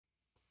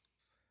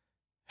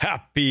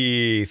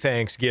Happy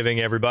Thanksgiving,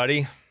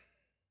 everybody.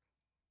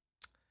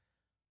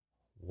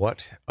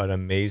 What an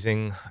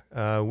amazing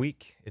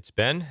week it's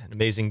been. An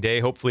amazing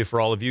day, hopefully,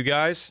 for all of you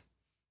guys.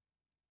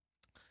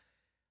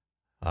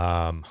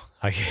 I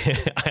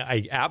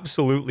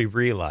absolutely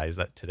realize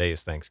that today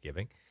is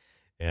Thanksgiving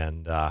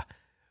and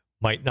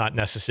might not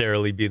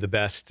necessarily be the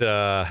best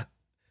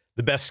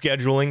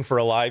scheduling for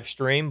a live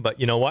stream, but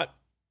you know what?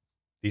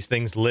 These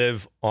things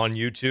live on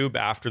YouTube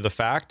after the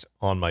fact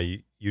on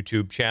my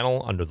YouTube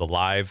channel under the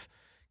live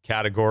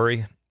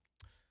category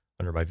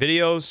under my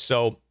videos.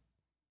 So if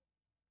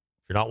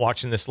you're not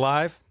watching this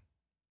live,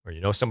 or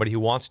you know somebody who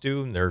wants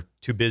to and they're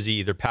too busy,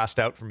 either passed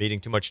out from eating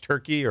too much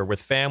turkey or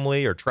with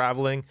family or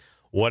traveling,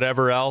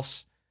 whatever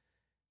else,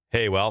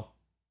 hey, well,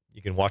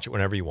 you can watch it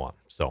whenever you want.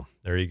 So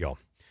there you go.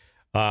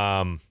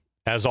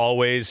 As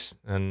always,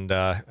 and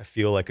I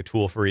feel like a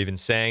tool for even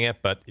saying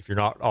it, but if you're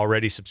not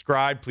already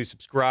subscribed, please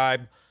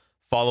subscribe.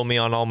 Follow me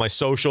on all my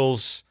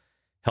socials.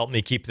 Help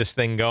me keep this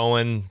thing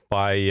going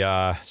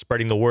by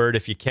spreading the word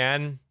if you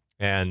can.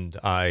 And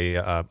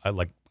I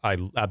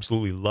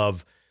absolutely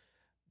love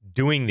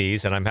doing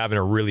these, and I'm having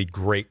a really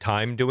great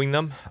time doing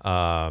them.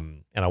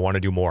 And I want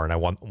to do more, and I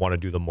want to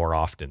do them more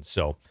often.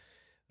 So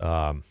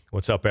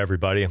what's up,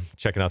 everybody? I'm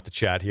checking out the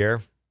chat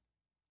here.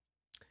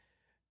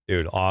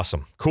 Dude,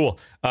 awesome. Cool.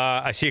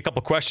 I see a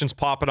couple questions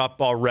popping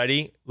up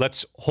already.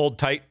 Let's hold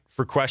tight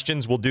for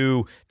questions. We'll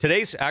do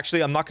today's, actually,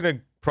 today's not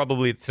going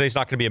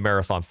to be a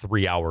marathon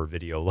 3-hour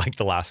video like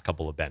the last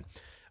couple have been.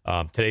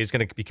 Today's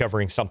going to be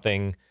covering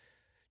something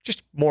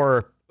just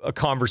more a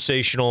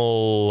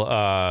conversational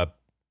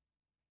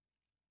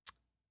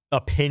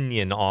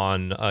opinion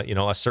on,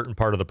 a certain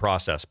part of the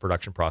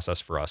production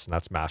process for us, and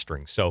that's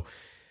mastering. So,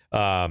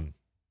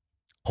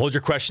 hold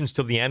your questions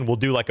till the end. We'll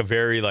do like a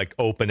very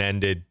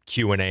open-ended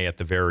Q&A at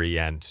the very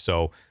end.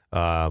 So,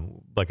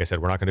 like I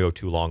said, we're not going to go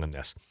too long on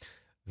this.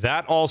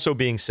 That also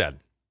being said,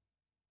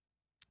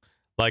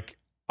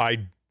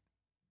 I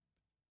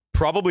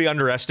probably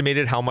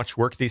underestimated how much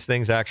work these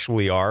things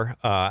actually are,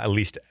 at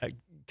least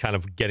kind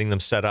of getting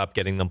them set up,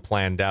 getting them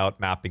planned out,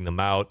 mapping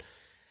them out,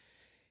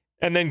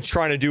 and then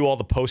trying to do all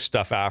the post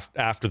stuff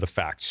after the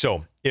fact.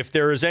 So if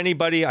there is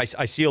anybody, I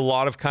see a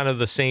lot of kind of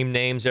the same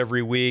names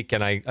every week,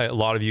 and a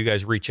lot of you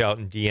guys reach out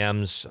in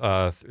DMs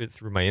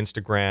through my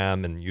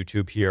Instagram and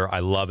YouTube here.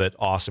 I love it.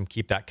 Awesome.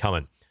 Keep that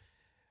coming.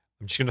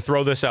 I'm just going to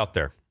throw this out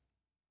there.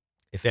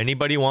 If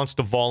anybody wants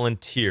to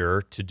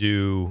volunteer to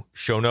do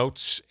show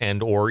notes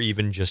and or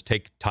even just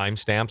take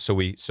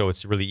timestamps so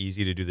it's really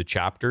easy to do the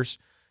chapters,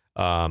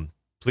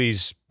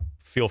 please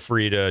feel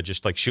free to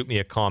just shoot me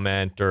a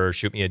comment or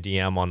shoot me a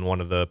DM on one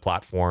of the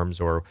platforms,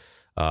 or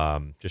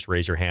just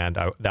raise your hand.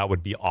 That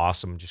would be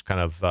awesome. Just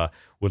kind of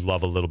would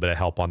love a little bit of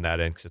help on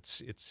that end,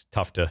 because it's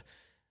tough to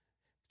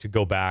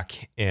go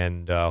back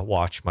and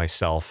watch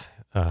myself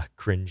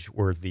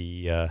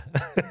cringe-worthy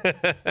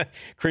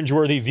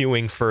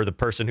viewing for the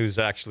person who's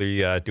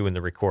actually doing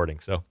the recording.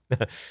 So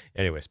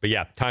anyways, but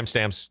yeah,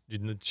 timestamps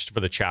just for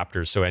the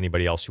chapters, so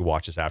anybody else who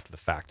watches after the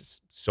fact,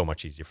 it's so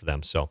much easier for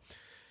them. So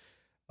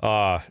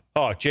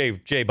oh,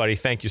 Jay, buddy,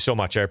 thank you so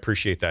much. I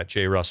appreciate that.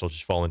 Jay Russell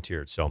just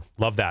volunteered, so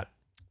love that.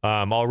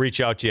 I'll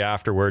reach out to you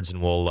afterwards,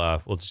 and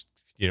we'll just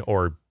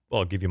or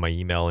I'll give you my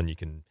email, and you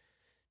can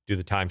do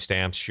the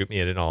timestamps, shoot me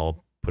it, and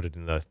I'll put it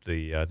in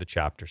the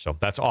chapter. So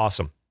that's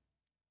awesome.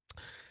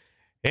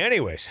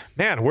 Anyways,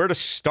 man, where to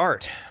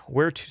start?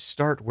 I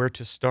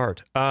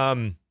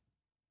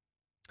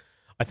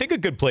think a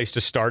good place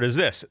to start is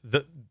this.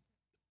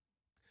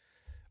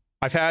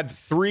 I've had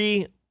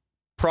 3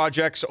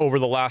 projects over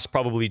the last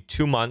probably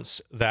 2 months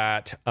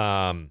that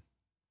have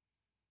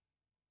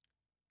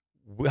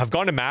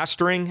gone to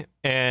mastering,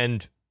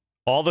 and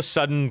all of a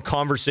sudden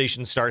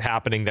conversations start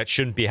happening that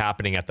shouldn't be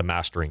happening at the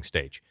mastering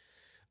stage.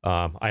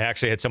 I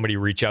actually had somebody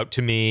reach out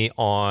to me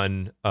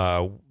on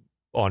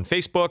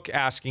Facebook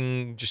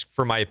asking just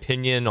for my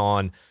opinion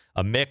on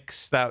a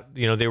mix that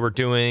they were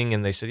doing,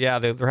 and they said, yeah,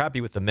 they're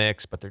happy with the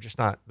mix, but they're just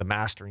not, the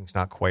mastering's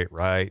not quite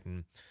right,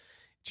 and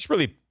just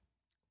really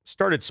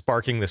started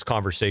sparking this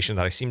conversation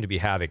that I seem to be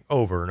having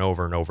over and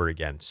over and over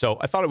again. So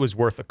I thought it was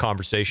worth a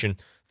conversation.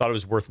 Thought it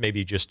was worth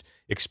maybe just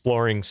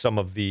exploring some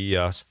of the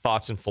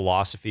thoughts and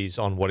philosophies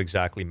on what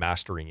exactly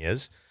mastering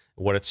is,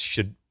 what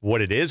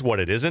it is, what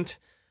it isn't.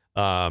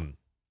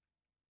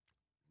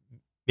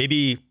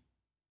 Maybe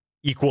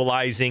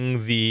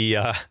equalizing the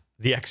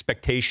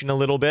expectation a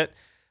little bit.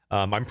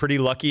 I'm pretty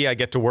lucky. I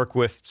get to work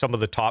with some of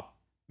the top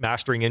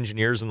mastering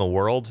engineers in the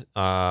world.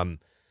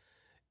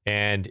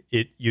 And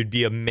you'd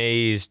be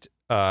amazed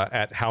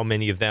at how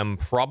many of them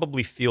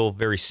probably feel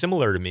very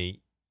similar to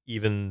me,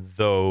 even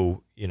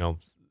though,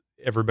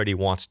 everybody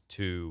wants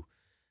to,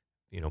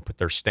 put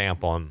their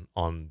stamp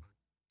on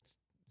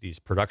these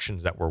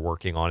productions that we're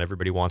working on.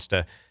 Everybody wants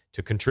to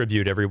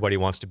contribute. Everybody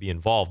wants to be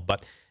involved.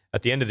 But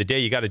at the end of the day,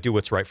 you got to do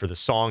what's right for the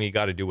song. You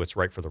got to do what's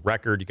right for the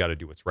record. You got to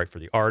do what's right for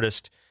the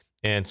artist.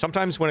 And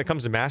sometimes when it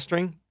comes to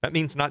mastering, that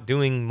means not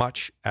doing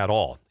much at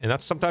all. And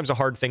that's sometimes a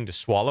hard thing to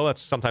swallow.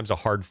 That's sometimes a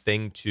hard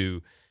thing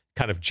to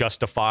kind of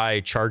justify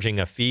charging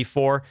a fee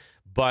for.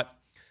 But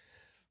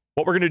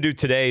what we're going to do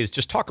today is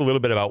just talk a little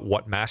bit about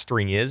what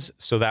mastering is,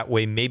 so that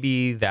way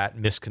maybe that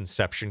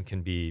misconception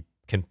can be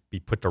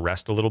put to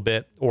rest a little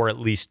bit, or at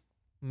least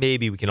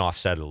maybe we can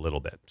offset it a little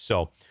bit.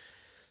 So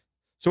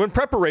in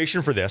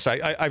preparation for this,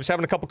 I was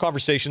having a couple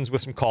conversations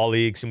with some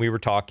colleagues, and we were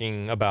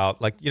talking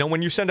about, like, you know,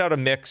 when you send out a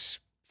mix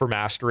for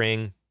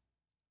mastering,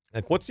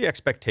 like, what's the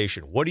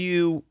expectation? What are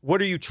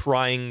you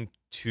trying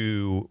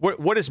to,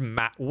 what is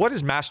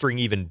mastering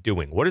even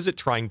doing? What is it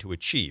trying to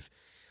achieve?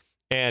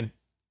 And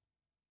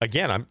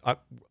again,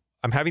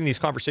 I'm having these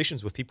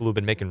conversations with people who've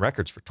been making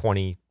records for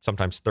 20,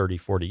 sometimes 30,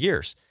 40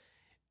 years.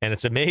 And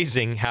it's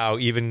amazing how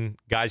even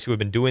guys who have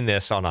been doing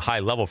this on a high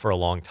level for a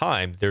long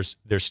time, there's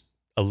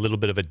a little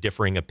bit of a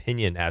differing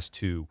opinion as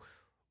to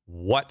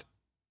what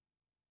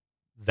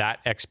that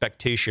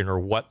expectation, or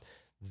what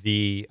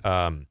the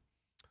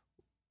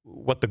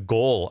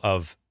goal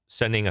of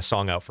sending a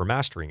song out for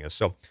mastering is.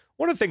 So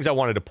one of the things I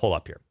wanted to pull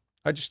up here,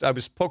 I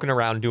was poking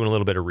around doing a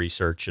little bit of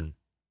research, and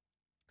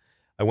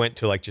I went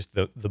to like just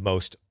the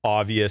most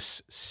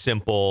obvious,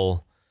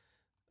 simple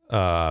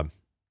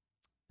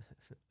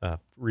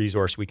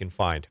resource we can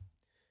find.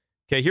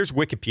 Okay, here's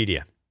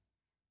Wikipedia.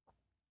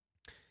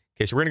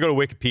 Okay, so we're going to go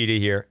to Wikipedia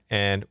here,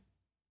 and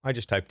I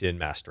just typed in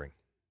mastering.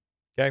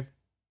 Okay, I'm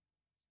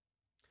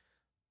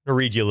going to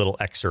read you a little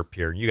excerpt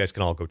here. You guys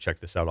can all go check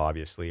this out,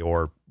 obviously,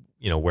 or,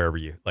 you know, wherever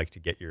you like to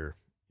get your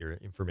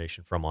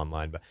information from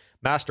online. But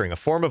mastering, a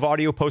form of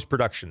audio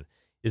post-production,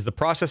 is the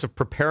process of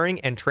preparing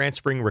and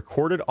transferring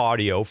recorded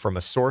audio from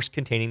a source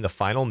containing the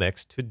final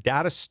mix to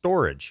data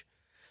storage,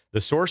 the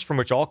source from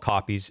which all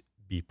copies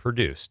be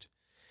produced.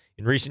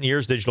 In recent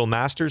years, digital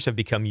masters have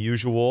become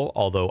usual,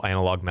 although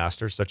analog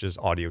masters such as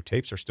audio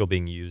tapes are still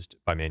being used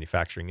by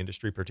manufacturing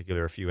industry,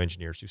 particularly a few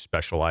engineers who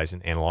specialize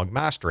in analog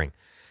mastering.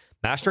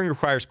 Mastering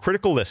requires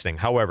critical listening.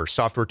 However,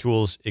 software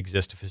tools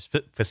exist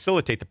to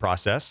facilitate the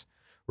process.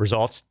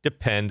 Results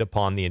depend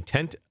upon the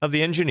intent of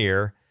the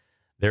engineer,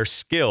 their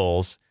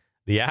skills,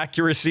 the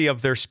accuracy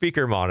of their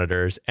speaker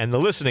monitors, and the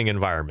listening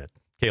environment.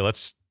 Okay,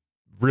 let's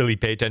really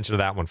pay attention to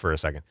that one for a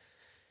second.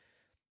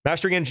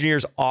 Mastering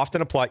engineers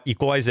often apply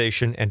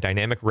equalization and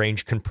dynamic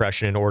range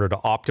compression in order to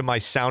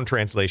optimize sound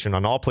translation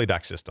on all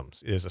playback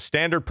systems. It is a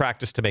standard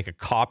practice to make a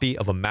copy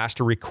of a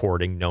master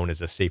recording known as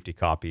a safety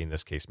copy. In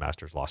this case,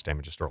 master's lost,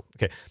 damages, or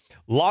okay.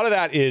 A lot of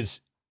that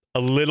is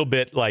a little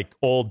bit like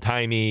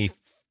old-timey.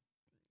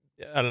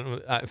 I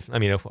don't know. I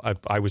mean,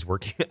 I was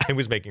working, I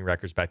was making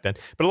records back then,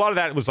 but a lot of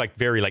that was like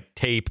very like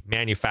tape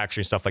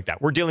manufacturing, stuff like that.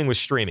 We're dealing with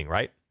streaming,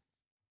 right?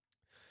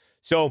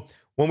 So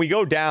when we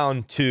go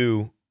down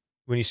to,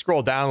 when you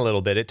scroll down a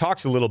little bit, it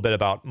talks a little bit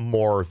about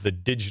more the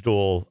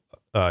digital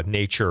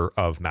nature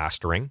of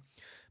mastering.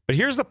 But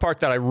here's the part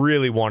that I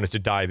really wanted to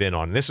dive in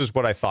on. This is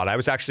what I thought. I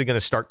was actually going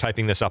to start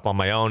typing this up on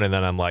my own, and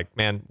then I'm like,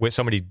 man,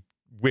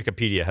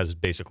 Wikipedia has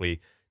basically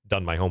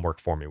done my homework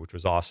for me, which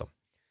was awesome.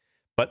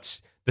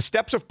 But the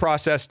steps of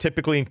process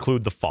typically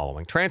include the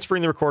following: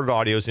 transferring the recorded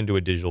audios into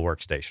a digital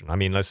workstation. I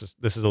mean, this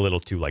is a little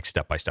too like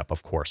step by step,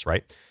 of course,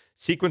 right?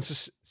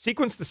 Sequence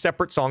the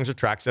separate songs or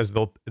tracks as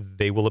though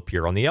they will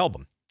appear on the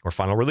album or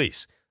final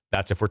release.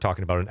 That's if we're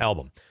talking about an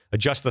album.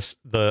 Adjust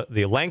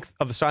the length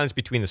of the silence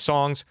between the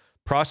songs.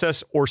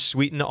 Process or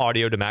sweeten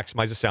audio to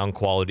maximize the sound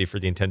quality for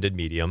the intended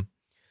medium.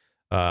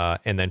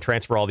 And then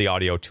transfer all the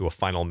audio to a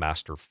final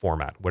master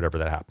format, whatever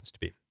that happens to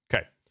be.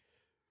 Okay.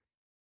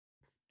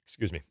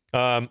 Excuse me.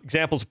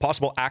 Examples of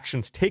possible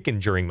actions taken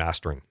during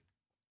mastering.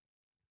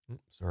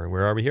 Sorry,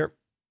 where are we here?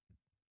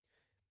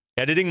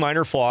 Editing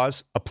minor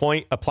flaws,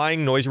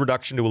 applying noise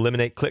reduction to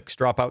eliminate clicks,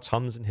 dropouts,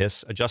 hums, and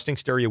hiss, adjusting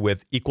stereo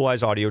width,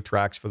 equalize audio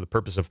tracks for the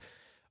purpose of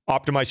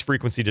optimized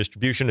frequency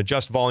distribution,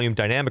 adjust volume,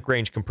 dynamic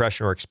range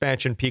compression or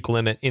expansion, peak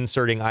limit,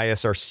 inserting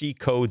ISRC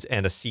codes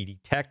and a CD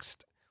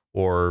text,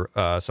 or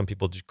some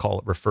people just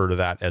refer to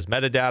that as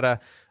metadata,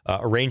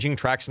 arranging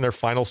tracks in their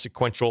final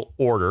sequential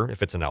order,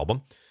 if it's an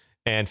album,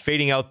 and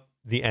fading out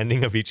the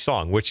ending of each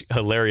song, which,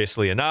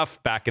 hilariously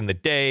enough, back in the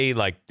day,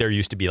 like, there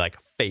used to be like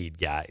fade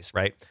guys,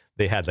 right?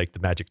 They had like the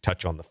magic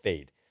touch on the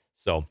fade.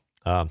 So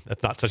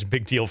that's not such a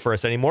big deal for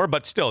us anymore,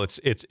 but still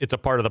it's a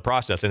part of the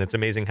process. And it's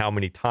amazing how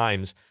many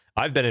times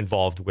I've been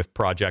involved with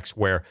projects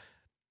where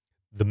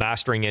the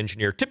mastering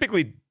engineer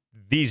typically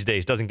these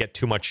days doesn't get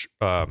too much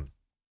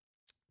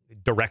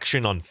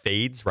direction on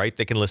fades, right?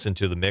 They can listen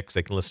to the mix.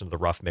 They can listen to the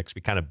rough mix.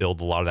 We kind of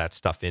build a lot of that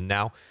stuff in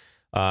now.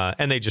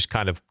 And they just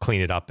kind of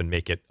clean it up and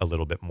make it a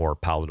little bit more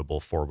palatable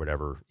for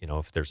whatever, you know,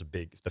 if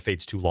the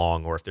fade's too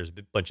long, or if there's a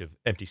bunch of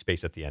empty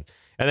space at the end.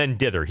 And then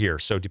dither here.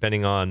 So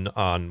depending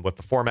on what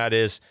the format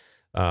is,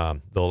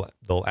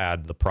 they'll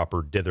add the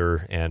proper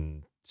dither,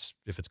 and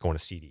if it's going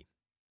to CD,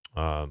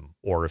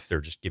 or if they're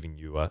just giving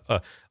you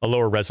a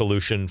lower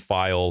resolution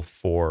file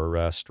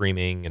for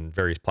streaming, and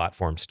various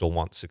platforms still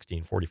want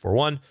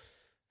 1644.1.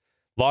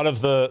 A lot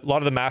of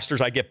the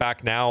masters I get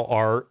back now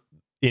are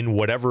in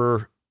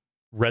whatever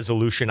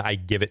resolution I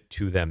give it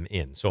to them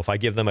in. So if I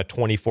give them a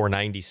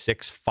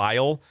 2496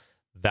 file,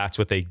 that's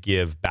what they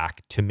give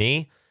back to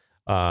me.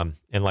 And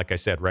like I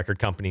said, record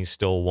companies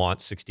still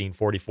want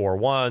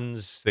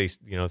 1644.1s. They,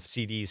 you know,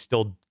 CDs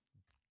still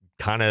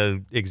kind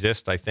of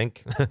exist, I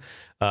think.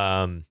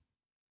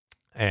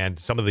 And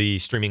some of the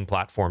streaming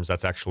platforms,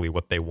 that's actually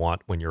what they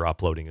want when you're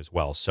uploading as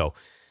well. So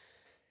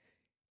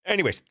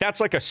anyways, that's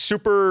like a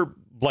super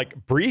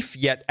like brief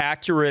yet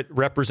accurate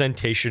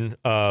representation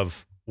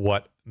of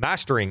what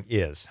mastering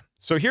is.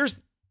 So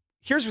here's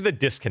the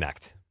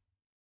disconnect.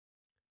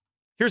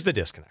 Here's the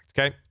disconnect,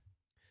 okay?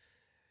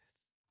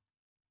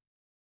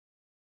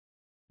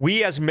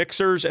 We as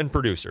mixers and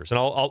producers, and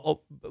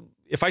I'll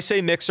if I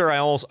say mixer, I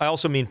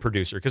also mean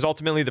producer, because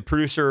ultimately the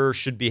producer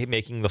should be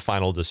making the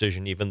final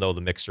decision, even though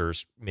the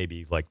mixer's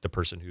maybe like the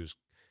person who's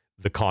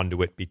the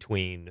conduit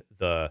between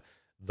the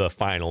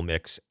final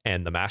mix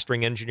and the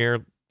mastering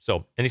engineer.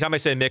 So anytime I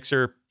say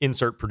mixer,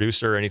 insert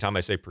producer. Anytime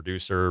I say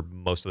producer,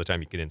 most of the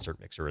time you can insert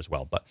mixer as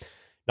well, but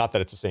not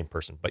that it's the same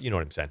person, but you know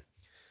what I'm saying.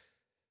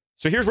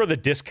 So here's where the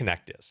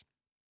disconnect is.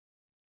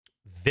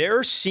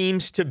 There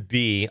seems to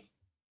be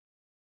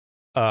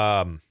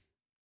an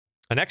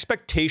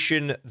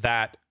expectation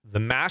that the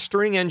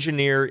mastering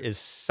engineer is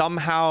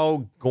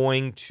somehow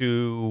going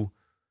to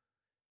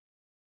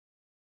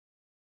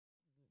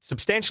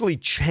substantially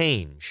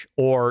change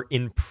or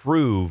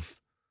improve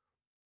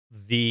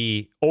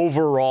the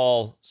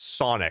overall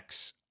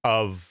sonics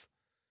of,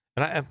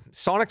 and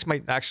sonics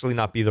might actually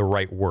not be the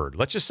right word.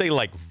 Let's just say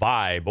like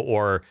vibe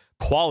or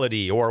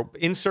quality, or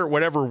insert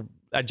whatever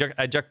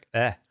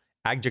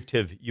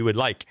adjective you would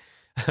like.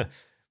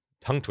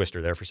 Tongue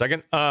twister there for a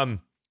second.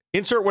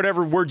 Insert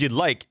whatever word you'd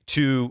like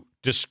to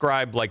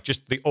describe like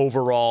just the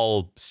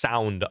overall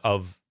sound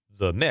of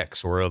the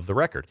mix or of the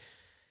record.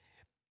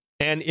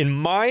 And in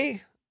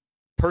my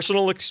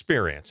personal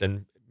experience,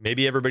 and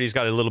maybe everybody's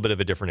got a little bit of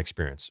a different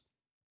experience,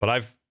 but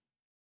I've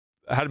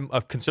had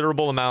a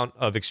considerable amount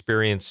of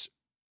experience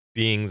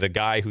being the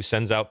guy who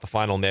sends out the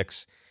final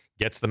mix,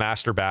 gets the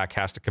master back,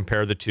 has to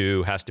compare the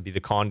two, has to be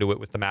the conduit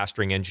with the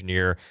mastering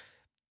engineer,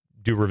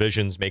 do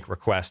revisions, make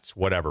requests,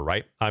 whatever,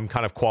 right? I'm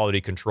kind of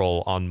quality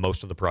control on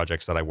most of the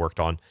projects that I worked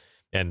on,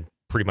 and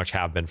pretty much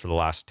have been for the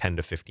last 10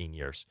 to 15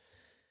 years.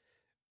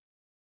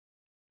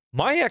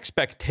 My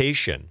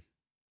expectation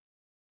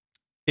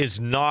is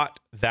not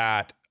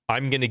that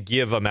I'm going to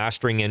give a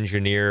mastering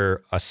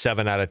engineer a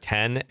 7 out of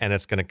 10 and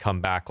it's going to come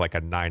back like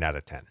a 9 out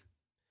of 10.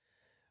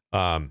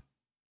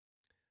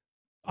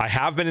 I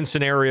have been in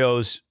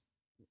scenarios,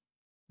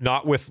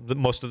 not with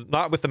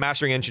the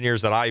mastering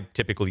engineers that I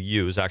typically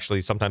use.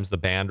 Actually, sometimes the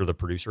band or the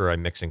producer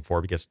I'm mixing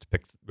for gets to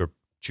pick or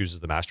chooses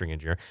the mastering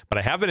engineer. But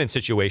I have been in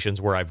situations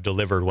where I've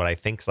delivered what I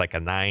think is like a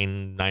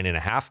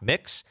 9.5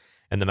 mix,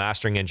 and the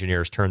mastering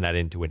engineers turn that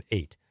into an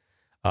 8.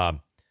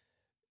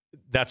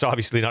 That's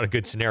obviously not a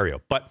good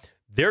scenario, but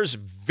there's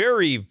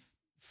very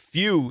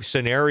few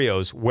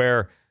scenarios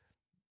where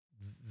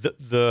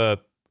the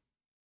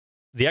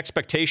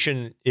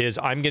expectation is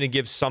I'm going to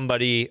give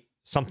somebody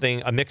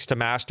something, a mix to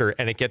master,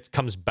 and it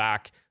comes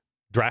back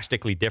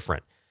drastically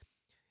different.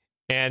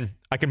 And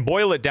I can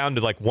boil it down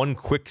to like one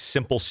quick,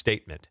 simple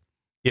statement.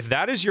 If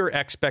that is your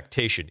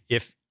expectation,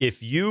 if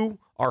you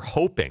are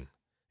hoping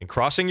and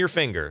crossing your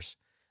fingers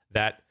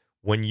that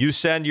when you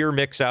send your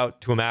mix out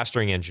to a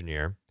mastering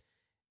engineer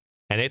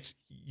and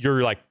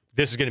you're like,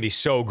 this is going to be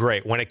so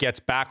great. When it gets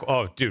back,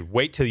 oh, dude,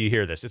 wait till you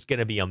hear this. It's going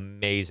to be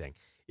amazing.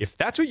 If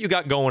that's what you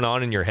got going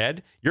on in your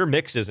head, your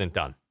mix isn't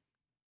done.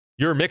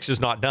 Your mix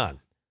is not done.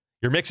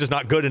 Your mix is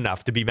not good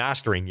enough to be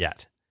mastering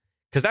yet,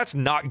 because that's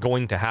not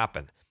going to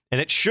happen, and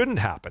it shouldn't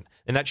happen,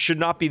 and that should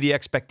not be the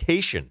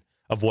expectation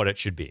of what it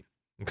should be.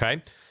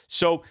 Okay,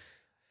 so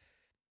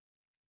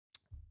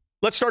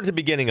let's start at the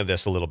beginning of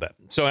this a little bit.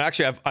 So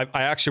actually,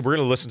 we're going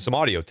to listen to some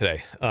audio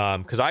today,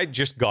 because I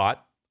just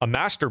got a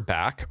master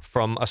back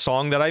from a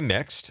song that I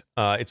mixed.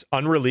 It's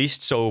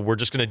unreleased, so we're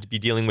just going to be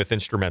dealing with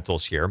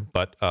instrumentals here.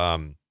 But a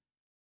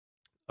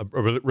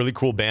really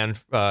cool band.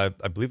 I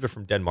believe they're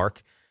from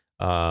Denmark.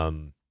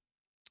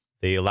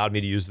 They allowed me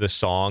to use this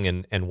song,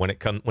 and when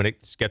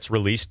it gets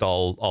released,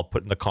 I'll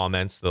put in the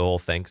comments the whole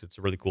thing, 'cause it's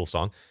a really cool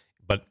song.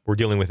 But we're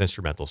dealing with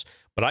instrumentals.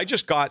 But I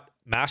just got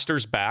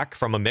masters back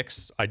from a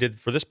mix I did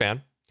for this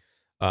band.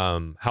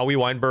 Howie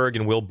Weinberg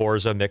and Will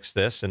Borza mixed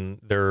this, and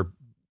they're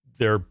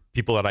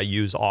people that I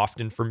use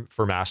often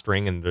for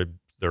mastering, and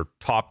they're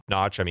top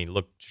notch. I mean,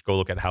 just go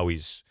look at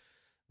Howie's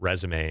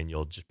resume, and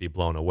you'll just be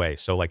blown away.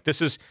 So like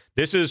this is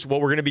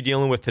what we're going to be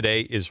dealing with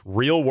today, is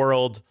real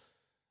world,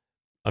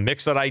 a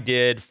mix that I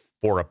did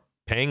for a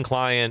paying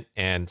client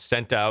and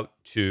sent out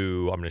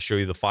to, I'm going to show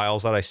you the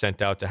files that I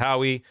sent out to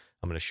Howie.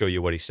 I'm going to show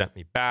you what he sent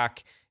me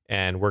back.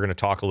 And we're going to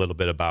talk a little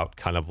bit about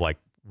kind of like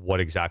what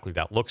exactly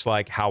that looks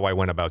like, how I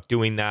went about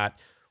doing that,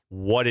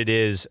 what it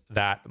is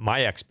that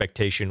my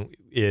expectation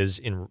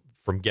is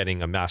from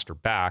getting a master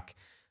back.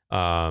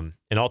 And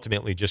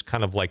ultimately just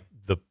kind of like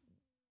the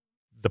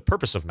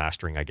purpose of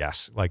mastering, I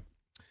guess. Like,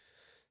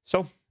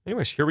 so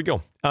anyways, here we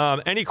go.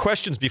 Any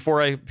questions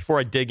before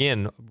I dig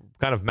in,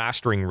 kind of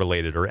mastering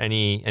related, or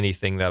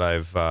anything that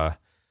I've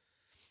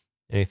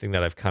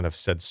kind of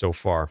said so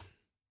far?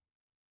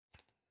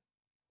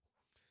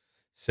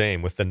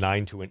 Same with the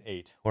 9 to an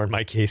 8, or in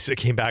my case, it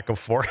came back a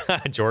 4.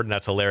 Jordan,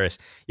 that's hilarious.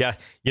 Yeah,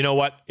 you know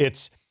what?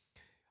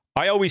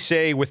 I always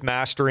say with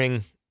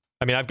mastering,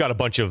 I mean, I've got a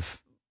bunch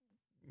of,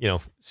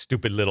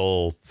 stupid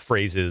little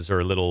phrases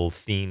or little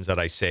themes that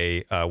I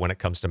say when it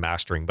comes to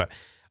mastering, but,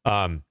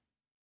 and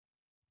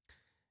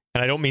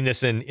I don't mean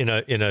this in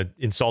a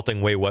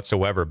insulting way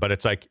whatsoever, but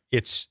it's like,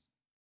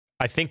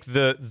 I think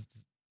the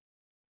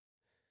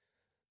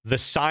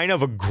sign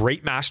of a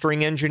great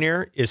mastering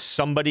engineer is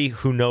somebody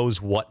who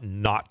knows what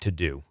not to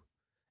do,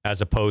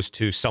 as opposed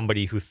to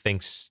somebody who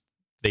thinks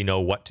they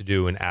know what to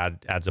do and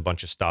adds a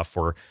bunch of stuff,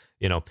 or,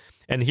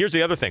 and here's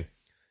the other thing.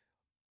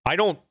 I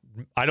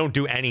don't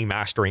do any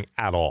mastering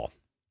at all.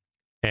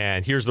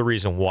 And here's the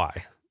reason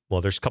why.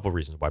 Well, there's a couple of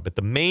reasons why, but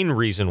the main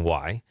reason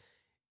why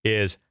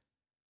is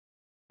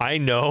I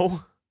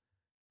know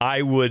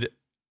I would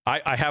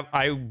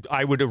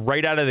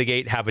right out of the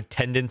gate have a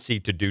tendency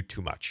to do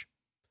too much.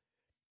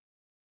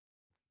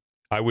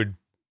 I would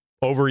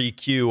over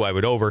EQ, I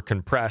would over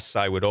compress,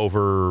 I would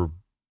over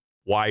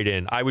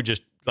widen. I would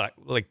just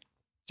like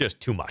just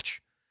too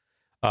much.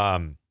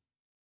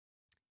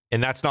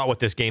 And that's not what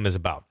this game is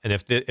about. And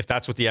if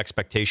that's what the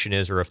expectation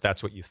is, or if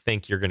that's what you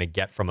think you're going to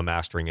get from a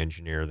mastering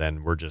engineer,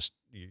 then we're just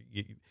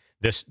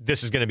this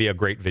is going to be a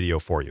great video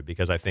for you,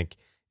 because I think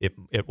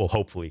it will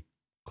hopefully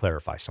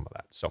clarify some of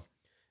that. So,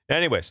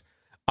 anyways,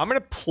 I'm going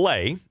to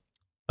play.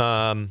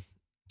 Oh,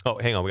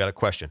 hang on, we got a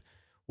question.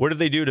 What do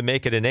they do to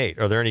make it an 8?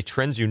 Are there any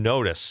trends you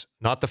notice?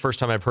 Not the first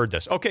time I've heard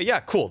this. Okay, yeah,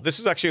 cool. This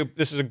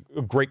is a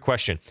great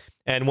question.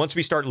 And once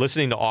we start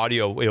listening to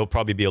audio, it'll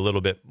probably be a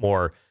little bit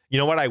more. You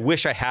know what? I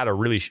wish I had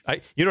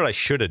you know what I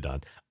should have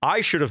done?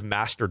 I should have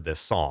mastered this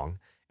song,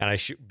 and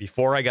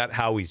before I got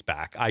Howie's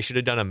back, I should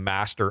have done a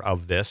master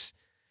of this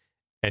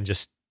and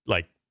just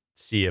like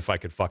see if I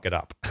could fuck it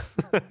up.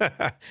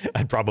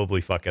 I'd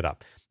probably fuck it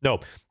up. No,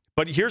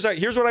 but here's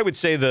what I would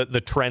say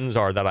the trends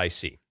are that I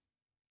see.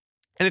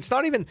 And it's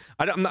not even,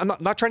 I'm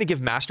not trying to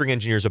give mastering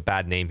engineers a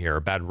bad name here,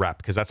 a bad rep,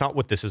 because that's not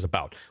what this is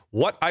about.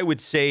 What I would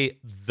say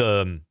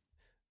the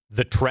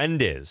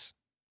trend is,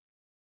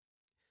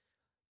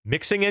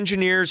 mixing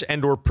engineers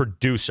and or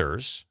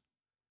producers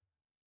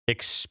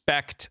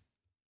expect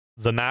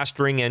the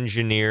mastering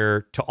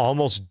engineer to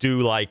almost do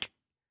like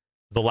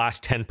the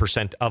last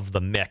 10% of the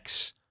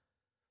mix.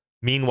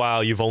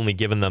 Meanwhile, you've only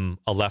given them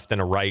a left and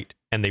a right,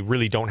 and they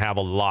really don't have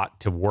a lot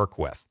to work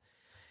with.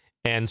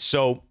 And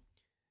so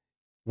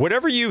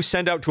whatever you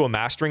send out to a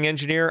mastering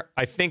engineer,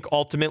 I think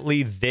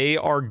ultimately they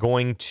are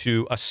going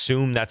to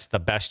assume that's the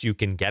best you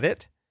can get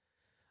it.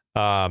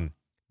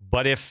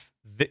 But if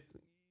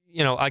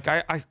like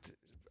I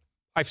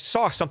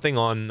saw something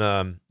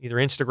on either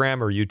Instagram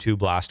or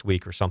YouTube last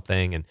week or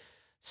something, and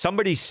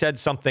somebody said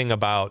something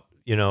about,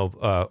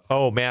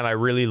 oh man, I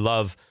really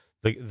love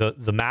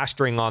the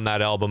mastering on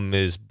that album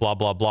is blah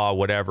blah blah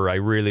whatever. I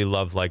really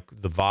love like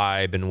the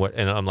vibe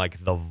and I'm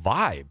like, the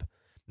vibe.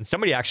 And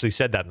somebody actually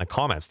said that in the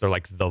comments. They're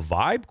like, the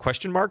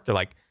vibe ? They're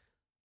like,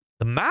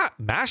 the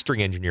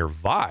mastering engineer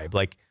vibe.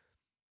 Like,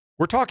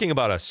 we're talking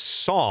about a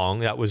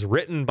song that was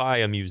written by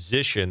a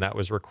musician, that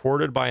was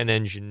recorded by an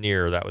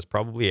engineer, that was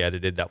probably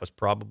edited, that was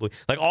probably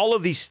like all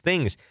of these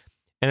things.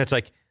 And it's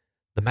like,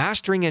 the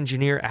mastering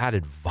engineer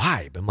added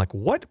vibe. I'm like,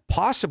 what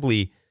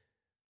possibly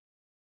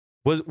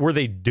were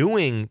they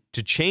doing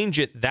to change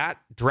it that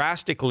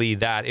drastically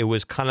that it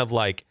was kind of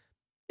like,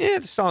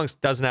 the song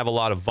doesn't have a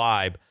lot of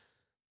vibe.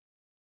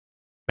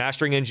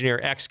 Mastering engineer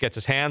X gets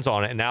his hands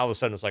on it, and now all of a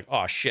sudden it's like,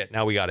 oh shit,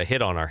 now we got a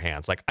hit on our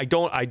hands. Like, I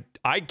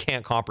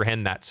can't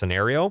comprehend that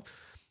scenario.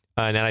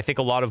 And I think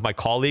a lot of my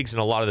colleagues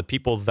and a lot of the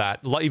people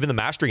that, even the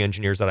mastering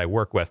engineers that I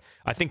work with,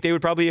 I think they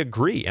would probably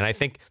agree. And I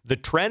think the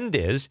trend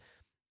is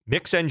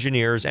mix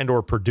engineers and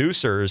or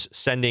producers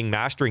sending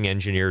mastering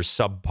engineers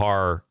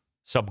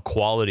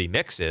sub-quality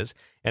mixes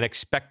and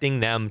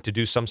expecting them to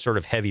do some sort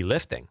of heavy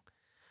lifting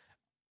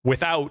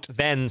without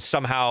then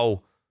somehow,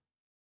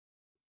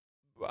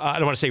 I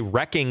don't want to say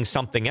wrecking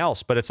something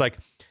else, but it's like,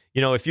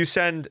 if you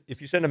send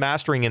a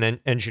mastering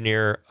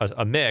engineer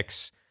a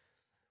mix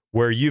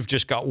where you've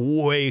just got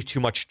way too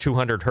much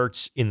 200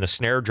 hertz in the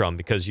snare drum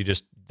because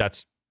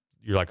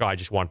you're like, oh, I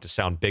just want it to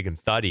sound big and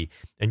thuddy,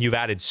 and you've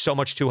added so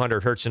much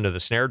 200 hertz into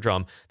the snare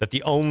drum that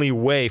the only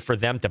way for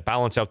them to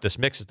balance out this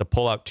mix is to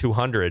pull out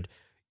 200,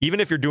 even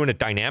if you're doing it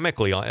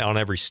dynamically on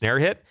every snare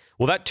hit.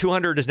 Well, that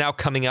 200 is now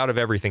coming out of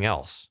everything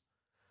else.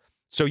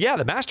 So yeah,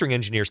 the mastering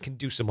engineers can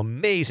do some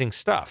amazing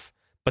stuff,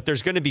 but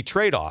there's going to be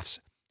trade-offs.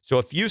 So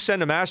if you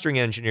send a mastering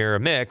engineer a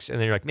mix and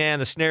then you're like, man,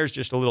 the snare's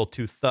just a little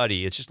too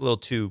thuddy, it's just a little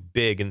too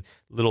big and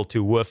a little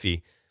too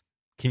woofy,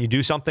 can you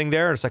do something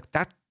there? And it's like,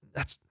 that's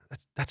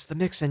the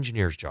mix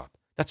engineer's job.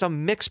 That's a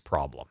mix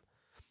problem.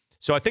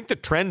 So I think the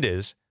trend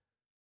is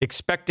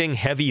expecting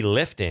heavy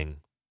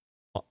lifting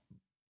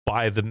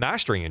by the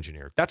mastering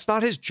engineer. That's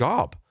not his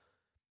job.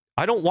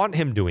 I don't want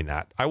him doing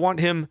that. I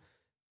want him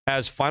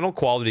as final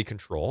quality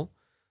control.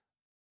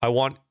 I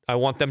want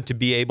them to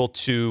be able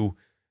to,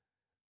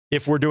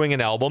 if we're doing an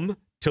album,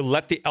 to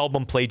let the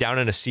album play down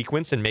in a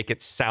sequence and make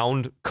it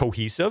sound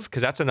cohesive,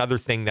 because that's another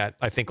thing that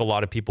I think a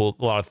lot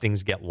of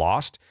things get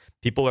lost.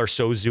 People are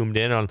so zoomed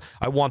in on,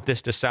 I want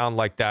this to sound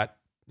like that,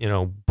 you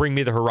know, Bring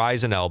Me the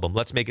Horizon album.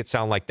 Let's make it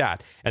sound like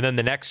that. And then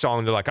the next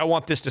song, they're like, I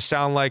want this to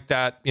sound like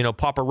that, you know,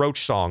 Papa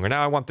Roach song. Or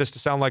now I want this to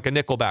sound like a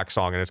Nickelback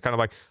song. And it's kind of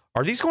like,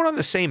 are these going on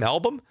the same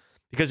album?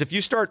 Because if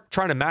you start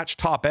trying to match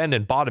top end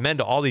and bottom end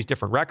to all these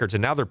different records,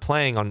 and now you're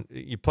playing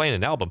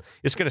an album,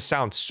 it's going to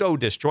sound so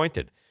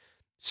disjointed.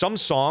 Some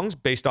songs,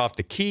 based off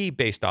the key,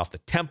 based off the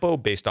tempo,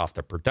 based off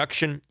the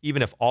production,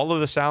 even if all of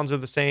the sounds are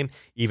the same,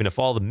 even if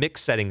all the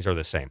mix settings are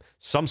the same,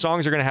 some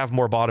songs are going to have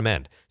more bottom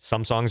end.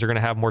 Some songs are going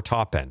to have more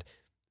top end.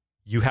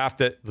 You have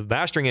to, the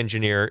mastering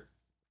engineer,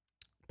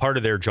 part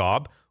of their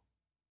job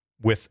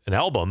with an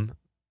album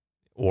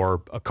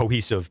or a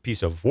cohesive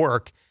piece of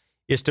work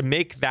is to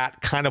make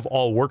that kind of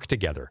all work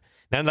together.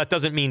 Now, that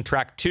doesn't mean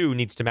track 2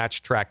 needs to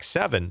match track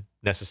 7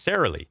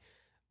 necessarily.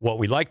 What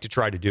we like to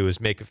try to do is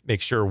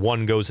make sure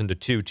 1 goes into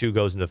 2, 2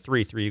 goes into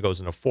 3, 3 goes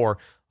into 4.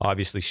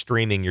 Obviously,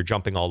 streaming, you're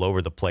jumping all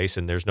over the place,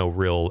 and there's no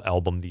real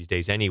album these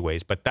days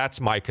anyways, but that's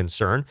my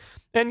concern.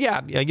 And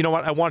yeah, you know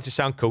what? I want it to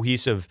sound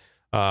cohesive,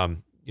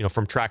 you know,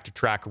 from track to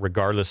track,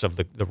 regardless of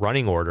the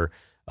running order.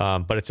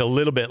 But it's a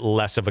little bit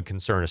less of a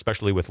concern,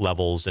 especially with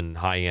levels and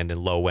high end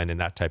and low end and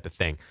that type of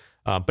thing.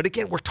 But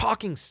again, we're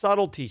talking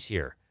subtleties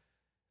here.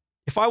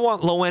 If I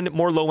want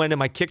more low end in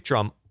my kick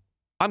drum,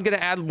 I'm going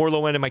to add more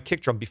low end in my kick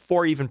drum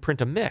before I even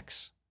print a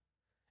mix.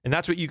 And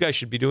that's what you guys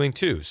should be doing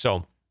too.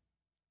 So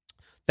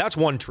that's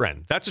one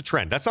trend. That's a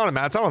trend. That's not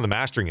on the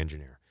mastering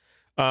engineer.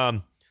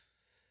 Like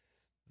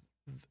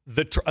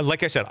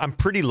I said, I'm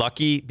pretty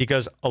lucky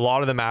because a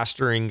lot of the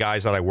mastering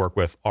guys that I work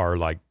with are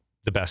like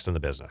the best in the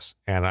business.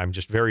 And I'm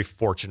just very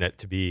fortunate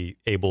to be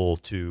able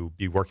to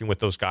be working with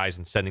those guys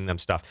and sending them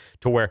stuff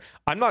to where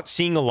I'm not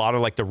seeing a lot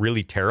of like the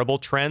really terrible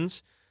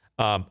trends.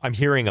 I'm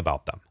hearing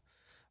about them,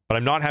 but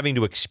I'm not having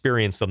to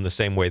experience them the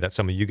same way that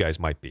some of you guys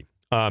might be.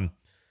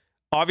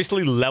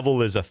 Obviously,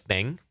 level is a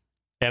thing.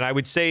 And I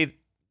would say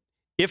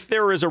if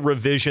there is a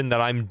revision that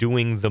I'm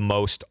doing the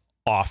most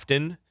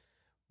often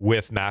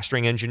with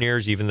mastering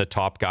engineers, even the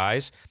top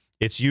guys,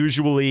 it's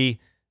usually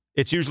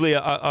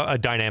a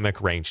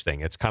dynamic range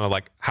thing. It's kind of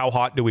like, how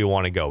hot do we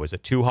want to go? Is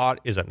it too hot?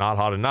 Is it not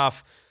hot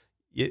enough?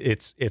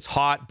 It's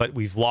hot, but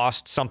we've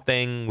lost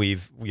something.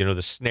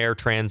 The snare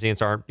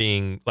transients aren't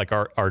being like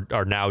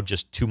are now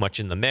just too much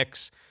in the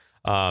mix.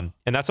 And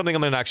that's something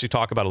I'm going to actually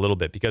talk about a little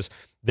bit, because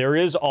there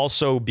is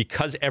also,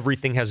 because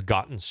everything has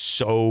gotten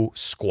so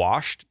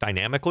squashed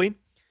dynamically,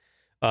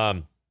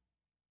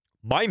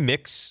 my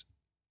mix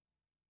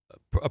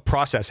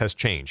process has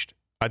changed.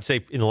 I'd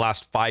say in the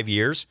last 5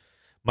 years,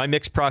 my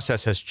mix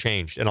process has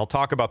changed, and I'll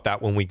talk about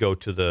that when we go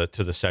to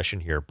the session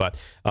here. But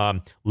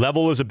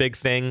level is a big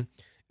thing,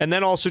 and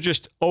then also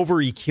just over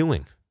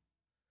EQing.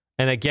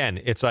 And again,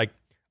 it's like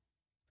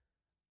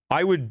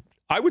I would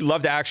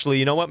love to actually,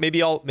 you know what?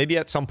 Maybe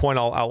at some point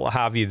I'll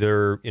have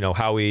either, you know,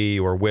 Howie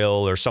or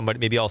Will or somebody.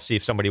 Maybe I'll see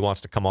if somebody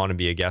wants to come on and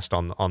be a guest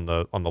on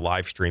the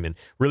live stream and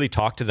really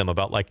talk to them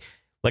about like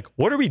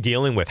what are we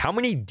dealing with? How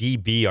many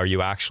dB are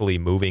you actually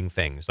moving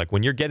things? Like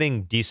when you're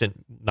getting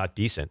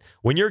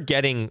when you're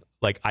getting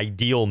like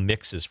ideal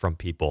mixes from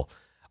people,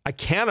 I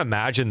can't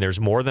imagine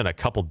there's more than a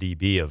couple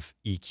dB of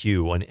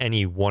EQ on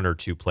any one or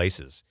two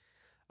places.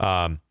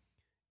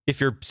 If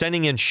you're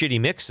sending in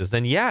shitty mixes,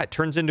 then yeah, it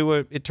turns into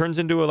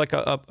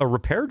a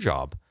repair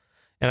job.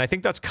 And I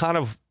think that's kind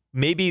of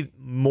maybe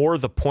more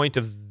the point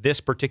of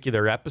this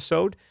particular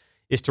episode,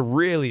 is to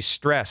really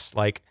stress,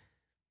 like,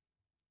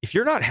 if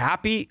you're not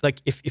happy,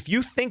 like if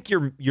you think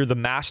the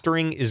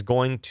mastering is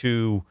going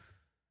to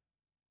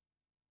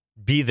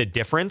be the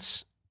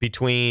difference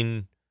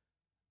between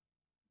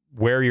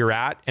where you're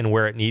at and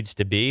where it needs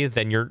to be,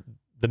 then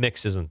the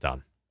mix isn't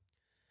done.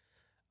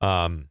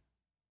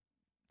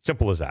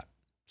 Simple as that.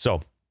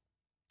 So,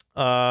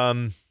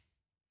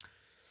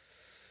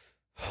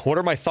 what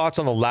are my thoughts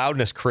on the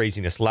loudness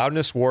craziness?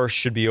 Loudness Wars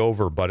should be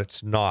over, but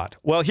it's not.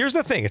 Well, here's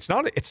the thing. It's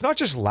not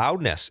just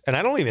loudness. And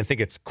I don't even think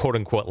it's quote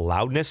unquote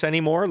loudness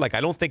anymore. Like,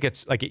 I don't think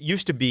it's like it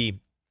used to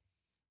be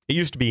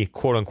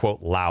quote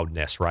unquote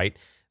loudness, right?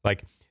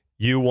 Like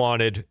you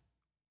wanted,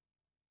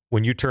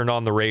 when you turned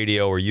on the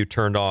radio or you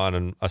turned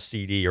on a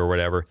CD or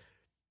whatever,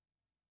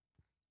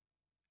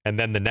 and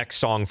then the next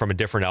song from a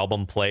different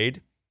album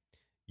played,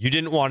 you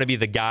didn't want to be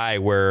the guy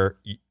where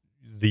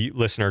the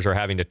listeners are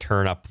having to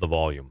turn up the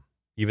volume,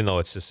 even though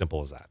it's as simple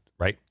as that,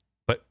 right?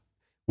 But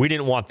we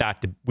didn't want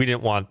that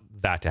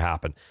to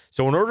happen.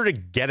 So in order to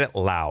get it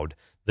loud,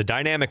 the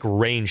dynamic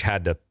range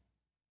had to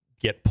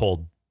get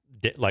pulled,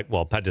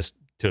 had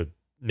to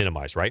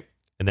minimize, right?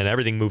 And then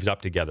everything moves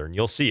up together, and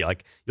you'll see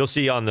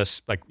on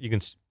this, like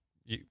it's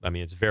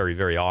very,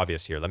 very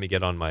obvious here. Let me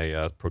get on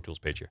my Pro Tools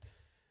page here.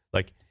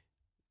 Like,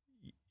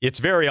 it's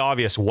very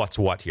obvious what's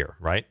what here,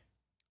 right?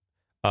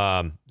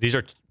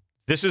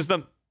 This is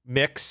the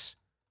mix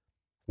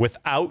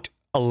without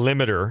a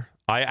limiter.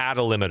 I add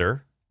a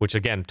limiter, which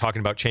again, talking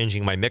about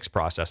changing my mix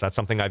process, that's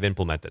something I've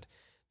implemented.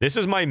 This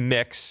is my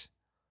mix.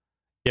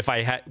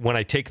 When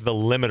I take the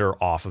limiter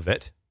off of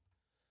it,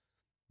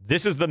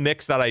 this is the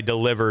mix that I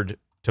delivered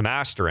to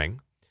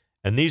mastering.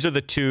 And these are the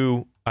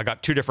two I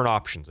got two different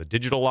options, a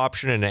digital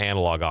option and an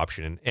analog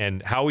option.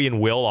 And Howie and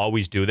Will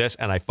always do this,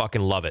 and I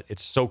fucking love it.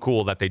 It's so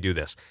cool that they do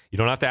this. You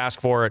don't have to ask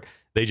for it.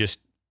 They just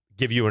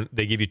give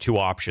you two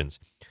options.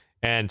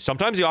 And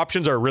sometimes the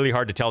options are really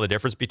hard to tell the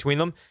difference between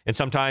them, and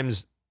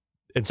sometimes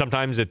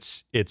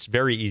it's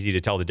very easy to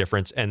tell the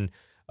difference. And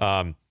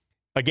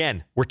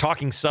again, we're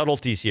talking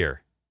subtleties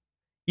here.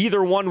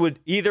 Either one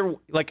would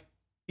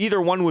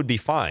be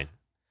fine,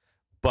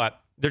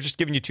 but they're just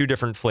giving you two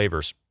different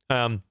flavors.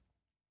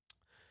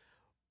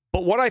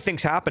 But what I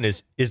think's happened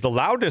is the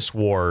Loudness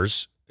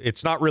Wars,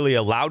 it's not really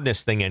a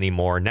loudness thing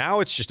anymore. Now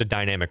it's just a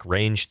dynamic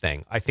range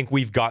thing. I think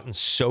we've gotten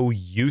so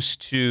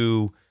used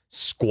to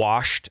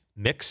squashed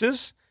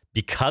mixes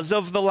because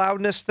of the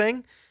loudness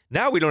thing.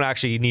 Now we don't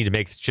actually need to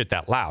make shit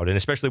that loud. And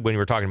especially when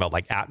we're talking about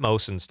like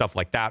Atmos and stuff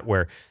like that,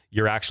 where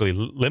you're actually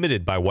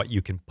limited by what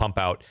you can pump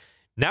out.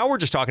 Now we're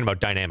just talking about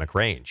dynamic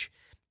range.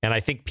 And I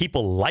think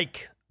people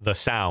like the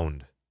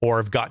sound, or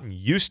have gotten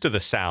used to the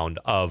sound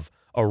of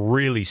a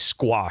really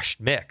squashed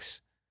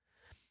mix.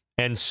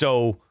 And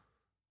so,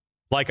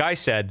 like I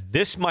said,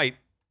 this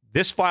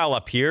file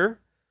up here,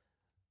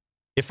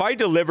 if I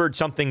delivered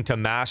something to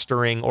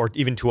mastering or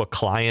even to a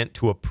client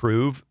to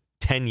approve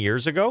 10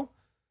 years ago,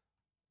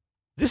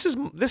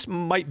 this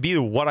might be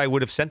what I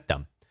would have sent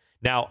them.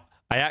 Now,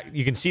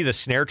 you can see the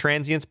snare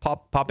transients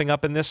popping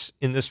up in this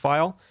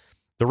file.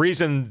 The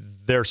reason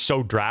they're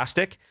so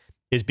drastic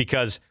is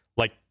because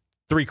like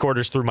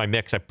 3/4 through my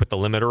mix, I put the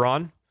limiter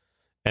on,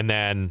 and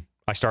then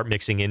I start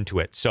mixing into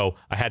it. So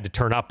I had to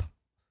turn up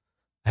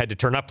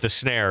the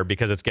snare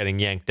because it's getting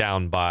yanked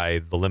down by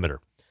the limiter.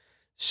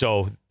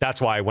 So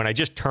that's why when I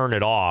just turn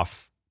it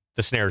off,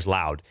 the snare's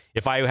loud.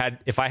 If I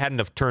hadn't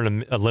have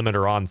turned a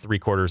limiter on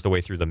 3/4 the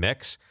way through the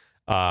mix,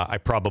 I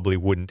probably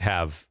wouldn't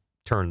have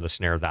turned the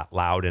snare that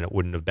loud, and it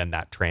wouldn't have been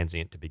that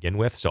transient to begin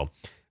with. So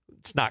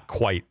it's not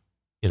quite,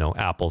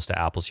 apples to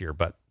apples here.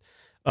 But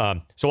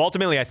so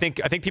ultimately, I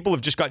think people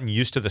have just gotten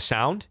used to the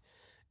sound,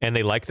 and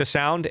they like the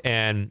sound.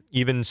 And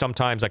even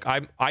sometimes, like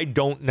I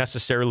don't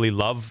necessarily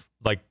love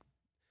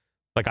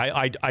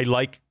I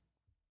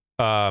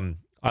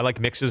like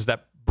mixes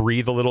that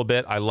breathe a little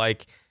bit. I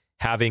like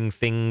having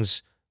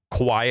things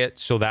quiet,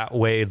 so that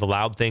way the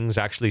loud things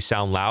actually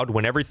sound loud.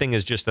 When everything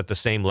is just at the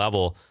same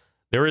level,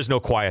 there is no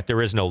quiet,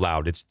 there is no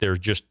loud. There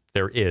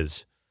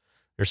is.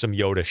 There's some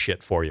Yoda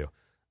shit for you.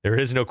 There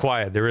is no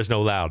quiet, there is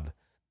no loud.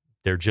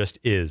 There just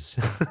is.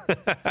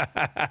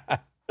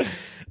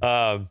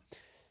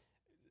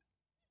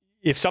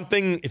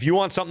 If you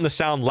want something to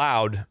sound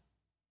loud,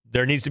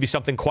 there needs to be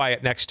something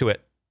quiet next to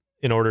it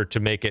in order to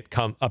make it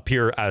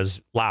appear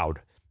as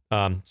loud.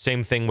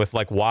 Same thing with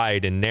like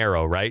wide and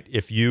narrow, right?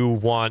 If you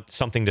want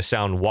something to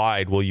sound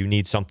wide, well, you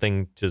need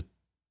something to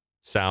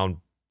sound,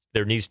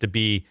 there needs to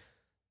be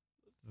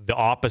the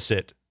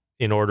opposite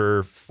in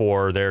order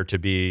for there to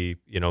be,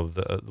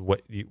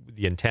 the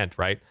intent,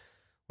 right?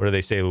 What do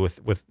they say with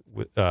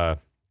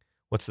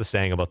what's the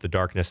saying about the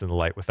darkness and the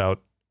light?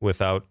 Without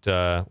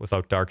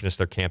darkness,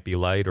 there can't be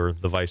light, or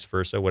the vice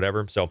versa,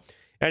 whatever. So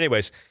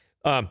anyways,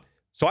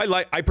 so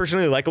I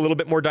personally like a little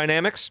bit more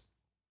dynamics.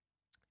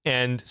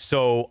 And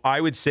so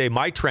I would say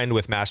my trend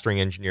with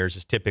mastering engineers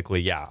is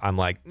typically, I'm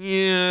like,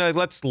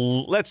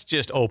 let's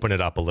just open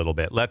it up a little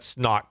bit. Let's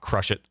not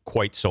crush it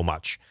quite so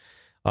much.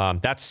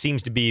 That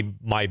seems to be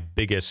my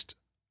biggest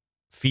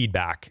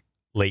feedback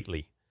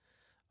lately.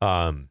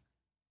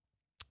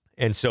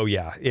 And so,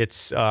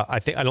 it's, I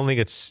don't think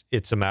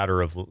it's a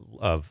matter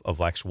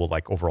of actual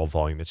like overall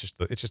volume. It's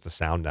just the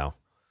sound now.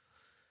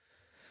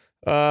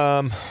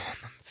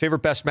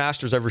 Favorite best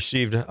masters I've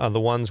received are the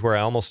ones where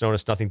I almost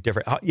noticed nothing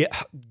different.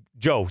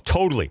 Joe,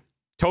 totally.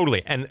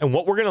 And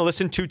what we're going to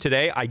listen to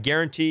today, I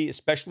guarantee,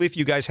 especially if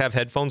you guys have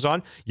headphones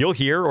on, you'll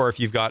hear, or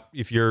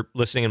if you're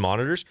listening in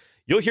monitors,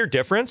 you'll hear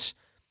difference.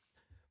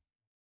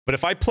 But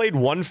if I played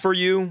one for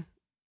you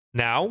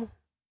now,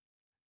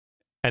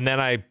 and then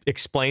I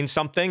explained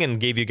something and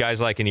gave you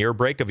guys like an ear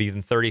break of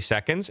even 30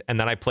 seconds, and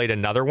then I played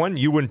another one,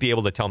 you wouldn't be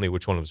able to tell me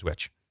which one was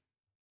which.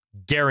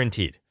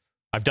 Guaranteed.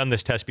 I've done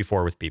this test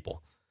before with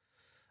people.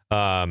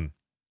 When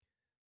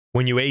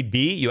you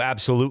A/B, you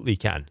absolutely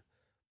can.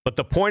 But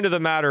the point of the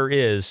matter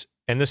is,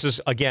 and this is,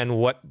 again,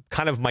 what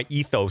kind of my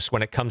ethos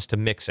when it comes to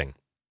mixing.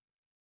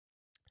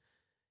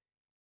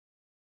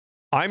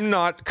 I'm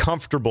not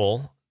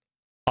comfortable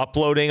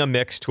uploading a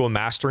mix to a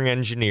mastering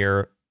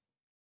engineer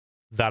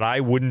that I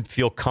wouldn't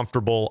feel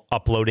comfortable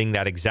uploading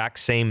that exact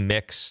same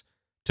mix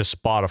to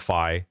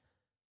Spotify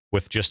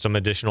with just some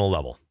additional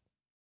level.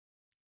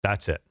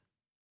 That's it.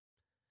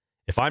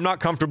 If I'm not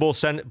comfortable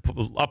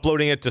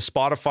uploading it to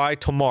Spotify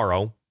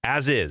tomorrow,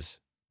 as is,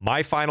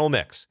 my final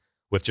mix,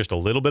 with just a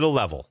little bit of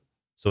level,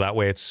 so that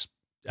way it's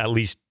at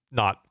least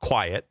not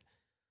quiet,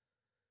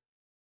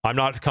 I'm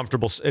not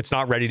comfortable, it's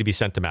not ready to be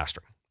sent to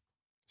mastering.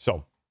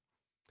 So,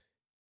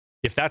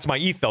 if that's my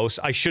ethos,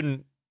 I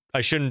shouldn't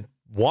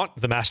want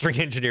the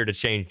mastering engineer to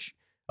change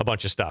a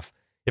bunch of stuff.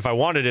 If I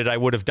wanted it, I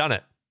would have done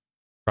it,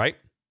 right?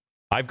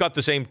 I've got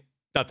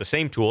not the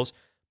same tools,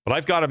 but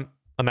I've got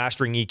a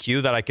mastering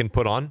EQ that I can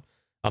put on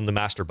the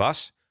master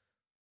bus.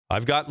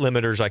 I've got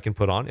limiters I can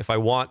put on. If I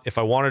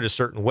wanted a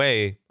certain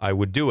way, I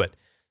would do it.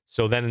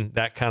 So then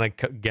that kind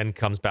of again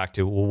comes back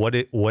to, well,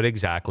 what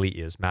exactly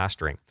is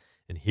mastering?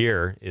 And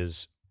here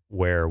is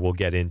where we'll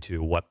get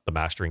into what the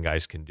mastering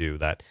guys can do.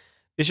 That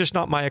is just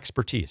not my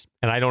expertise,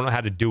 and I don't know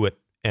how to do it.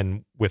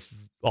 And with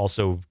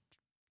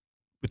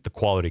the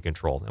quality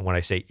control. And when I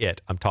say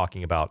it, I'm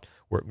talking about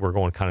we're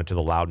going kind of to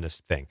the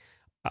loudness thing.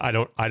 I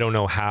don't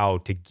know how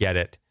to get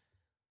it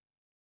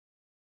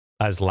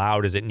as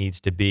loud as it needs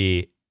to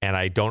be, and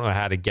I don't know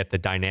how to get the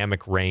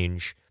dynamic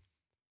range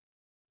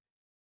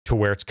to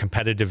where it's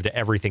competitive to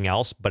everything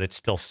else, but it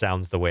still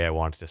sounds the way I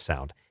want it to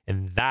sound.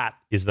 And that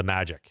is the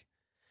magic.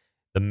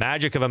 The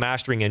magic of a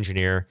mastering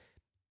engineer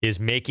is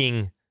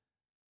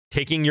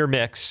taking your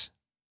mix,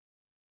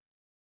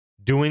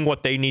 doing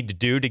what they need to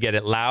do to get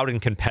it loud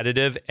and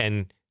competitive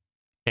and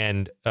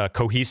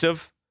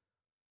cohesive,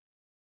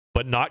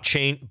 but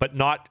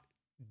not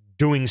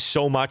doing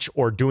so much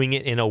or doing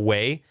it in a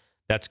way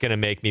that's going to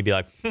make me be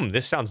like,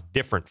 this sounds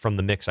different from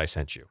the mix I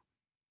sent you.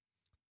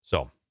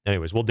 So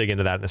anyways, we'll dig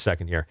into that in a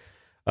second here.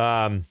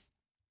 Nothing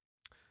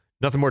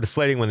more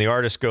deflating when the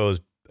artist goes,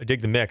 I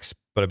dig the mix,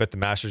 but I bet the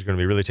master's going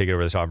to be really taking it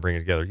over the top and bring it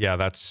together. Yeah,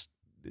 that's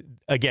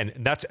kind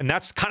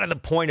of the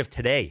point of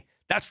today.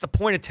 That's the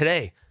point of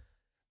today.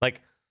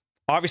 Like,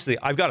 obviously,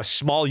 I've got a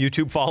small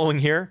YouTube following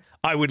here.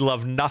 I would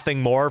love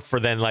nothing more for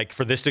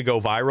this to go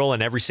viral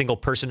and every single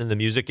person in the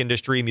music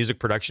industry, music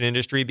production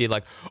industry, be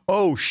like,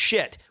 oh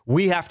shit,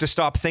 we have to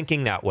stop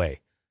thinking that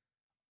way.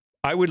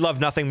 I would love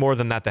nothing more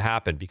than that to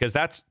happen, because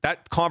that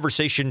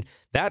conversation,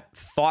 that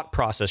thought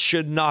process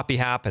should not be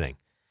happening.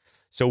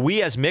 So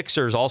we as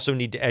mixers also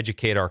need to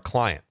educate our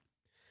client.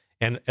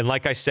 And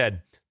like I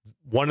said,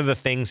 one of the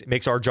things, it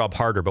makes our job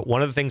harder, but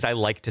one of the things I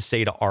like to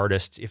say to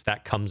artists if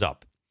that comes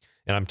up,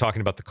 and I'm talking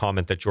about the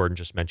comment that Jordan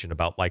just mentioned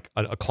about like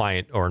a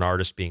client or an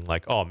artist being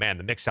like, oh man,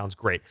 the mix sounds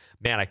great.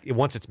 Man,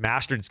 once it's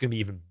mastered, it's going to be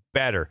even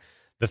better.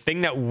 The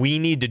thing that we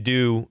need to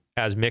do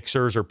as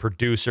mixers or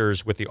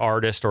producers with the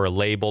artist or a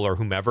label or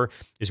whomever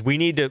is we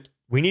need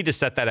to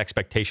set that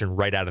expectation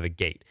right out of the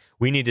gate.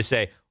 We need to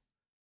say,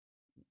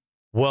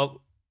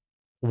 well,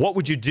 what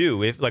would you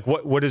do if, like,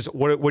 what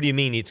do you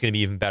mean it's going to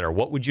be even better?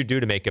 What would you do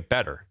to make it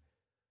better?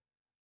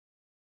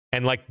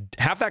 And like,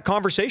 have that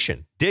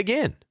conversation, dig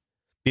in,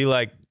 be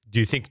like, do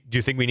you think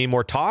we need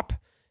more top? Do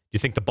you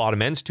think the bottom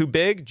end's too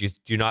big? Do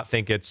you not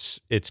think it's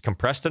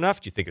compressed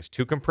enough? Do you think it's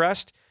too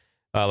compressed?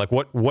 Like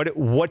what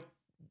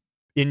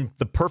in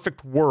the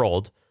perfect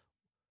world,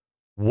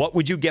 what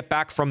would you get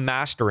back from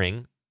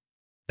mastering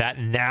that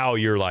now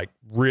you're like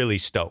really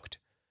stoked?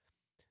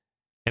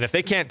 And if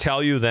they can't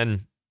tell you,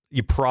 then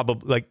you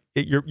probably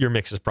your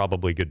mix is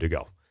probably good to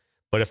go.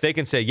 But if they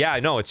can say, yeah,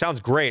 no, it sounds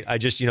great. I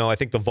just, I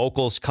think the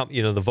vocals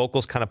the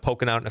vocals kind of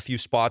poking out in a few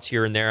spots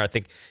here and there. I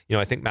think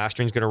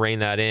mastering's going to rein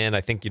that in.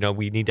 I think,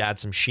 we need to add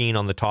some sheen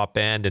on the top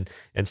end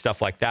and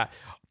stuff like that.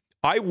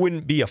 I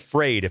wouldn't be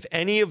afraid if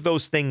any of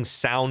those things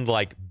sound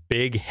like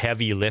big,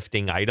 heavy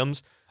lifting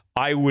items.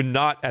 I would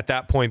not at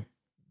that point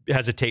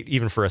hesitate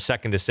even for a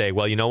second to say,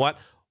 well, you know what?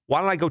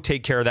 Why don't I go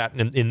take care of that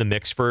in the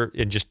mix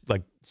and just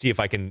like see if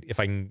I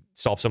can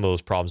solve some of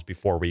those problems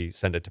before we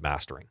send it to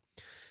mastering.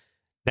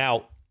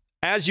 Now,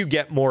 as you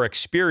get more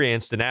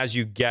experienced and as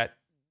you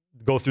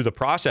go through the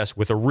process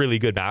with a really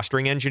good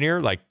mastering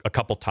engineer, like a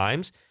couple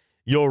times,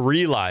 you'll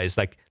realize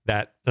like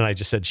that, and I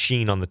just said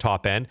sheen on the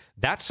top end,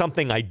 that's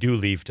something I do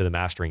leave to the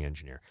mastering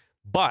engineer.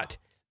 But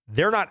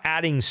they're not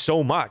adding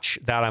so much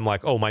that I'm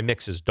like, oh, my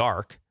mix is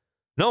dark.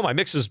 No, my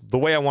mix is the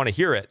way I want to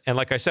hear it. And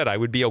like I said, I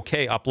would be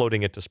okay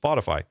uploading it to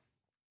Spotify.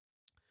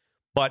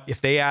 But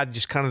if they add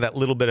just kind of that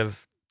little bit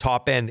of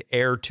top end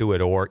air to it,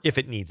 or if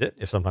it needs it,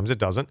 if sometimes it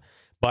doesn't,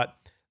 but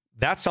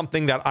that's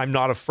something that I'm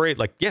not afraid.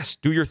 Like, yes,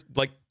 do your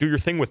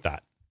thing with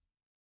that.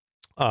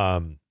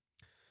 So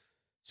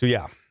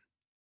yeah,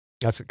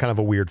 that's kind of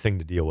a weird thing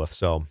to deal with.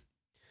 So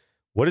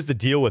what is the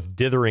deal with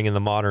dithering in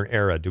the modern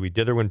era? Do we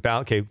dither when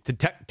balance? Okay, the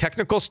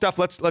technical stuff.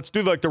 Let's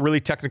do like the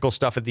really technical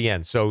stuff at the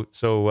end. So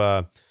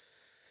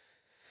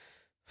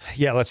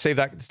yeah, let's save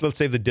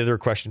the dither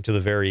question to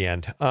the very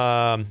end.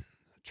 Trying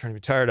to be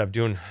tired of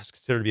doing, it's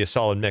considered to be a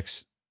solid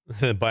mix.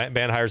 The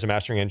band hires a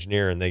mastering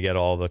engineer and they get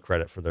all the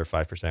credit for their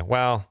 5%.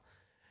 Well,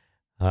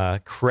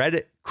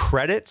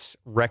 credits,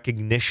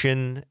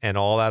 recognition, and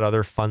all that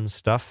other fun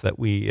stuff that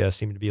we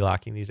seem to be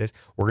lacking these days.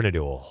 We're going to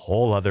do a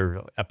whole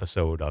other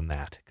episode on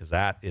that, because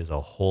that is a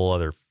whole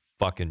other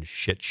fucking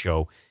shit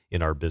show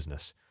in our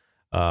business.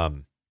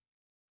 So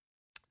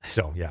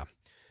yeah.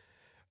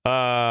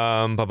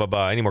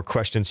 Any more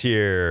questions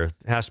here?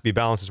 It has to be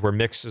balances where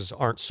mixes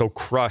aren't so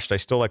crushed. I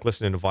still like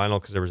listening to vinyl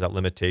because there was that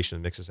limitation.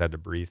 The mixes had to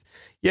breathe.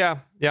 Yeah.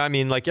 I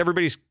mean, like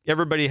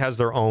everybody has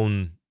their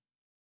own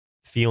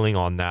feeling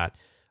on that.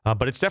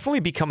 But it's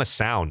definitely become a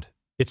sound.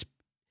 And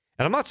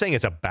I'm not saying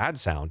it's a bad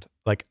sound,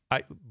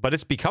 but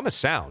it's become a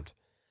sound.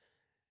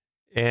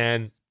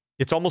 And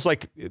it's almost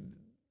like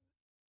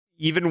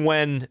even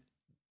when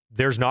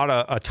there's not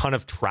a ton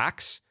of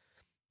tracks,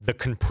 the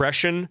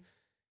compression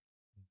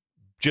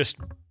just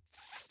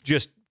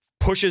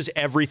pushes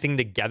everything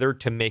together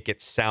to make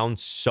it sound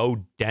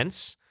so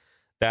dense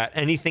that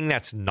anything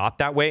that's not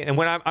that way, and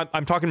when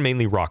I'm talking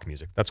mainly rock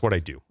music, that's what I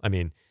do. I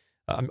mean,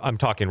 I'm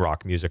talking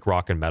rock music,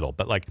 rock and metal,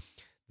 but like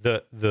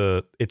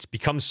it's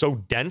become so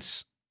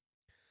dense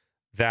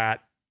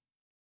that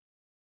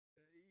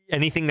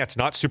anything that's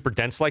not super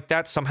dense like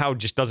that somehow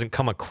just doesn't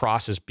come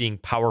across as being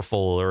powerful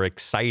or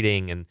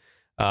exciting. And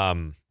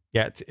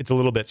yeah, it's a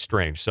little bit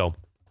strange. So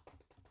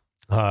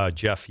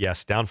Jeff,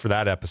 yes, down for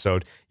that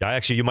episode. Yeah,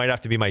 actually, you might have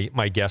to be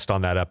my guest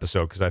on that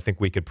episode, because I think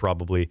we could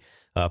probably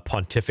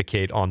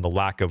pontificate on the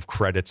lack of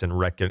credits and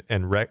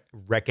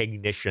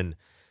recognition.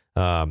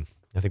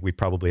 I think we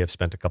probably have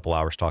spent a couple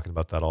hours talking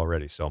about that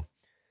already. So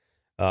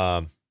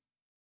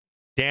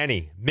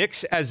Danny,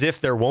 mix as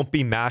if there won't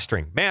be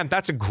mastering. Man,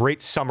 that's a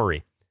great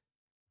summary.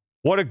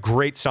 What a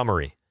great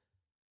summary.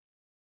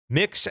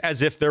 Mix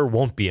as if there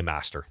won't be a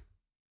master.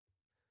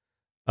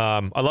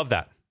 I love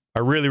that. I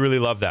really, really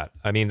love that.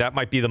 I mean, that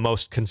might be the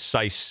most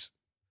concise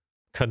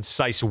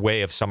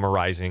way of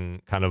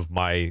summarizing kind of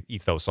my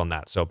ethos on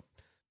that. So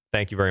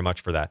thank you very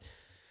much for that.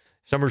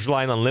 If someone's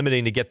relying on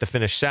limiting to get the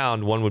finished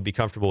sound, one would be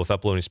comfortable with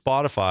uploading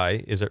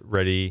Spotify. Is it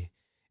ready?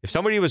 If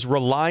somebody was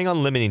relying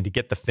on limiting to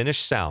get the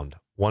finished sound,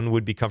 one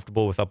would be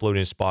comfortable with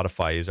uploading to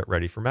Spotify. Is it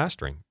ready for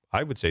mastering?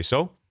 I would say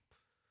so.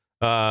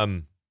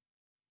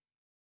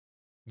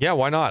 Yeah,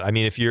 why not? I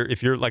mean, if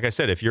you're like I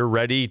said, if you're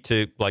ready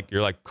to, like,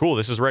 you're like, cool,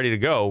 this is ready to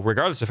go,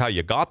 regardless of how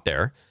you got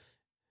there,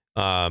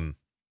 why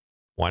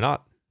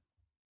not?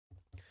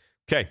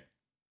 Okay.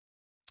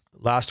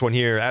 Last one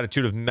here.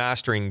 Attitude of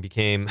mastering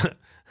became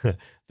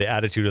the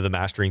attitude of the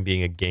mastering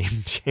being a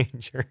game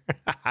changer.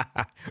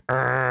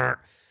 I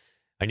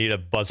need a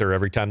buzzer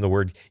every time the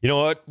word, you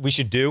know what we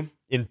should do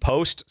in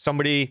post?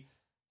 Somebody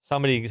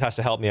has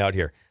to help me out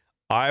here.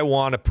 I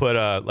want to put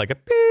a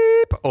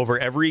beep over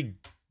every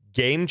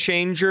game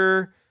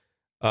changer,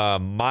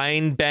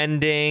 mind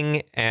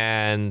bending,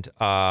 and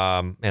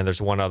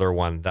there's one other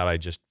one that I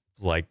just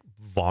like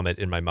vomit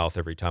in my mouth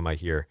every time I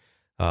hear.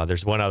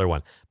 There's one other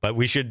one, but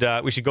we should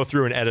go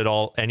through and edit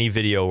any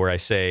video where I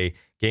say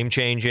game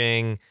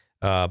changing,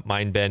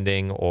 mind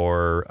bending,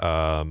 or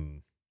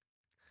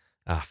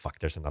fuck,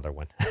 there's another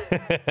one.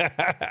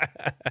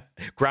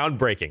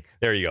 Groundbreaking.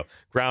 There you go.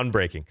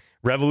 Groundbreaking.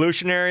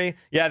 Revolutionary.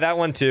 Yeah, that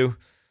one too.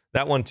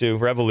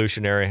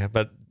 Revolutionary.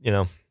 But, you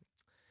know,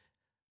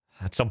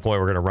 at some point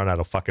we're going to run out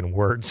of fucking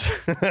words.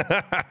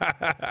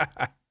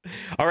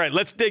 All right,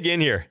 let's dig in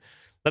here.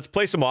 Let's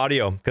play some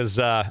audio, because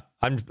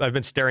I've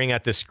been staring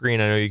at this screen.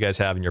 I know you guys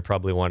have, and you're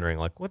probably wondering,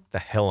 like, what the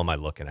hell am I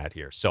looking at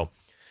here? So,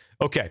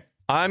 okay,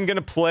 I'm going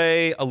to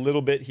play a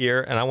little bit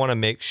here, and I want to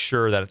make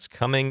sure that it's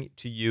coming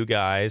to you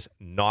guys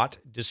not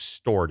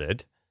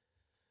distorted.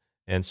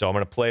 And so I'm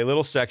going to play a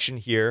little section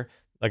here.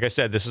 Like I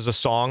said, this is a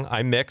song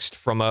I mixed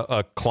from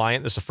a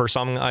client. This is the first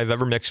song I've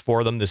ever mixed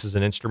for them. This is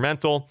an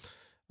instrumental.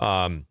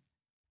 Was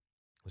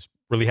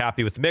really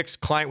happy with the mix.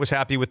 Client was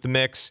happy with the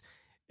mix.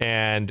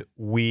 And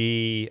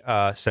we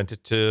sent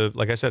it to,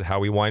 like I said,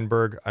 Howie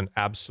Weinberg, an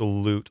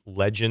absolute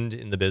legend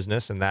in the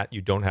business, and that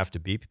you don't have to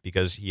beep,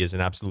 because he is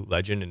an absolute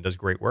legend and does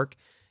great work.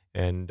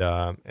 And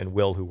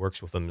Will, who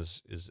works with him,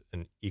 is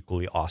an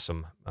equally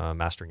awesome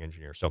mastering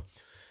engineer. So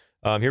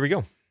here we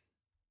go.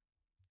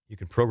 You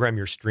can program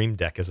your Stream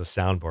Deck as a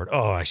soundboard.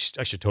 Oh, I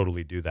should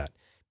totally do that.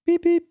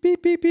 Beep, beep,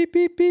 beep, beep, beep,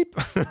 beep, beep.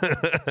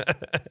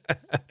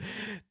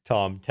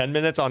 Tom, 10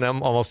 minutes on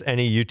almost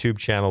any YouTube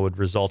channel would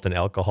result in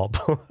alcohol.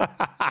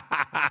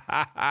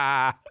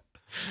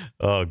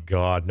 Oh,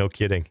 God. No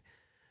kidding.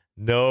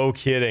 No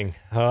kidding.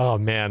 Oh,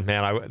 man.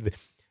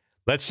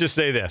 Let's just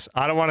say this.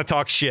 I don't want to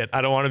talk shit.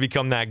 I don't want to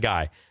become that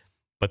guy.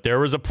 But there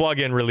was a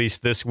plugin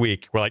released this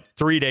week, or like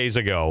 3 days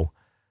ago,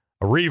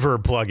 a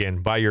reverb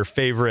plugin by your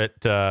favorite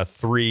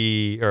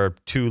 3 or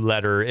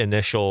 2-letter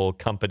initial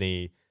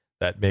company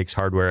that makes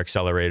hardware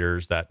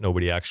accelerators that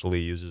nobody actually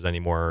uses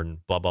anymore,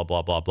 and blah, blah,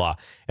 blah, blah, blah.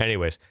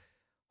 Anyways,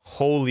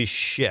 holy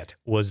shit,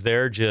 was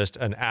there just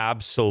an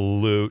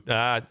absolute...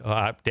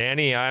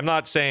 Danny, I'm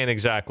not saying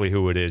exactly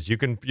who it is. You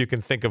can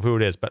think of who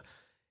it is, but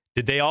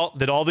did all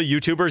the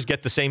YouTubers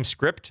get the same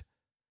script?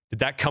 Did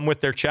that come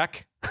with their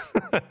check?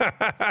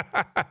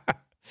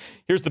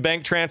 Here's the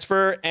bank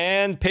transfer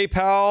and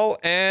PayPal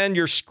and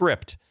your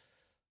script.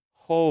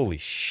 Holy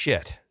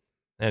shit.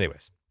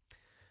 Anyways,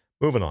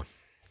 moving on.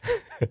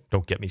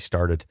 Don't get me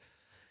started.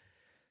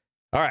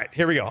 All right,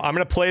 here we go. I'm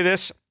going to play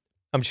this.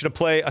 I'm just going to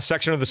play a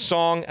section of the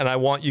song, and I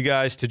want you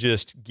guys to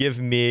just give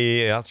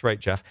me, that's right,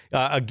 Jeff,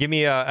 give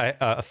me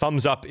a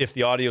thumbs up if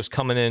the audio is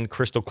coming in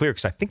crystal clear,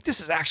 because I think this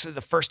is actually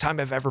the first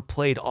time I've ever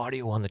played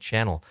audio on the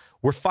channel.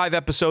 We're 5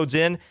 episodes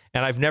in,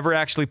 and I've never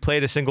actually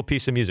played a single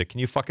piece of music. Can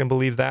you fucking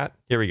believe that?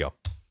 Here we go.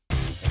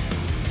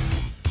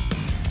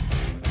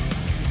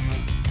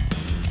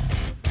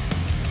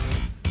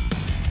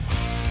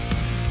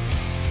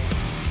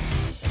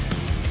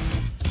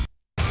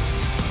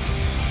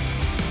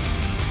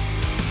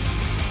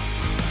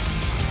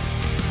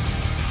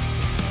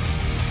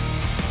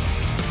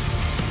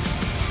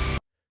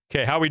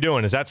 Okay, how we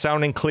doing? Is that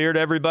sounding clear to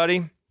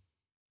everybody?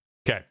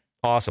 Okay,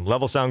 Awesome.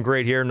 Levels sound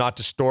great here. Not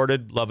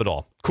distorted. Love it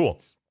all. Cool.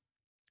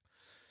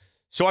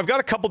 So I've got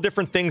a couple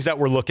different things that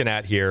we're looking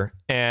at here,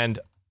 and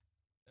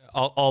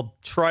I'll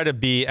try to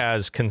be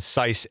as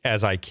concise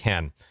as I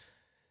can.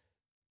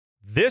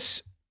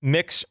 This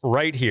mix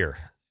right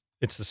here,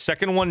 it's the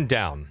second one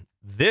down.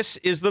 This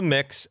is the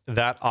mix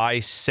that I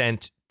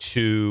sent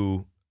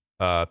to,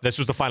 this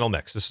was the final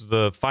mix. This is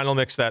the final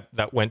mix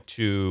that went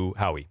to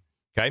Howie,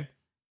 okay?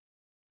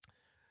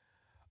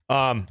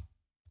 I'm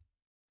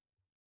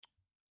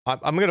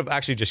going to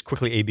actually just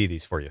quickly A-B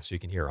these for you so you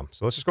can hear them.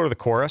 So let's just go to the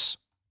chorus.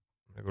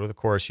 I'm going to go to the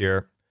chorus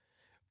here.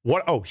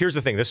 Here's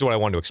the thing. This is what I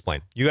wanted to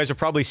explain. You guys have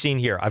probably seen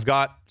here. I've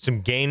got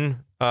some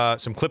gain,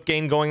 some clip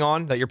gain going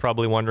on that you're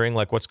probably wondering,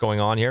 like, what's going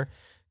on here?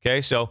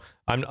 Okay, so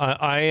I'm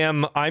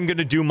going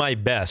to do my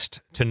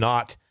best to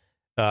not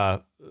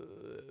to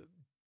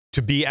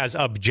be as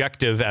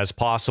objective as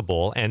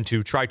possible and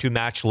to try to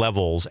match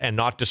levels and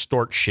not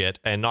distort shit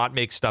and not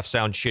make stuff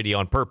sound shitty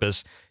on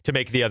purpose to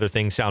make the other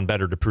thing sound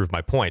better to prove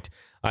my point.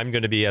 I'm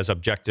going to be as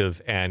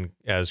objective and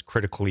as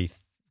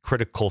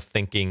critical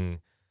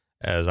thinking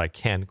as I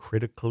can.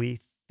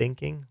 Critically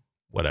thinking?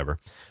 Whatever.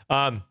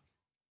 And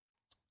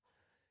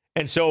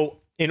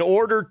so in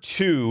order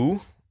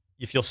to,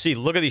 if you'll see,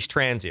 look at these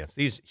transients,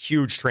 these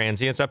huge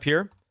transients up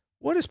here.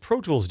 What is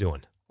Pro Tools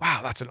doing?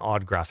 Wow, that's an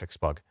odd graphics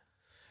bug.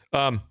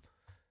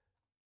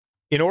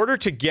 In order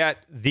to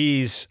get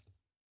these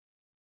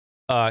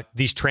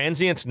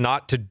transients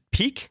not to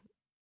peak,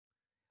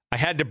 I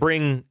had to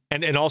bring,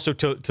 and also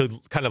to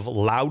kind of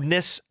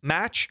loudness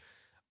match,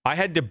 I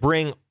had to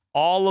bring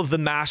all of the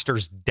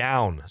masters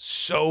down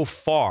so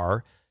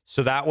far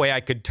so that way I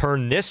could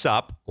turn this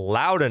up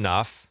loud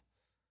enough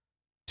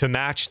to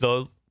match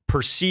the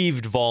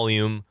perceived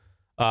volume,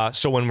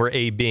 so when we're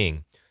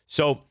A-Bing.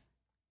 So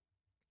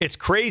it's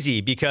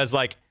crazy because,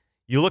 like,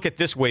 you look at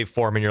this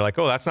waveform and you're like,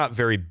 oh, that's not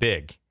very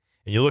big.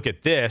 And you look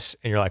at this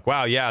and you're like,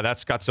 wow, yeah,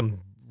 that's got some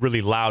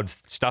really loud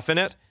stuff in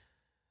it.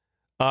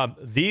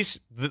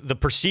 The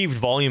perceived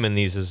volume in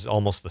these is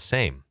almost the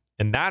same.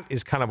 And that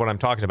is kind of what I'm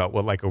talking about,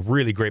 what like a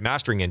really great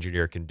mastering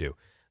engineer can do.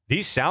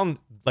 These sound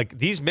like,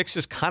 these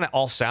mixes kind of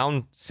all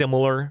sound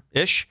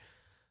similar-ish.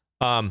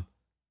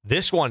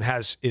 This one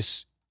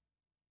is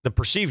the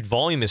perceived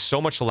volume is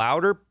so much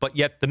louder, but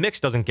yet the mix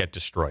doesn't get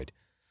destroyed.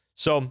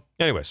 So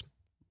anyways,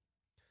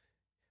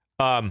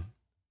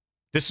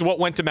 this is what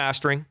went to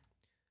mastering.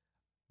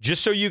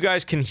 Just so you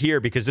guys can hear,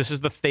 because this is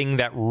the thing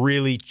that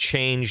really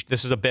changed.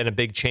 This has been a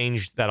big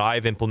change that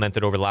I've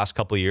implemented over the last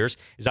couple of years,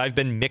 is I've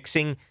been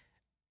mixing,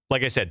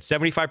 like I said,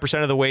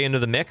 75% of the way into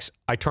the mix,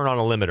 I turn on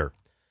a limiter.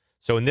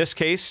 So in this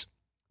case,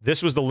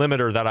 this was the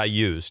limiter that I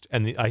used.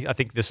 And I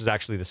think this is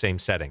actually the same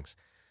settings.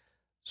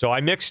 So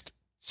I mixed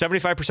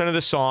 75% of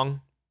this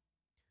song.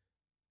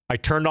 I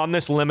turned on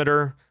this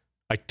limiter.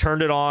 I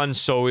turned it on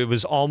so it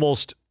was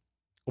almost,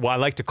 well, I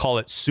like to call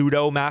it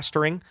pseudo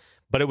mastering.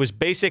 But it was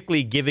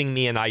basically giving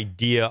me an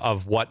idea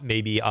of what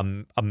maybe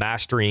a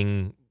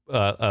mastering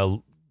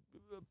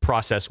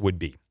process would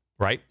be,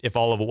 right? If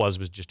all of it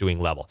was just doing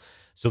level.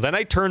 So then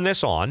I turn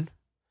this on,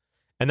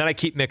 and then I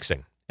keep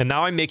mixing. And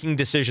now I'm making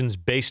decisions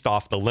based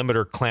off the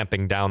limiter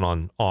clamping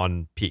down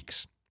on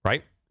peaks,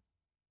 right?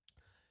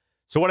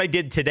 So what I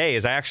did today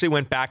is I actually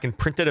went back and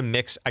printed a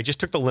mix. I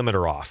just took the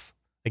limiter off.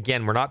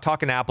 Again, we're not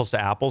talking apples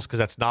to apples because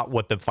that's not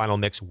what the final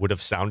mix would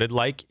have sounded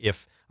like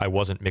if I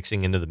wasn't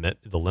mixing into the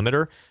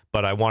limiter,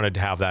 but I wanted to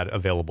have that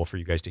available for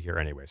you guys to hear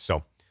anyway.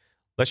 So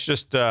let's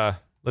just,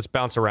 let's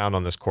bounce around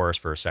on this chorus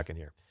for a second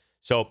here.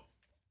 So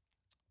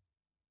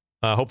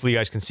hopefully you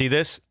guys can see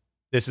this.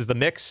 This is the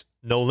mix,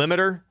 no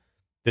limiter.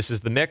 This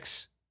is the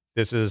mix.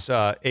 This is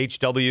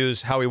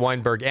HW's Howie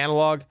Weinberg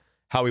analog,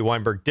 Howie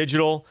Weinberg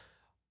digital.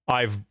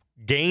 I've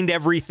gained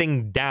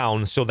everything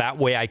down so that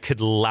way I could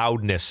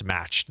loudness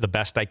match the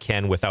best I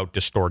can without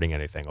distorting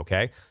anything,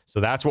 okay? So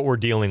that's what we're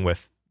dealing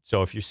with.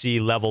 So if you see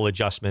level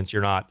adjustments,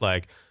 you're not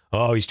like,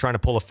 oh, he's trying to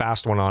pull a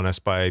fast one on us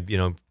by, you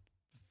know,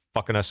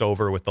 fucking us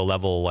over with the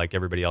level like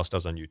everybody else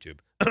does on YouTube.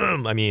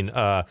 I mean,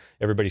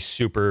 everybody's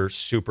super,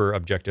 super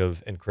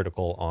objective and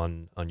critical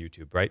on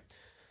YouTube, right?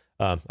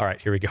 All right,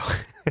 here we go.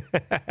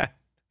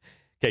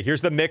 Okay,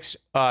 here's the mix.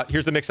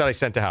 Here's the mix that I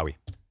sent to Howie.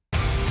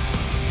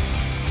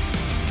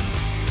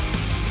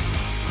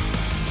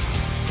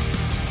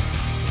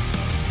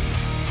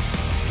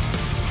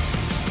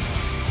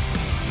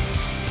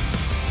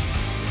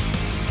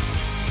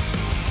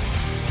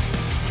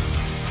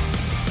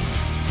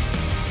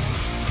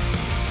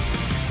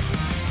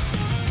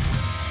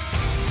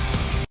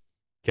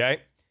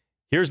 Okay,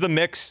 here's the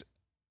mix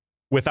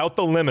without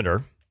the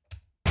limiter.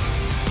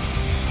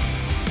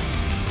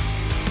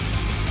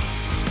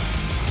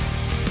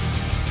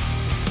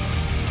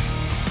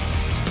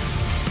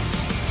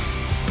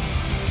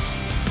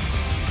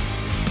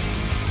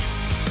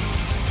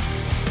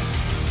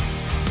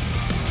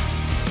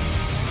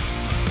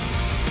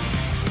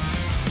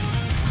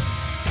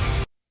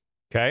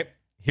 Okay,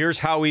 here's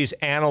Howie's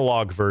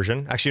analog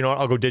version. Actually, you know what?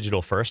 I'll go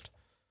digital first.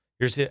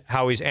 Here's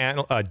Howie's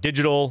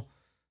digital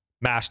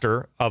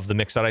master of the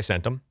mix that I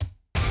sent him.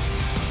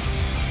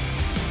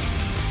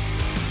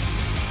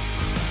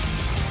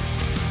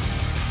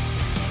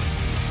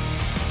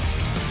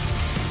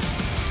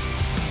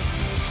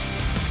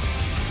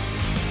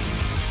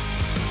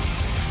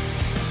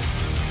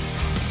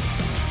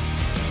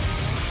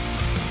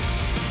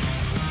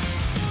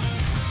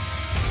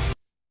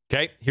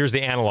 Okay, here's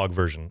the analog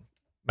version,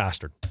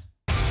 mastered.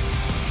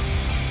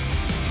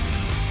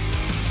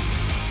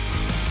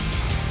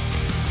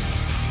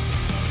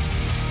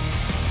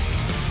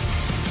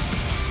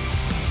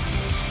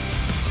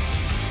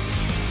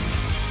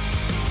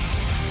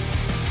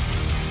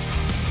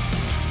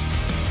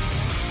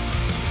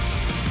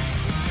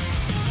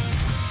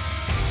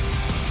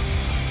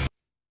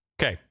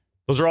 Okay,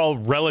 those are all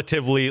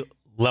relatively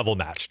level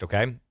matched,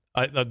 okay?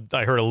 I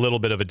heard a little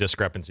bit of a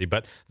discrepancy,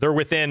 but they're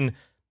within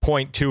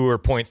 0.2 or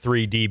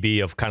 0.3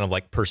 dB of kind of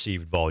like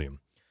perceived volume.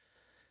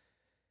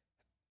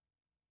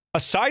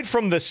 Aside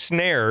from the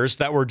snares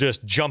that were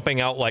just jumping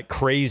out like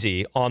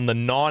crazy on the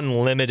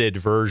non-limited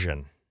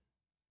version,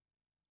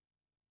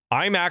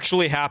 I'm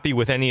actually happy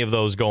with any of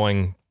those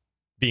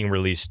being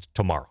released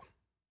tomorrow.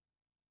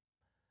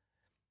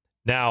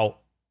 Now,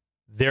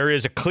 there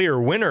is a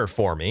clear winner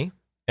for me,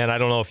 and I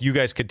don't know if you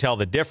guys could tell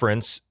the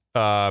difference,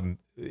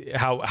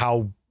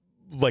 how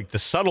like the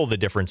subtle the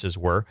differences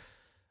were.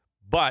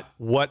 But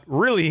what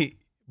really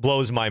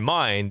blows my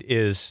mind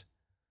is,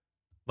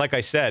 like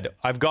I said,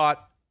 I've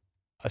got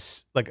a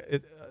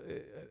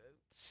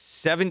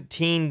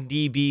 17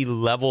 dB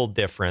level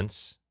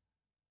difference.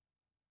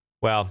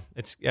 Well,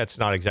 it's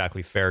not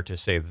exactly fair to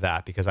say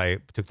that because I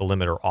took the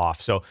limiter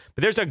off. So,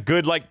 but there's a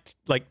good like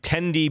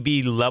 10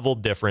 dB level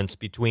difference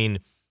between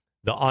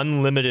the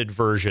unlimited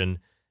version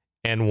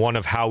and one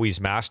of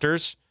Howie's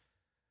masters.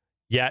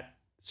 Yet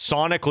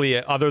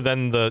sonically, other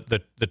than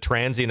the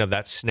transient of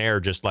that snare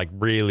just like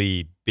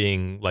really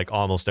being like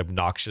almost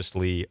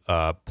obnoxiously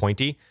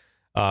pointy,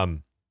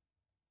 like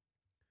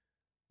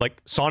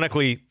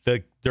sonically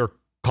they're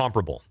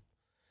comparable.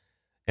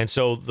 And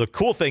so the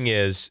cool thing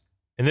is,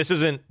 and this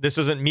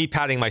isn't me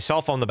patting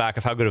myself on the back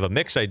of how good of a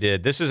mix I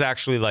did. This is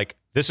actually like,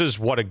 this is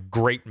what a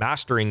great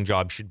mastering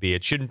job should be.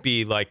 It shouldn't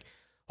be like,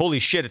 holy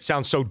shit, it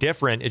sounds so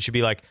different. It should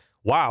be like,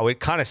 wow, it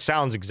kind of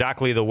sounds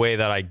exactly the way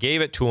that I gave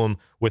it to him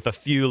with a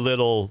few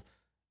little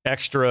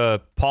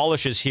extra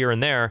polishes here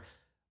and there,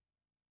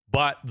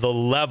 but the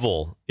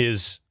level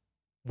is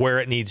where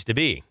it needs to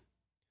be.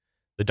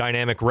 The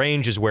dynamic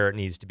range is where it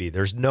needs to be.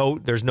 There's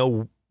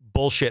no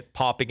bullshit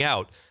popping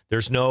out.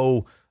 There's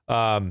no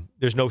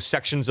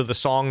sections of the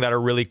song that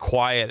are really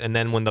quiet, and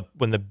then when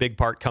the big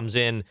part comes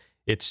in,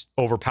 it's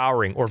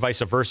overpowering, or vice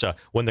versa.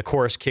 When the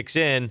chorus kicks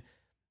in,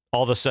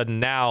 all of a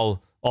sudden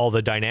now all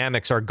the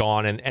dynamics are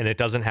gone, and it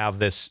doesn't have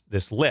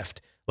this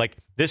lift. Like,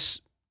 this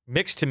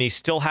mix to me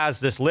still has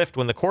this lift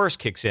when the chorus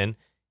kicks in,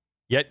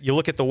 yet you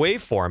look at the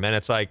waveform and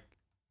it's like,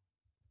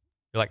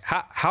 you're like,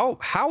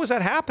 how is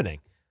that happening?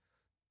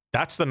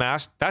 That's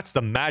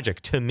the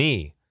magic to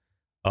me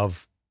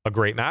of a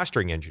great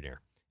mastering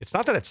engineer. It's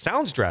not that it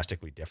sounds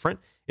drastically different.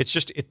 It's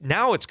just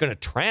now it's going to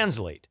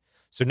translate.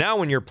 So now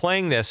when you're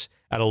playing this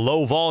at a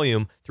low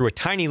volume through a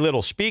tiny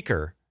little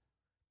speaker,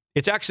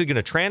 it's actually going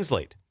to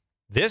translate.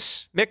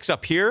 This mix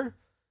up here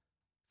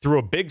through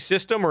a big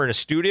system or in a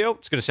studio,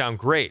 it's going to sound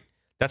great.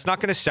 That's not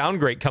going to sound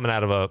great coming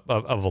out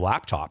of a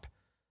laptop.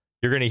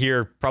 You're going to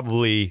hear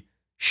probably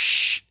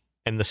shh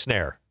and the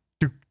snare.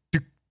 Dook,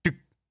 dook, dook.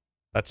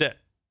 That's it.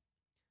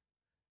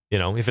 You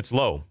know, if it's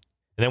low.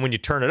 And then when you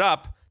turn it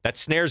up, that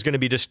snare is going to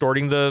be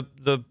distorting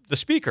the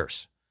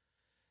speakers.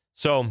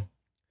 So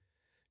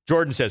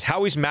Jordan says,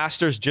 Howie's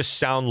masters just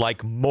sound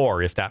like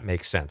more, if that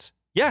makes sense.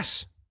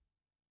 Yes.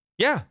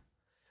 Yeah.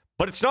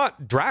 But it's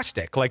not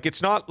drastic. Like,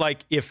 it's not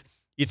like if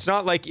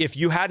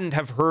you hadn't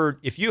have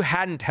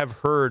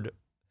heard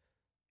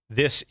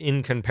this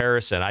in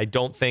comparison, I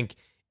don't think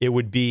it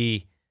would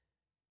be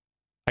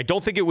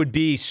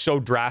so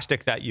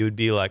drastic that you would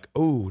be like,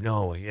 oh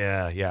no,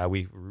 yeah,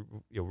 we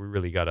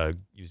really gotta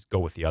go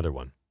with the other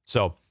one.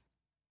 So,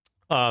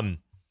 one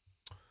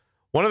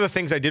of the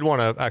things I did want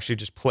to actually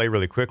just play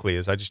really quickly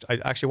is I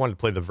actually wanted to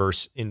play the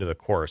verse into the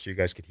chorus so you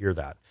guys could hear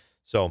that.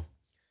 So,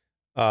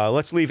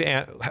 let's leave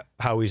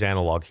Howie's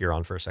analog here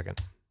on for a second.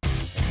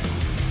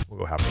 We'll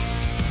go halfway.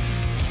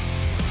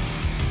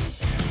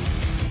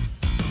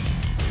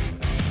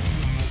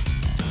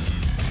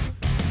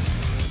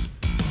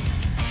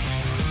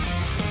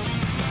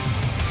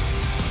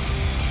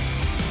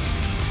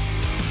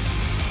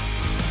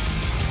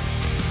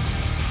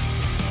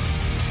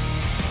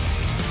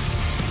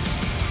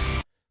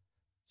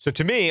 So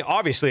to me,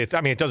 obviously, it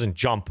doesn't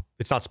jump.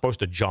 It's not supposed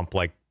to jump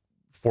like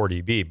 4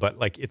 dB, but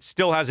like it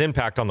still has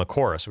impact on the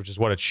chorus, which is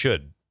what it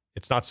should.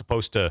 It's not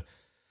supposed to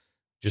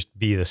just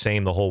be the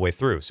same the whole way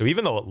through. So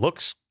even though it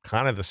looks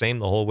kind of the same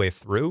the whole way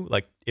through,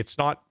 like it's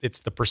not,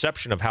 it's the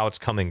perception of how it's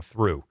coming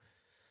through.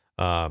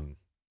 So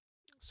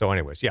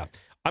anyways, yeah,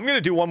 I'm going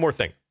to do one more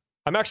thing.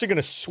 I'm actually going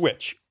to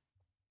switch,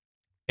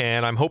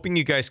 and I'm hoping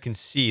you guys can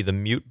see the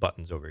mute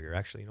buttons over here.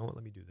 Actually, you know what?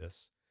 Let me do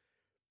this.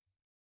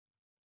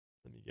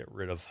 Let me get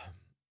rid of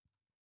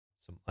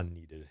some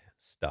unneeded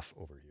stuff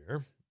over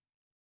here.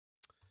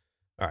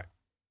 All right.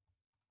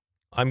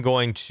 I'm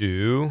going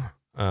to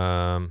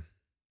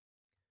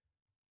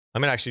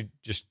actually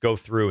just go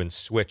through and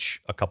switch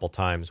a couple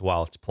times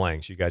while it's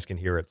playing so you guys can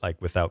hear it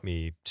like without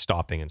me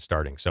stopping and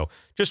starting. So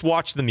just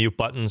watch the mute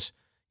buttons,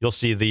 you'll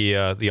see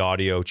the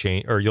audio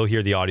change, or you'll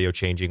hear the audio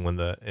changing when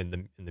the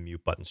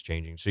mute button's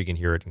changing, so you can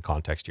hear it in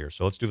context here.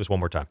 So let's do this one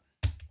more time.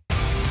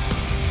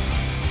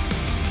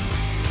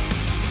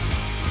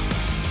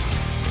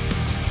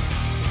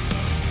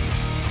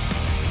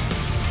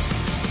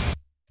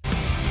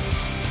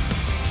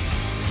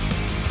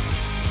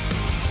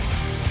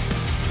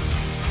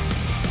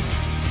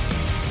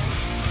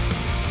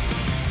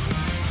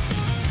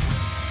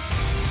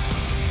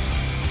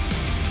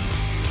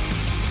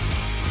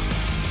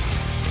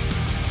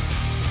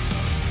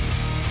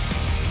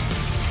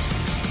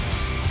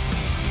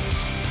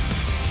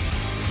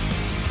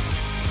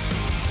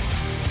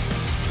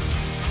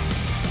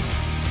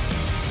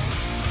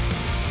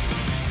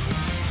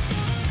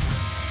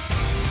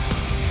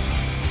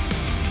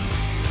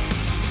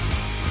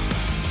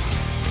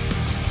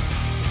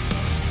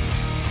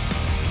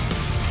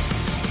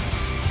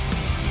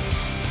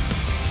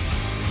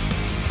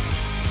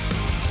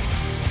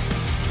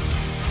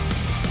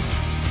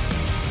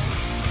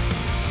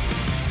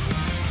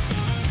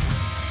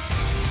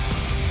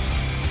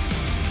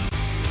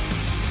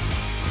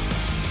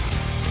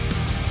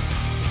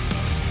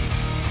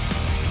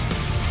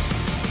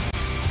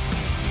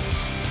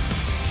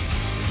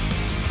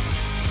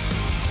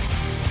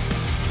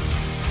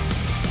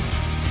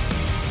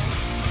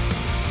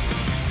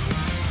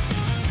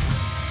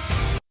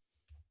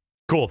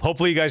 Cool.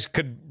 Hopefully you guys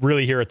could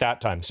really hear it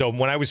that time. So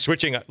when I was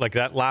switching, like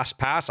that last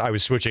pass, I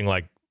was switching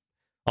like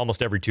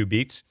almost every 2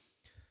 beats.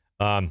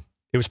 It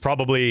was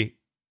probably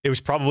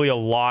a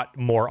lot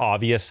more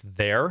obvious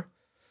there.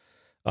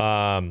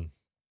 The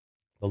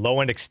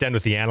low end extend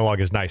with the analog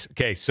is nice.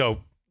 Okay, so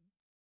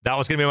that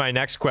was going to be my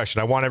next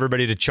question. I want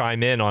everybody to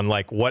chime in on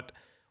like what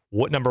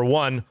number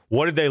one,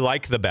 what did they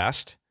like the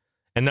best?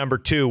 And number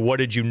two, what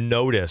did you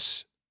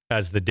notice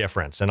as the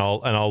difference? And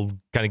I'll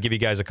kind of give you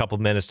guys a couple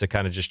of minutes to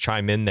kind of just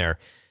chime in there,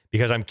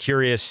 because I'm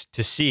curious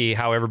to see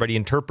how everybody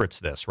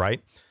interprets this,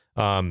 right?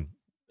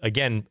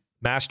 Again,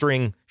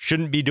 mastering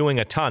shouldn't be doing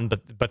a ton,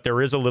 but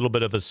there is a little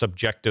bit of a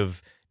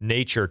subjective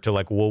nature to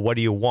like, well, what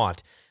do you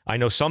want? I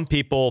know some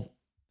people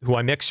who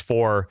I mix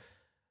for,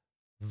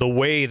 the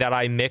way that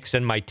I mix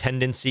and my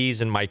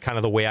tendencies and my kind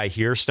of the way I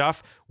hear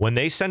stuff, when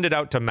they send it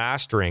out to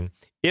mastering,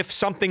 if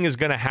something is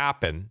going to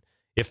happen,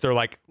 if they're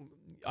like,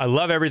 I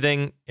love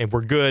everything and we're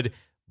good,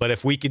 but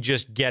if we could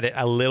just get it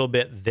a little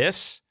bit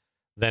this,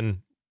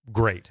 then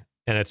great.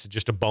 And it's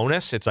just a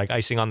bonus. It's like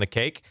icing on the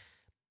cake.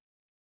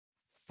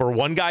 For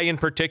one guy in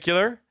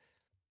particular,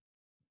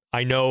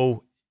 I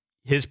know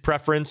his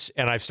preference,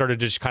 and I've started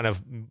to just kind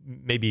of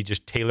maybe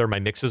just tailor my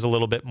mixes a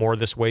little bit more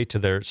this way to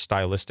their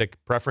stylistic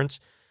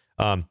preference.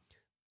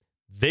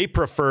 They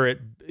prefer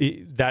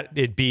it that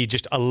it be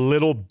just a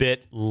little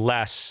bit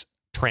less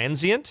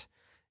transient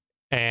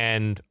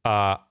and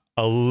a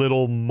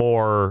little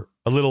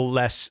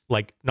less,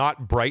 like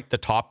not bright the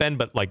top end,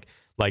 but like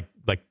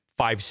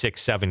 5,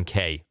 6,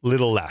 7K,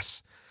 little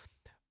less.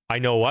 I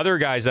know other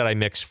guys that I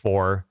mix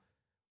for,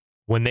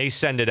 when they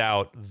send it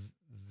out,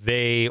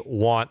 they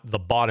want the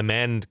bottom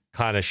end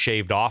kind of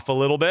shaved off a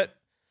little bit,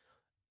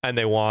 and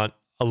they want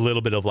a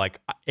little bit of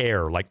like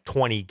air, like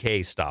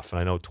 20K stuff.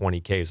 And I know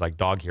 20K is like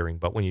dog hearing,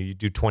 but when you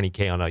do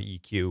 20K on an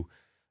EQ,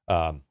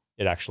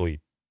 it actually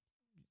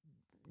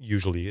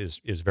usually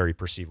is very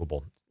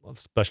perceivable,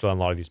 especially on a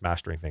lot of these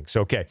mastering things.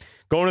 So, okay,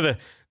 going to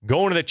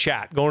the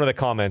chat, going to the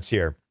comments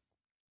here.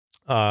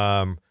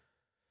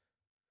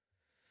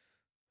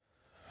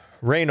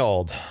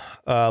 Reynold,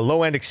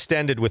 low end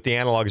extended with the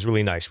analog is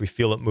really nice. We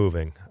feel it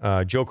moving.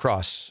 Joe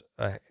Cross,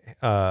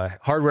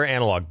 hardware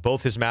analog.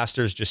 Both his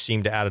masters just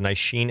seem to add a nice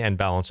sheen and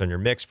balance on your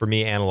mix. For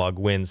me, analog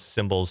wins.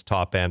 Cymbals,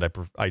 top end.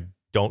 I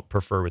don't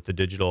prefer with the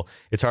digital.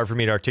 It's hard for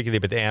me to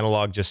articulate, but the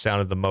analog just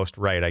sounded the most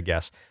right, I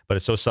guess. But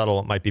it's so subtle,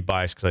 it might be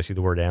biased because I see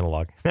the word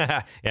analog.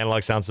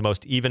 Analog sounds the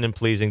most even and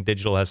pleasing.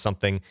 Digital has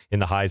something in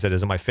the highs that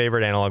isn't my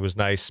favorite. Analog was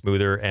nice,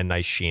 smoother, and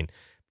nice sheen.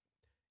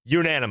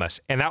 Unanimous.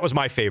 And that was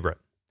my favorite.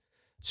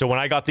 So when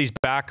I got these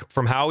back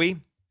from Howie,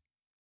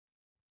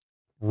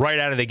 right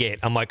out of the gate,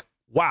 I'm like,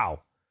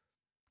 wow.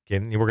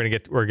 Okay, we're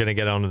gonna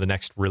get on to the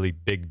next really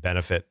big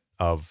benefit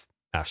of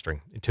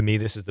mastering. To me,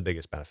 this is the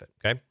biggest benefit.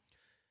 Okay.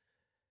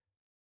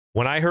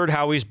 When I heard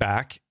Howie's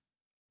back,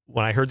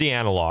 when I heard the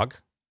analog,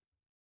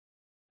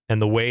 and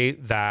the way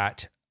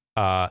that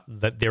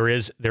that there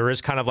is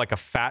kind of like a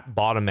fat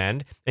bottom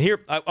end, and here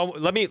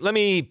let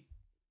me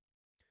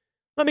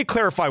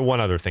clarify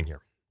one other thing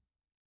here,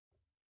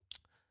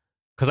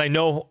 because I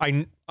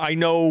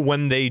know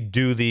when they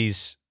do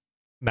these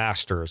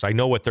masters, I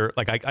know what they're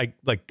like.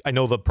 I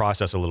know the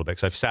process a little bit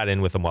because I've sat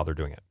in with them while they're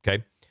doing it.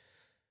 Okay,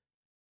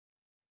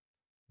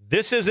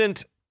 this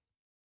isn't.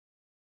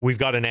 We've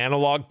got an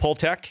analog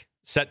Pultec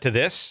set to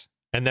this,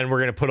 and then we're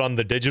going to put on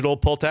the digital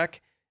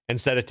Pultec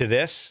and set it to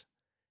this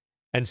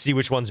and see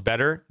which one's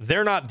better.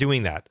 They're not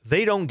doing that.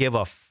 They don't give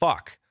a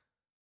fuck.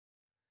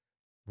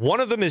 One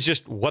of them is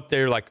just what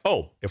they're like,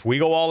 oh, if we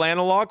go all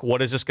analog,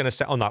 what is this going to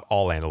sound? Oh, not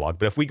all analog,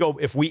 but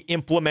if we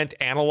implement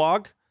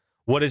analog,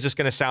 what is this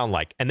going to sound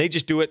like? And they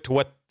just do it to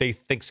what they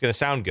think is going to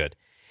sound good.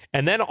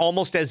 And then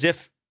almost as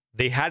if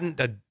they hadn't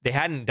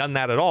done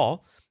that at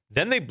all,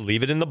 then they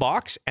leave it in the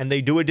box and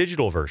they do a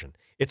digital version.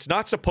 It's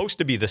not supposed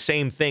to be the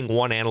same thing,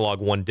 one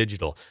analog, one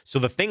digital. So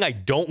the thing I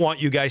don't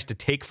want you guys to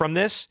take from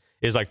this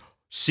is like,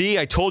 see,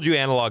 I told you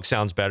analog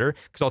sounds better,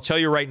 because I'll tell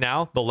you right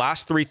now, the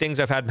last 3 things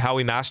I've had in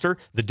Howie Master,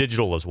 the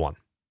digital is one.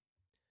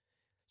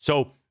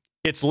 So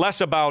it's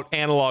less about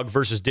analog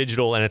versus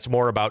digital, and it's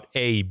more about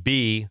A,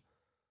 B,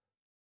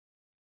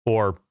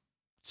 or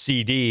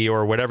CD,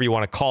 or whatever you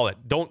want to call it.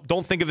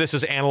 Don't think of this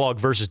as analog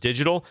versus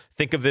digital.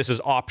 Think of this as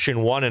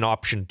option 1 and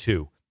option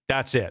 2.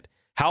 That's it.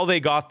 How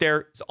they got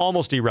there is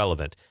almost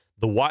irrelevant.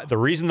 The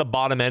reason the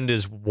bottom end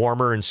is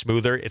warmer and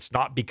smoother, it's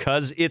not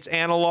because it's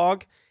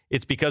analog.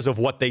 It's because of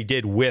what they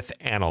did with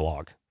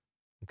analog.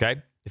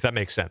 Okay? If that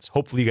makes sense.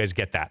 Hopefully you guys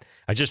get that.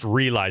 I just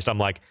realized, I'm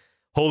like,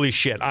 holy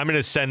shit, I'm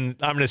gonna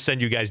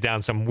send you guys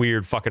down some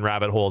weird fucking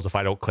rabbit holes if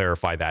I don't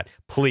clarify that.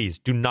 Please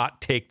do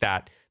not take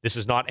that. This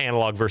is not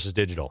analog versus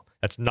digital.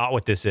 That's not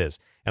what this is.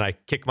 And I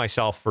kick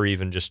myself for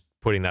even just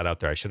putting that out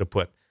there. I should have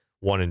put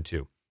 1 and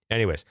 2.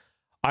 Anyways,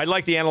 I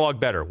like the analog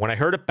better. When I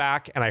heard it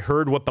back and I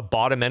heard what the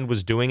bottom end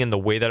was doing and the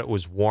way that it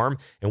was warm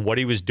and what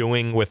he was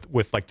doing with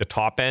like the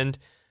top end,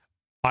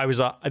 I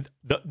was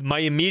my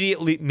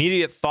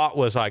immediate thought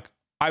was like,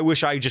 I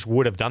wish I just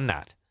would have done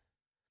that.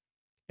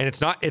 And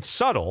it's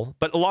subtle,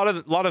 but a lot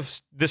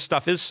of this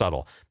stuff is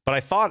subtle.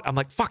 But I'm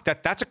like, fuck,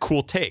 that's a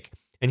cool take.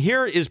 And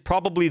here is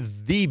probably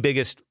the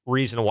biggest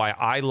reason why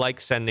I like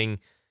sending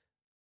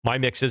my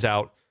mixes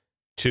out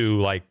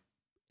to like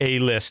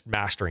A-list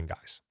mastering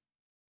guys.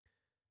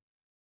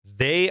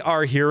 They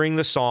are hearing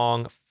the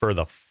song for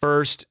the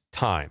first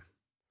time.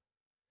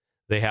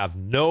 They have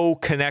no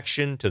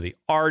connection to the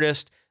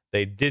artist.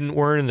 They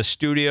weren't in the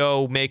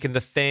studio making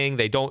the thing.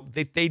 They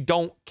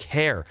don't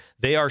care.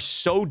 They are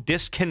so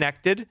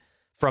disconnected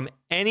from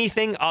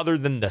anything other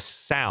than the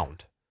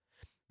sound.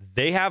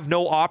 They have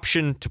no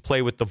option to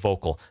play with the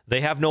vocal.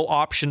 They have no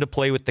option to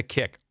play with the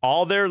kick.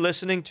 All they're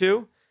listening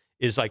to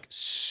is like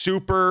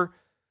super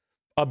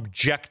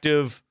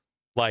objective,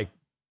 like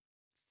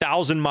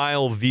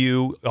 1,000-mile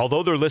view,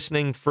 although they're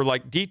listening for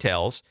like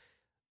details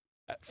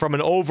from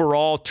an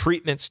overall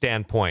treatment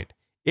standpoint.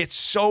 It's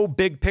so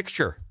big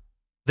picture.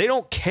 They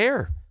don't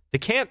care. They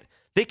can't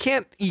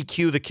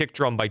EQ the kick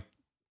drum by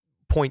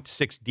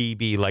 0.6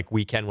 dB like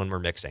we can when we're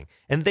mixing.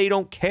 And they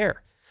don't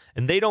care.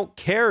 And they don't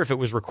care if it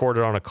was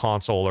recorded on a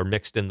console or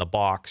mixed in the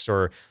box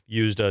or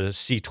used a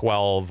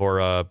C12 or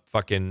a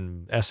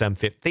fucking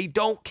SM50. They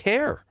don't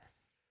care.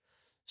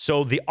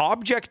 So the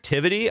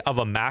objectivity of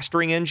a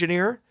mastering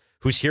engineer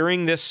who's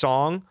hearing this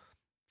song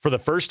for the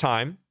first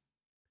time,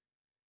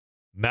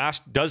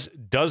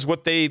 does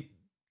what they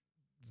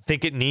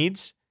think it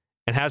needs,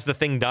 and has the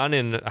thing done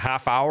in a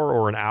half hour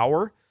or an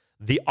hour,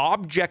 the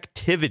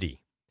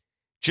objectivity,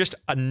 just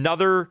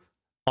another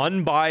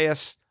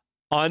unbiased,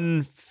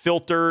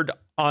 unfiltered,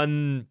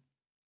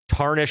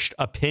 untarnished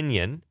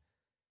opinion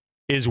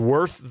is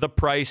worth the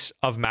price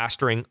of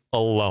mastering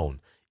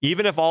alone.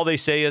 Even if all they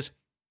say is,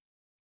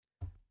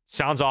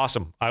 sounds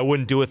awesome, I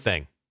wouldn't do a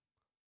thing.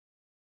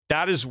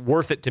 That is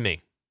worth it to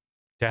me,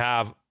 to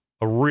have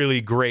a really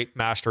great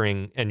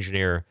mastering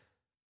engineer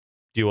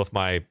deal with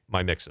my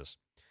mixes.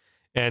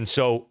 And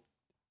so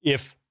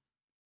if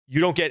you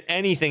don't get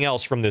anything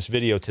else from this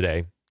video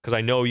today, because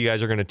I know you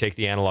guys are going to take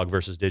the analog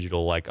versus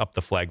digital like up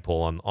the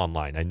flagpole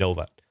online. I know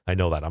that. I'm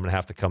going to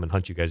have to come and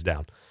hunt you guys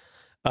down.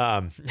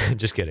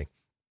 Just kidding.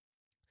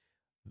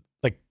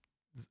 Like,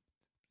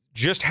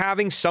 just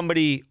having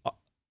somebody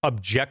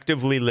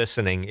objectively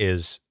listening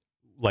is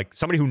like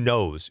somebody who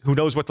knows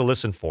what to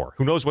listen for,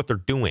 who knows what they're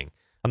doing.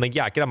 I'm like,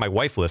 yeah, I can have my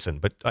wife listen,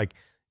 but like,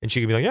 and she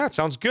can be like, yeah, it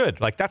sounds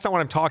good. Like, that's not what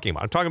I'm talking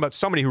about. I'm talking about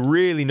somebody who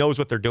really knows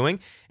what they're doing.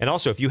 And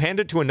also, if you hand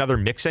it to another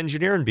mix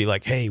engineer and be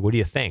like, hey, what do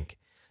you think?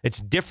 It's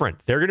different.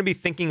 They're going to be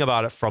thinking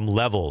about it from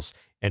levels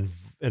and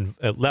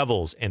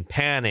levels and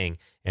panning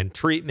and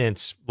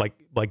treatments,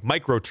 like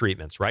micro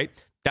treatments, right?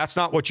 That's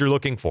not what you're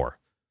looking for.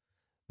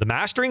 The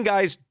mastering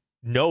guys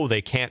know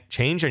they can't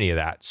change any of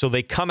that. So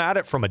they come at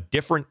it from a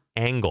different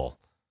angle.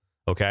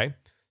 Okay.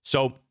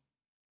 So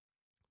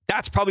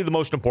that's probably the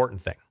most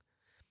important thing.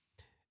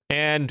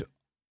 And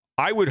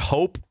I would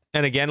hope,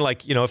 and again,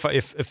 like, you know,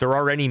 if there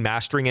are any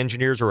mastering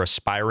engineers or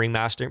aspiring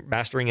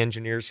mastering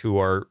engineers who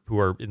are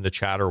in the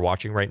chat or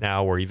watching right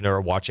now, or even are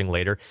watching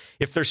later,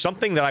 if there's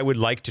something that I would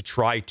like to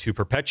try to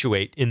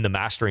perpetuate in the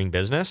mastering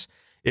business,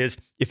 is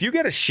if you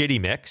get a shitty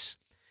mix,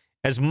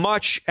 as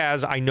much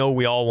as I know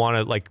we all want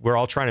to, like, we're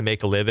all trying to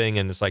make a living,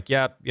 and it's like,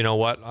 yeah, you know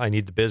what, I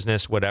need the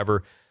business,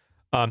 whatever.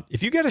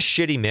 If you get a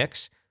shitty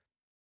mix,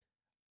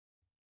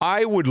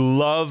 I would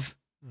love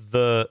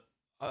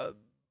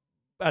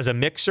as a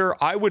mixer,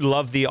 I would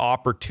love the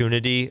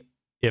opportunity,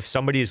 if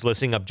somebody is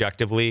listening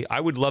objectively, I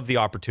would love the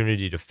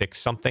opportunity to fix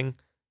something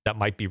that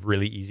might be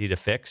really easy to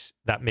fix,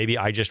 that maybe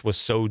I just was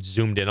so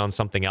zoomed in on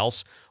something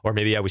else, or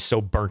maybe I was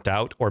so burnt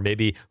out, or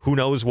maybe who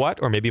knows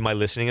what, or maybe my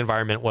listening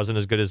environment wasn't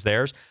as good as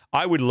theirs.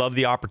 I would love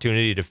the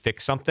opportunity to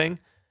fix something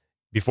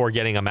before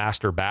getting a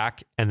master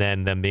back, and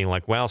then them being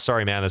like, well,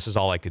 sorry, man, this is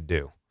all I could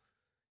do.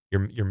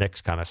 Your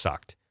mix kind of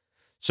sucked.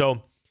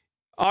 So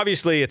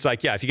obviously it's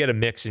like, yeah, if you get a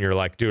mix and you're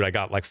like, dude, I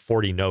got like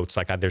 40 notes,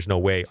 like there's no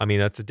way. I mean,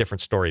 that's a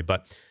different story.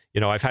 But you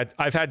know,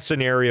 I've had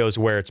scenarios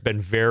where it's been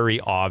very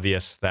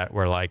obvious that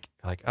we're like,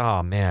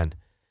 oh man,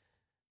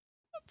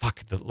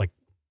 fuck,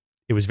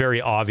 it was very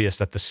obvious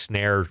that the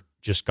snare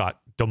just got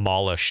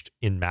demolished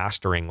in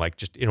mastering, like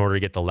just in order to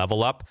get the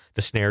level up,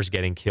 the snare's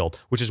getting killed,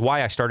 which is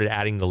why I started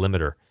adding the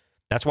limiter.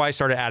 That's why I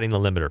started adding the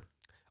limiter.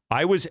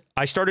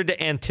 I started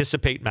to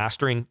anticipate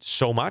mastering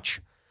so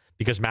much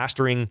because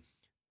mastering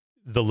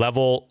the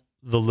level,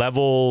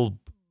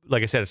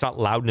 like I said, it's not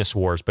loudness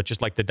wars, but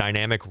just like the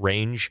dynamic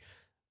range,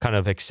 kind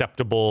of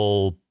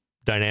acceptable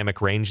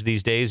dynamic range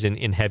these days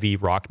in heavy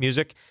rock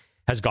music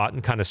has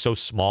gotten kind of so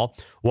small.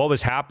 What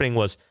was happening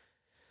was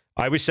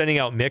I was sending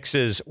out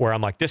mixes where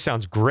I'm like, this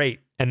sounds great.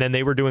 And then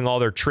they were doing all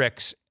their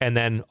tricks. And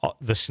then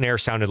the snare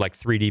sounded like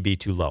 3 dB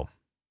too low.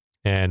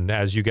 And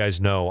as you guys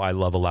know, I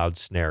love a loud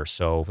snare,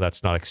 so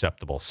that's not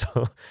acceptable.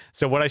 So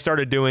what I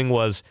started doing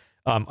was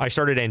I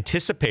started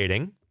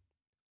anticipating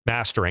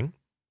mastering.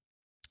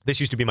 This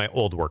used to be my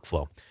old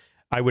workflow.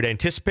 I would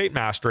anticipate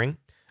mastering.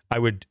 I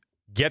would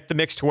get the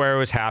mix to where I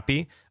was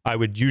happy. I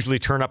would usually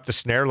turn up the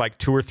snare like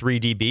 2 or 3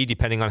 dB,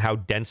 depending on how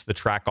dense the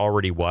track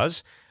already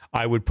was.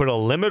 I would put a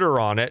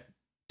limiter on it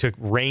to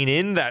rein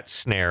in that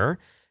snare,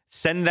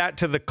 send that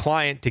to the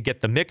client to get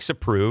the mix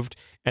approved.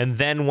 And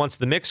then once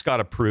the mix got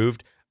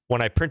approved,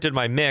 when I printed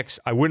my mix,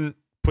 I wouldn't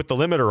put the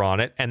limiter on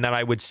it. And then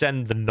I would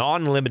send the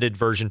non-limited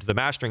version to the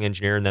mastering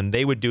engineer, and then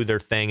they would do their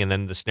thing. And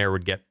then the snare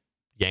would get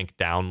yanked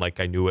down like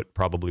I knew it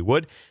probably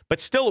would.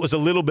 But still, it was a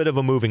little bit of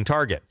a moving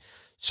target.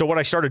 So what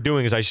I started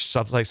doing is I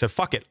said,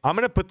 fuck it. I'm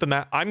going to put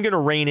I'm going to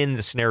rein in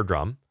the snare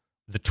drum,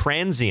 the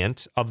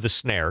transient of the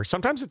snare.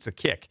 Sometimes it's the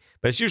kick,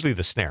 but it's usually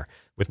the snare.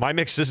 With my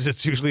mixes,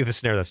 it's usually the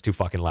snare that's too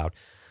fucking loud.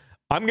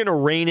 I'm going to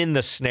rein in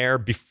the snare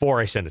before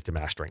I send it to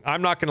mastering.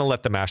 I'm not going to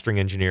let the mastering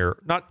engineer,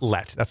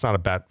 that's not a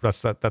bad,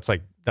 that's not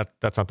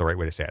the right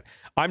way to say it.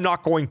 I'm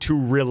not going to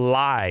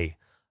rely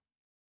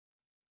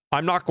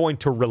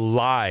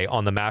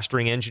on the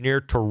mastering engineer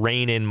to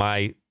rein in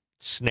my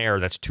snare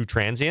that's too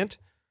transient.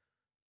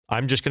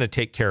 I'm just going to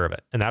take care of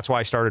it. And that's why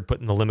I started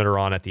putting the limiter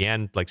on at the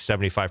end, like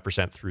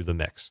 75% through the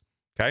mix.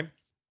 Okay.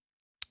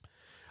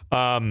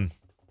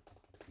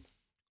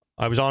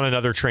 I was on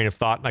another train of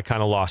thought and I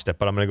kind of lost it,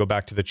 but I'm going to go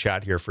back to the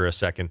chat here for a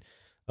second.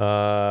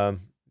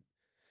 Analog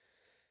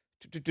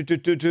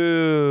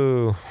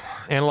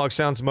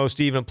sounds most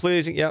even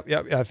pleasing. Yep.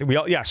 I think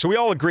so we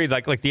all agreed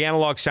like the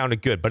analog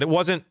sounded good, but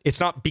it's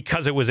not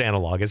because it was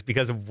analog. It's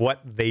because of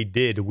what they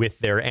did with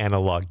their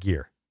analog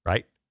gear,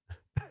 right?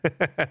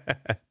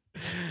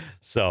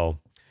 So,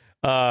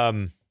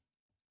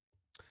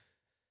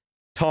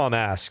 Tom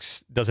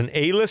asks, does an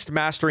A-list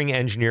mastering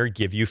engineer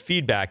give you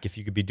feedback if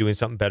you could be doing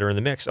something better in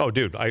the mix? Oh,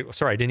 dude,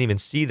 sorry, I didn't even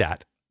see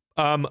that.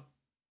 Not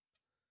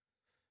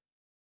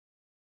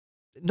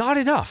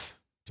enough.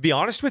 To be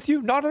honest with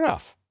you, not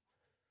enough.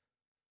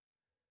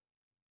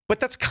 But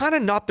that's kind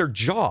of not their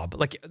job.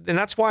 Like, and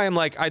that's why I'm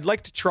like, I'd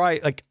like to try,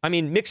 like, I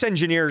mean, mix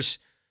engineers,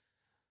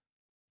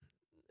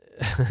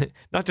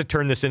 not to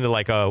turn this into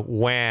like a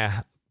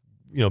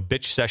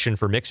bitch session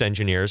for mix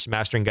engineers.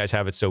 Mastering guys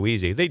have it so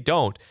easy. They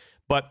don't.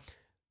 But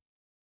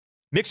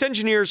mix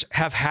engineers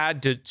have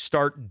had to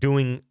start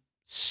doing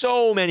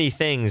so many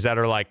things that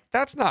are like,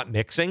 that's not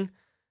mixing.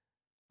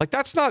 Like,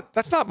 that's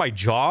not my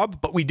job,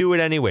 but we do it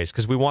anyways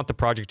because we want the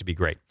project to be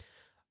great.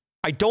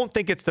 I don't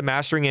think it's the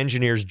mastering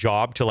engineer's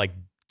job to like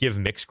give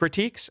mix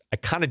critiques. I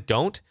kind of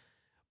don't.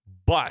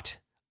 But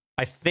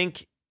I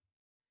think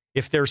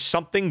if there's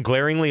something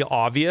glaringly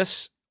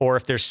obvious, or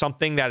if there's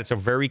something that it's a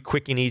very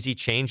quick and easy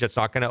change that's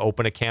not going to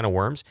open a can of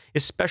worms,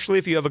 especially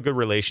if you have a good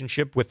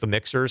relationship with the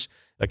mixers,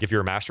 like if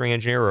you're a mastering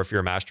engineer, or if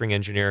you're a mastering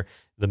engineer,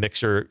 the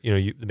mixer,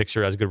 the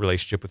mixer has a good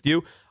relationship with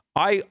you.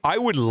 I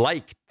would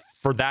like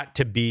for that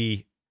to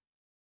be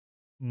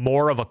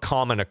more of a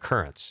common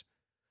occurrence.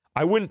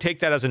 I wouldn't take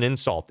that as an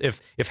insult.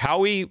 If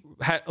Howie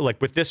had,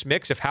 like with this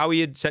mix, if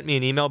Howie had sent me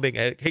an email being,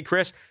 hey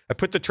Chris, I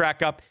put the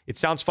track up, it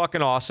sounds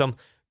fucking awesome.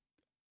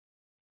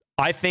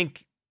 I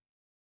think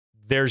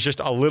there's just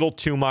a little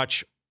too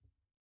much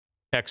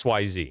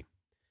XYZ.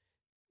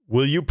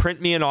 Will you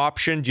print me an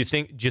option? Do you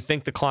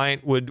think the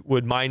client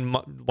would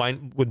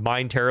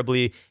mind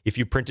terribly if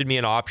you printed me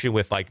an option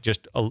with like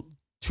just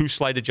 2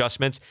 slight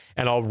adjustments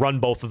and I'll run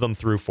both of them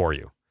through for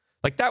you?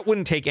 Like that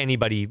wouldn't take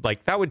anybody,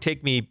 like that would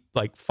take me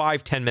like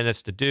 5-10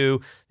 minutes to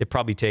do. It'd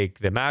probably take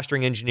the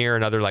mastering engineer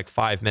another like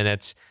 5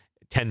 minutes,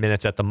 10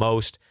 minutes at the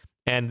most.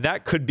 And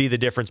that could be the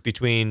difference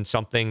between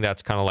something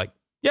that's kind of like,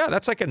 yeah,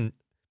 that's like a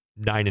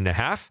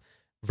 9.5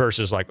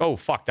 versus like, oh,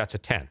 fuck, that's a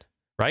 10,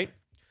 right?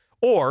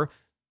 Or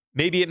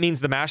maybe it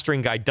means the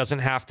mastering guy doesn't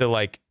have to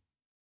like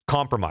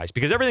compromise,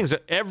 because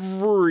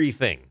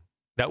everything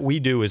that we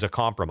do is a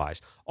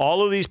compromise.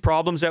 All of these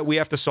problems that we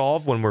have to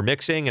solve when we're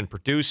mixing and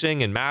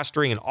producing and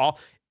mastering and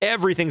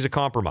everything's a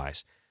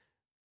compromise.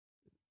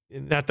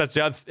 And that's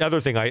the other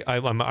thing.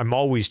 I'm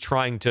always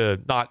trying to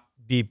not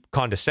be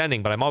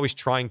condescending, but I'm always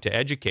trying to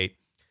educate,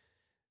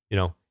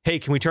 hey,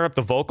 can we turn up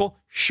the vocal?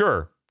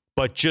 Sure.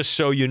 But just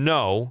so you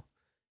know,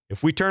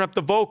 If we turn up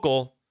the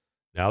vocal,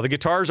 now the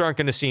guitars aren't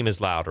going to seem as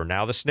loud, or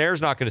now the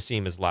snare's not going to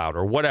seem as loud,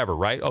 or whatever,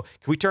 right? Oh,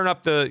 can we turn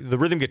up the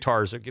rhythm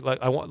guitars?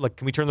 Like,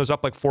 can we turn those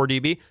up like 4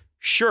 dB?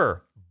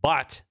 Sure,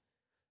 but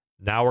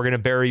now we're going to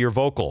bury your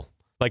vocal.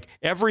 Like,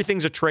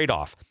 everything's a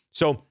trade-off.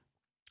 So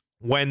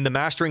when the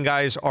mastering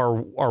guys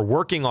are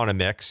working on a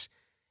mix,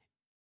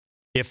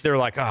 if they're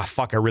like, oh,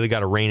 fuck, I really got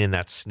to rein in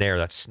that snare.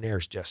 That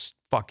snare's just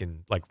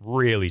fucking like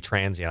really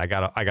transient.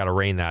 I gotta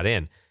rein that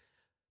in.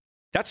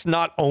 That's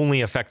not only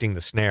affecting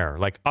the snare.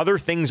 Like, other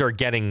things are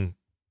getting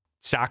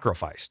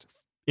sacrificed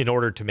in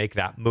order to make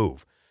that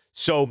move.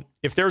 So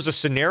if there's a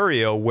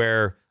scenario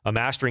where a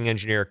mastering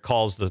engineer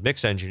calls the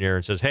mix engineer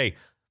and says, hey,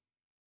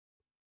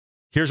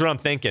 here's what I'm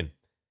thinking.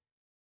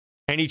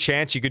 Any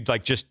chance you could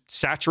like just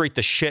saturate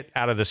the shit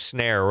out of the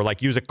snare, or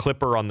like use a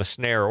clipper on the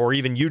snare, or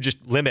even you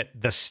just limit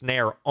the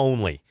snare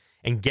only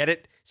and get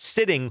it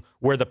sitting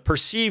where the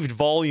perceived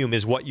volume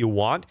is what you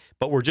want,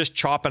 but we're just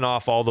chopping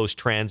off all those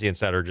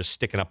transients that are just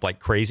sticking up like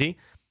crazy.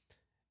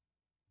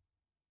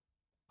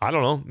 I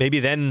don't know.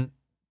 Maybe then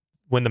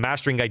when the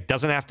mastering guy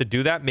doesn't have to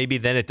do that, maybe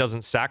then it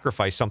doesn't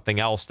sacrifice something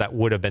else that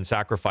would have been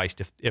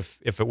sacrificed if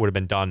it would have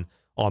been done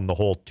on the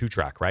whole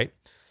 2-track, right?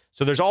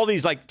 So there's all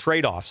these like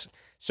trade-offs.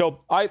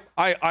 So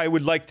I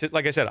would like to,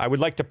 like I said, I would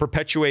like to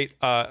perpetuate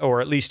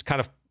or at least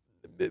kind of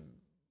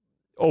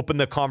open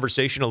the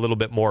conversation a little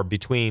bit more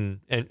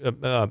between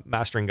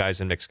mastering guys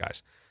and mix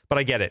guys. But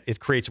I get it. It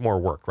creates more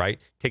work, right?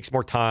 Takes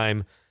more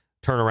time,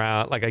 turn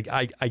around. Like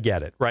I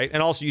get it, right?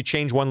 And also you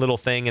change one little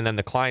thing and then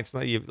the client's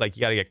you got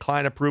to get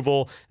client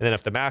approval. And then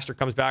if the master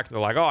comes back and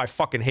they're like, oh, I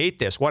fucking hate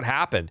this. What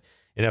happened?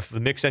 And if the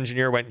mix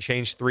engineer went and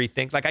changed 3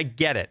 things, like I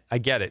get it. I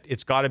get it.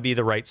 It's got to be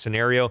the right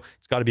scenario.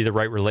 It's got to be the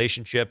right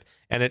relationship.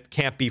 And it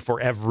can't be for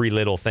every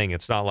little thing.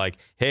 It's not like,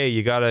 hey,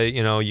 you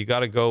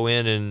gotta go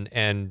in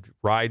and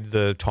ride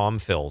the tom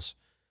fills.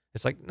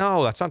 It's like,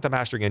 no, that's not the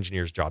mastering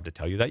engineer's job to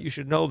tell you that. You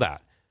should know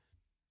that.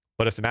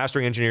 But if the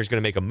mastering engineer is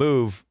going to make a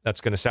move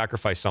that's going to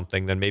sacrifice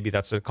something, then maybe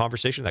that's a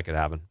conversation that could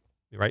happen,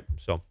 right?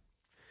 So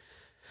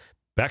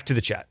back to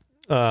the chat.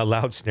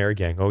 Loud Snare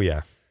Gang. Oh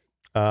yeah.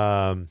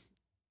 Tom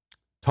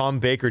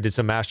Baker did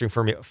some mastering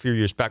for me a few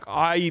years back.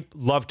 I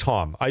love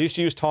Tom. I used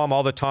to use Tom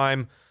all the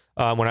time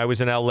when I was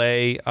in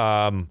LA.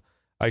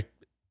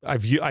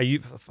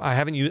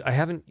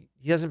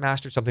 He hasn't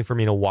mastered something for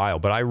me in a while,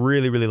 but I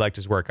really, really liked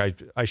his work.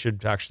 I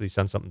should actually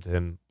send something to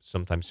him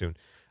sometime soon.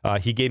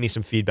 He gave me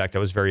some feedback that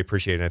was very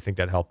appreciated. And I think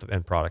that helped the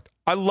end product.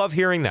 I love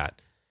hearing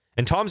that.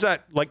 And Tom's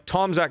that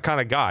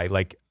kind of guy.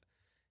 Like,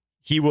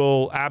 he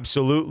will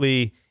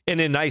absolutely, in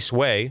a nice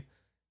way,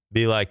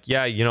 be like,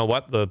 yeah, you know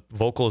what? The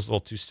vocal is a little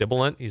too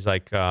sibilant. He's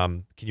like,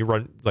 can you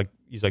run, like,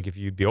 he's like, if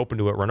you'd be open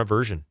to it, run a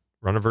version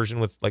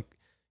with, like,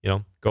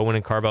 go in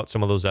and carve out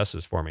some of those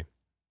S's for me.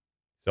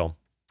 So,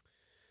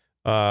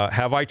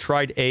 have I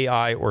tried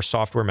AI or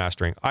software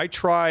mastering? I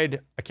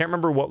can't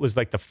remember what was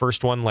like the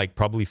first one, like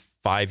probably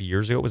 5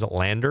 years ago. Was it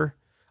Lander?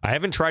 I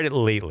haven't tried it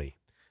lately.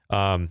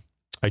 I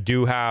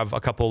do have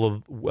a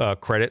couple of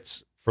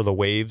credits for the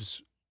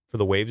Waves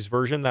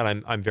version that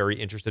I'm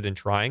very interested in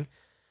trying.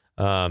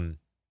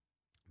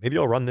 Maybe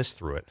I'll run this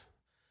through it.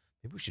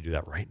 Maybe we should do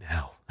that right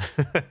now.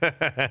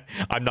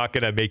 I'm not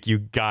going to make you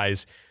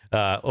guys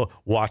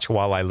watch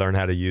while I learn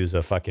how to use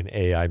a fucking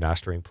AI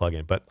mastering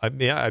plugin. But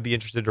yeah, I'd be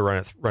interested to run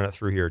it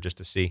through here just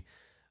to see.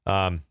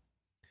 Be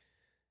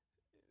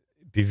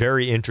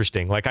very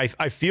interesting. Like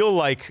I feel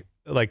like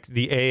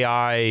the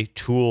AI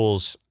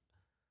tools,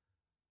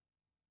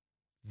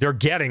 they're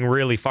getting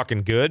really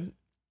fucking good.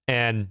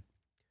 And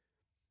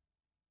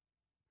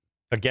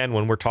again,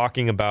 when we're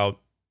talking about,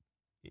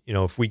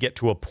 if we get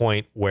to a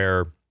point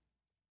where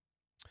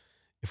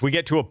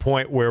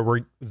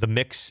the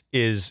mix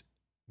is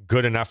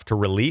good enough to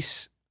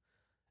release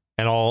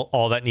and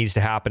all that needs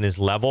to happen is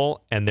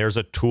level, and there's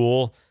a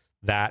tool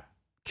that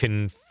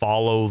can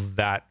follow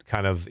that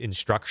kind of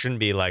instruction,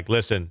 be like,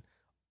 listen,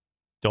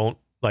 don't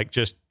like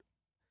just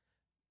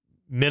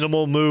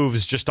minimal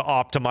moves just to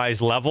optimize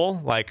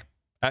level. Like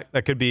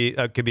that could be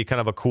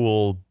kind of a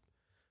cool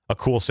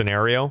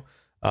scenario.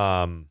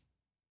 But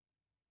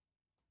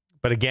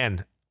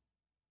again,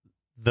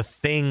 the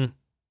thing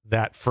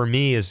that for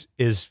me is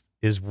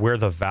where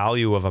the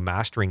value of a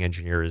mastering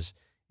engineer is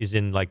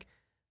in like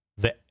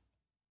the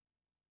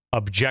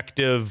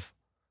objective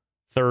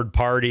third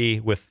party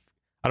with,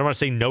 I don't want to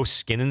say no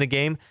skin in the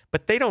game,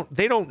 but they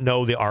don't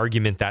know the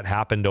argument that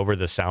happened over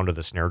the sound of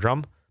the snare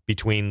drum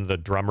between the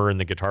drummer and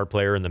the guitar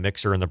player and the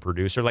mixer and the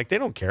producer. Like, they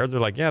don't care. They're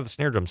like, yeah, the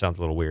snare drum sounds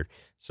a little weird.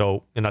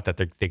 So, and not that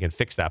they can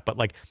fix that, but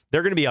like,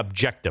 they're going to be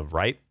objective,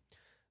 right?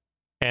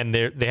 And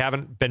they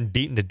haven't been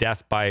beaten to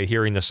death by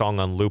hearing the song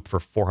on loop for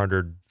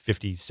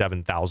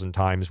 457,000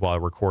 times while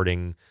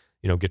recording,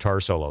 guitar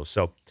solos.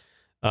 So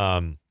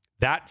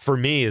that for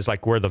me is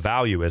like where the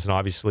value is. And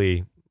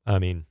obviously, I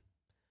mean,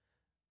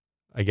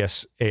 I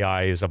guess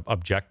AI is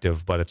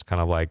objective, but it's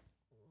kind of like,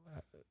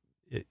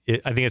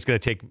 I think it's going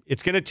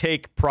to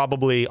take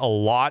probably a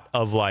lot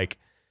of like,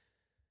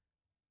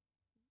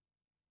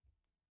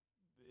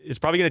 it's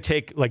probably going to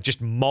take like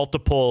just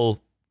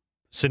multiple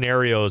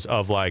scenarios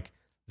of like,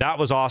 that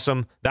was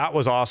awesome. That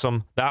was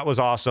awesome. That was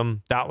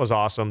awesome. That was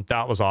awesome.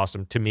 That was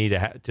awesome to me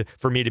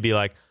for me to be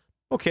like,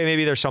 okay,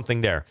 maybe there's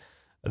something there.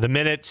 The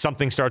minute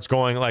something starts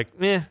going like,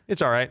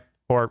 it's all right.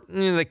 Or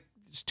like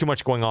there's too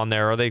much going on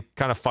there. Or they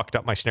kind of fucked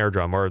up my snare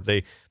drum, or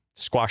they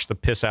squashed the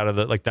piss out of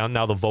the, like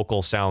now the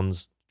vocal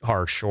sounds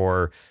harsh,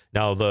 or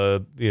now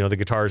the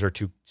guitars are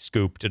too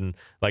scooped, and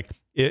like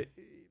it.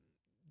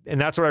 And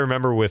that's what I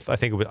remember with, I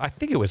think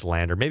it was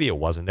Lander. Maybe it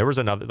wasn't. There was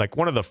another, like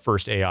one of the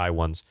first AI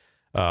ones,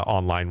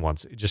 online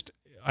ones.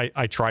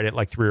 I tried it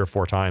like 3 or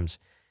 4 times,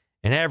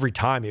 and every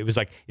time it was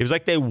like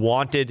they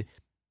wanted,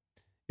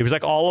 it was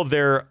like all of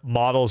their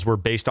models were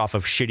based off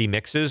of shitty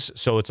mixes.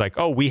 So it's like,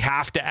 oh, we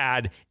have to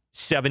add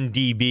 7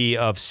 dB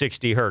of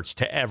 60 hertz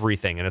to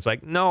everything. And it's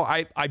like, no,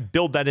 I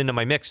build that into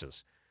my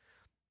mixes.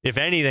 If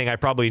anything, I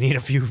probably need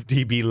a few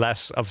dB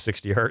less of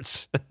 60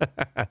 hertz.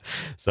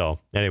 So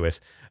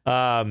anyways,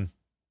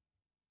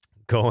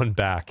 going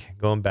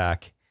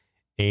back,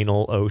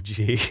 anal OG.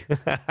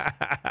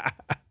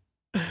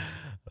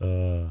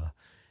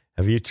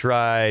 Have you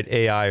tried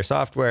AI or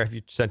software? Have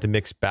you sent a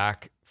mix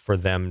back for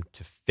them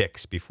to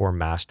fix before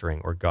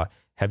mastering, or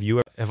have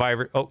I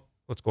ever, oh,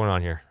 what's going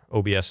on here?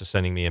 OBS is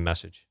sending me a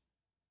message.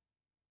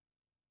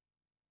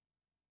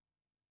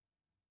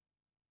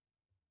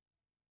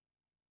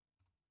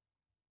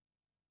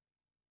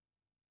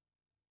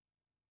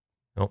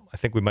 Oh, I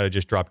think we might have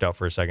just dropped out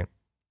for a second.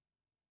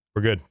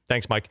 We're good.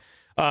 Thanks, Mike.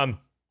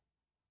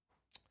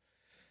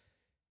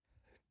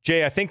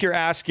 Jay, I think you're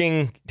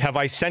asking, have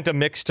I sent a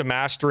mix to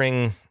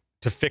mastering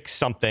to fix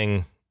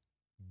something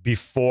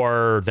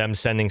before them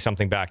sending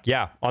something back?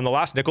 Yeah. On the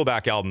last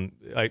Nickelback album,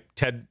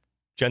 Ted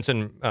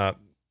Jensen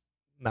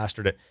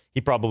mastered it.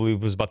 He probably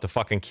was about to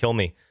fucking kill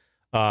me.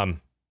 I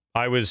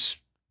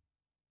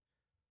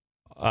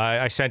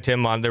sent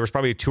him on, there was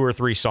probably 2 or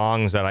 3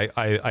 songs that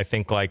I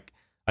think like,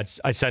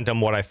 I sent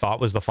him what I thought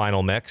was the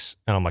final mix,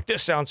 and I'm like,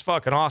 this sounds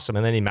fucking awesome.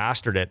 And then he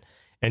mastered it,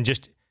 and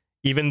just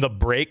even the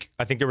break,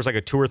 I think there was like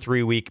a 2 or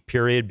 3 week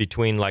period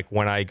between like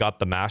when I got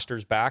the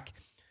masters back,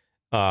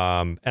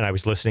 and I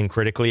was listening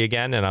critically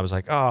again, and I was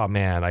like, oh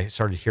man, I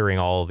started hearing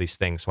all of these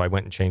things. So I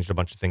went and changed a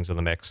bunch of things in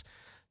the mix,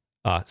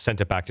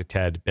 sent it back to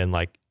Ted, been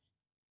like,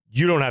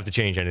 you don't have to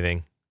change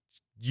anything.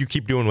 You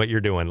keep doing what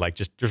you're doing. Like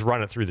just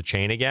run it through the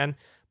chain again.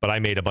 But I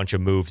made a bunch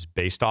of moves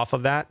based off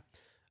of that.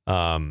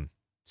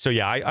 So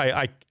yeah,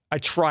 I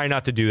try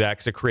not to do that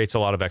because it creates a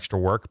lot of extra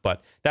work,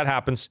 but that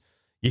happens.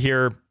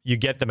 You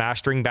get the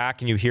mastering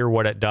back and you hear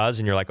what it does,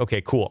 and you're like,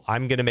 okay, cool.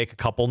 I'm going to make a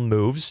couple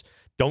moves.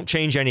 Don't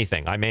change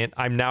anything.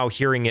 I'm now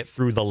hearing it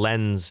through the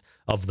lens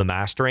of the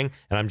mastering,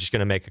 and I'm just going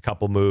to make a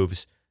couple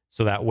moves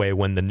so that way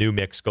when the new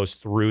mix goes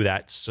through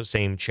that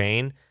same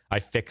chain, I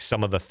fix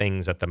some of the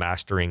things that the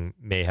mastering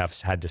may have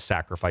had to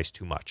sacrifice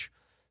too much.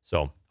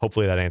 So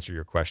hopefully that answered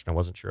your question. I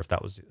wasn't sure if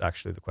that was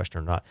actually the question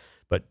or not.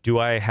 But do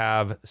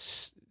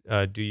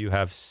you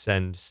have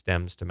send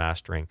stems to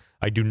mastering?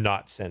 I do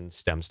not send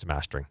stems to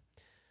mastering.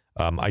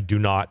 I do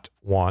not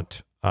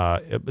want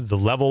the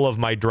level of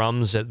my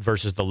drums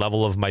versus the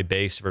level of my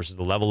bass versus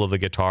the level of the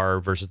guitar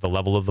versus the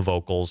level of the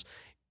vocals.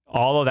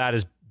 All of that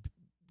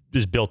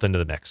is built into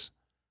the mix.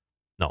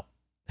 No.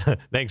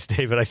 Thanks,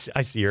 David.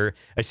 I see your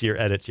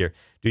edits here.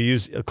 Do you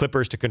use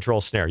clippers to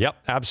control snare? Yep,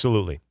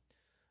 absolutely.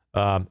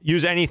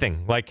 Use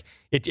anything. Like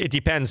it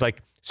depends.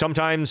 Like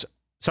sometimes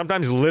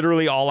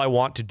literally all I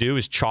want to do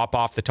is chop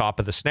off the top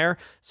of the snare.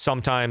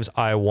 Sometimes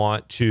I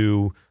want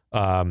to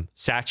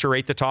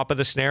saturate the top of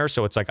the snare.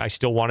 So it's like, I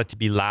still want it to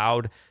be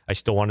loud. I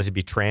still want it to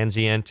be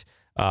transient.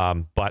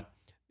 But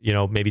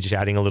maybe just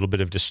adding a little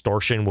bit of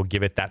distortion will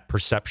give it that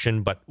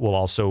perception, but will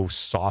also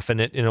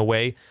soften it in a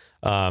way.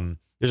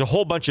 There's a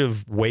whole bunch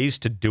of ways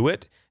to do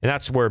it. And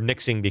that's where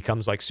mixing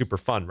becomes like super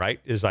fun,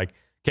 right? Is like,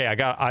 okay,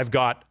 I've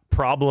got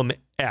problem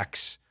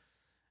X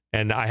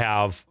and I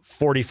have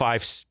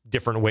 45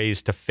 different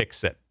ways to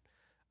fix it.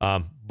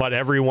 But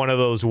every one of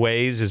those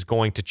ways is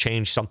going to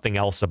change something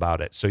else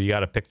about it. So you got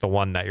to pick the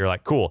one that you're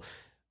like, cool.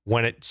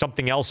 When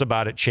something else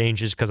about it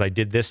changes because I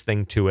did this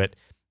thing to it,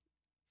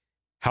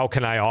 how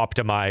can I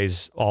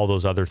optimize all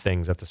those other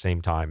things at the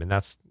same time? And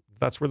that's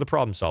where the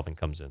problem solving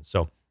comes in.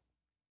 So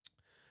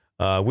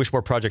wish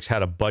more projects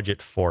had a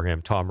budget for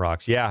him, Tom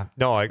Rocks. Yeah,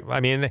 no, I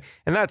mean,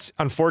 and that's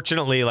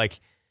unfortunately like,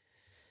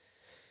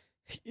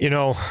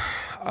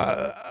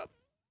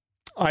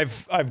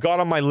 I've got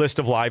on my list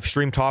of live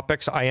stream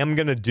topics. I am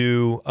going to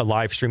do a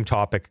live stream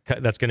topic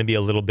that's going to be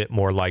a little bit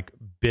more like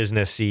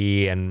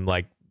businessy and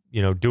like,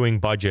 doing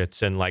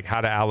budgets and like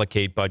how to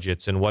allocate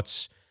budgets and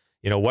what's,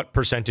 what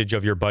percentage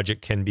of your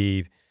budget can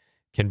be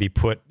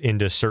put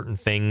into certain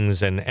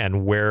things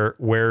and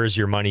where is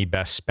your money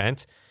best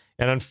spent.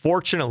 And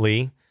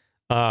unfortunately,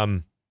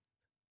 there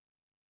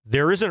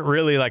isn't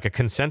really like a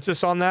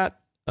consensus on that.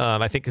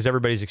 I think because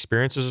everybody's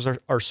experiences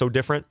are so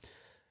different.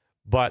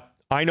 But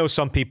I know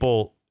some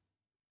people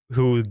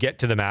who get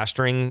to the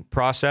mastering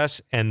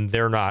process and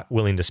they're not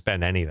willing to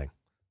spend anything.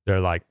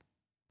 They're like,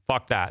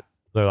 fuck that.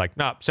 They're like,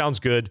 nah, sounds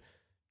good.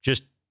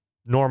 Just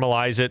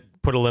normalize it,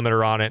 put a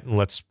limiter on it, and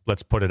let's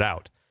put it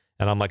out.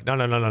 And I'm like, no.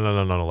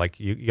 Like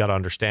you got to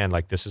understand,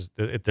 like this is,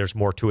 there's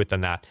more to it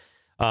than that.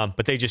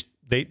 But the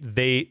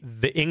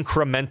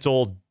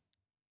incremental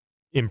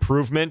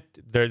improvement,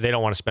 they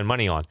don't want to spend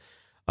money on.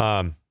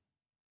 I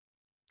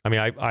mean,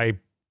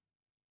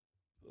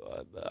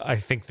 I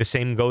think the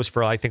same goes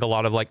for, I think, a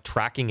lot of like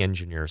tracking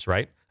engineers,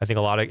 right? I think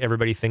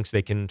everybody thinks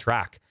they can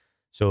track.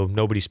 So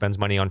nobody spends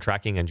money on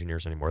tracking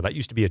engineers anymore. That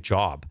used to be a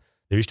job.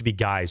 There used to be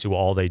guys who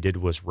all they did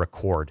was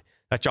record.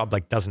 That job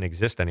like doesn't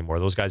exist anymore.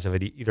 Those guys have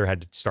either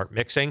had to start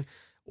mixing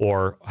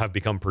or have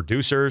become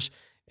producers.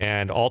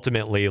 And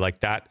ultimately, like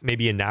that,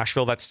 maybe in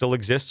Nashville that still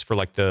exists for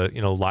like the,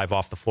 live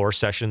off the floor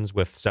sessions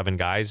with 7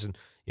 guys and,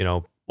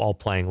 all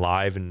playing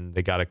live, and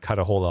they got to cut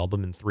a whole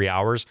album in 3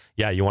 hours.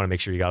 Yeah, you want to make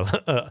sure you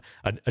got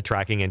a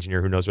tracking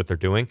engineer who knows what they're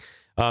doing.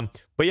 But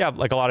yeah,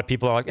 like a lot of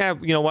people are like, yeah,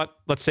 you know what?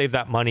 Let's save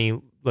that money.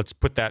 Let's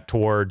put that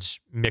towards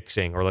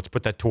mixing, or let's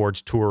put that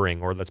towards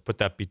touring, or let's put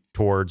that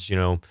towards,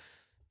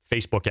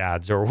 Facebook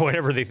ads or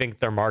whatever they think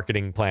their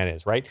marketing plan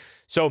is, right?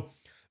 So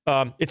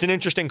it's an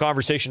interesting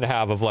conversation to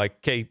have of like,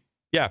 okay,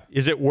 yeah,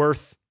 is it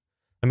worth?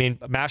 I mean,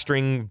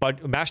 mastering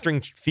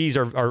fees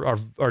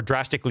are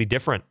drastically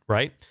different,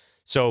 right?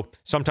 So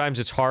sometimes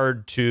it's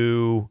hard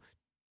to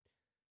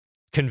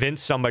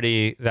convince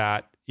somebody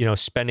that,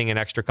 spending an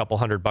extra couple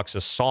 $100 a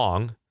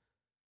song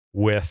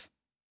with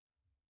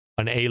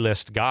an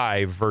A-list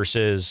guy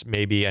versus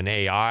maybe an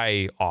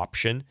AI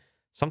option.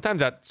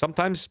 Sometimes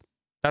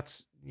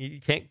that's, you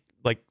can't,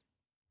 like,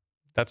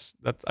 that's,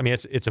 I mean,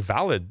 it's a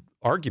valid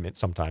argument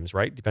sometimes,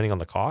 right? Depending on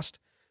the cost,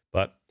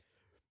 but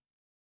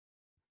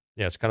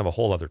yeah, it's kind of a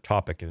whole other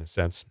topic in a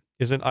sense.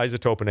 Isn't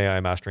Izotope an AI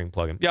mastering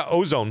plugin? Yeah,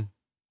 Ozone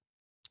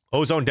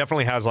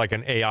definitely has like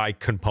an AI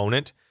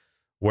component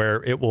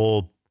where it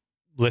will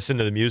listen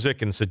to the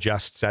music and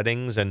suggest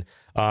settings. And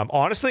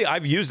honestly,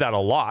 I've used that a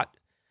lot.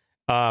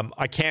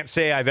 I can't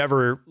say I've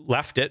ever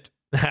left it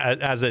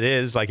as it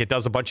is. Like, it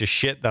does a bunch of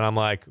shit that I'm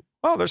like,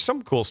 oh, there's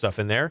some cool stuff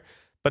in there,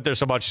 but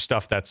there's a bunch of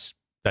stuff that's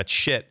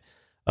shit.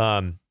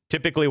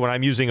 Typically when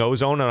I'm using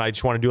Ozone and I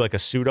just want to do like a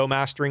pseudo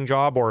mastering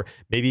job, or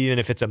maybe even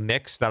if it's a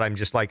mix that I'm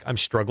just like, I'm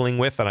struggling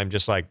with and I'm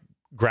just like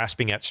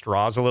grasping at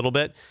straws a little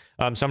bit.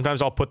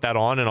 Sometimes I'll put that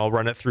on and I'll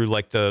run it through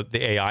like the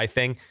AI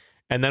thing.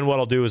 And then what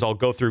I'll do is I'll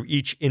go through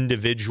each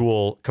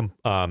individual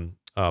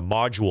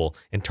module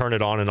and turn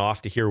it on and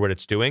off to hear what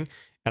it's doing.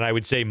 And I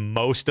would say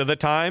most of the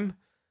time,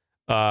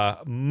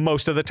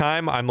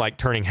 I'm like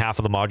turning half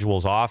of the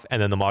modules off,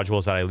 and then the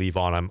modules that I leave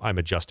on, I'm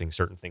adjusting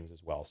certain things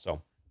as well.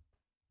 So,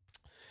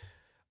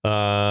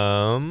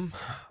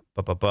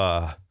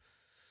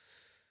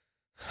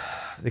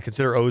 they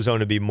consider Ozone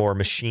to be more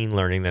machine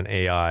learning than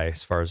AI,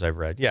 as far as I've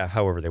read. Yeah,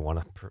 however they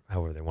want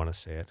to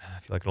say it. I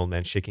feel like an old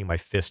man shaking my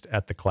fist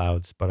at the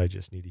clouds, but I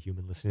just need a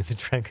human listening to the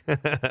track.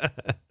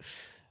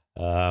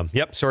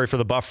 Yep. Sorry for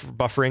the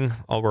buffering.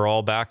 We're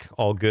all back.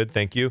 All good.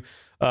 Thank you.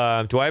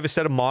 Do I have a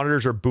set of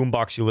monitors or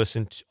boombox you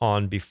listen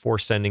on before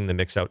sending the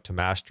mix out to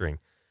mastering?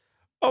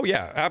 Oh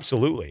yeah,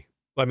 absolutely.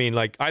 I mean,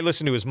 like, I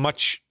listen to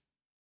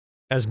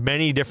as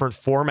many different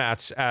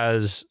formats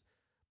as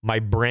my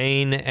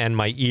brain and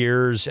my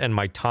ears and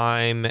my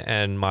time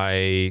and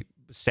my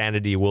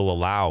sanity will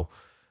allow.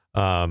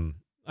 I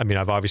mean,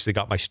 I've obviously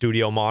got my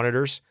studio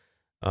monitors.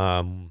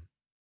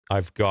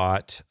 I've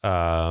got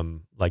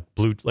like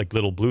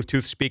little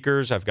Bluetooth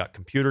speakers. I've got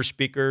computer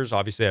speakers.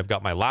 Obviously, I've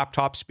got my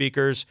laptop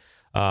speakers.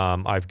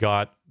 I've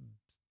got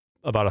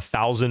about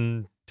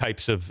 1,000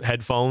 types of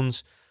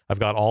headphones. I've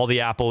got all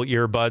the Apple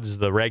earbuds,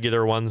 the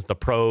regular ones, the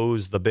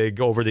Pros, the big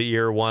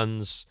over-the-ear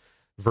ones,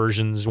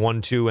 versions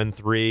 1, 2, and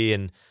 3.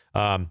 And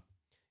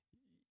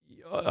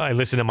I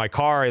listen in my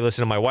car. I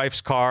listen to my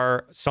wife's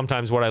car.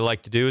 Sometimes what I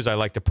like to do is I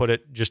like to put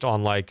it just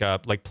on like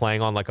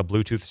playing on like a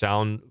Bluetooth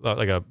sound,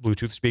 like a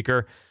Bluetooth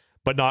speaker,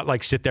 but not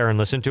like sit there and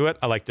listen to it.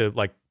 I like to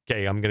like,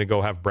 okay, I'm going to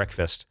go have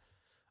breakfast.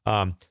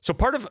 So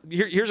part of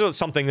here's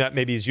something that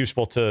maybe is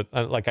useful to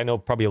like, I know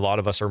probably a lot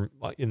of us are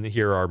in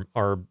here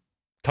are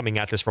coming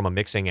at this from a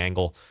mixing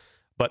angle,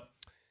 but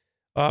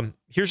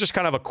here's just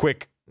kind of a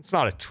quick, it's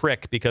not a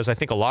trick because I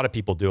think a lot of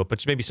people do it, but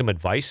just maybe some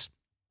advice.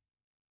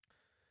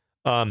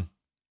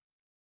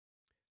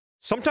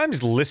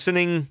 Sometimes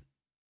listening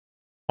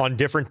on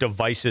different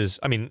devices,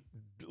 I mean,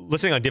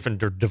 listening on different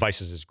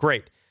devices is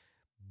great,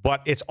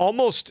 but it's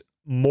almost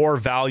more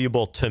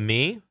valuable to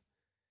me,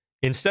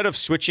 instead of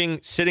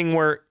sitting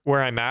where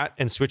I'm at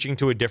and switching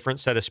to a different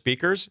set of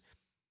speakers,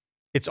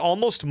 it's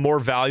almost more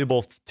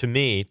valuable to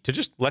me to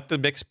just let the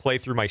mix play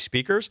through my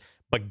speakers,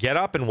 but get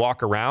up and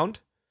walk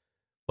around,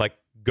 like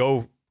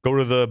go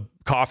to the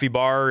coffee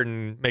bar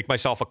and make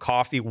myself a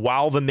coffee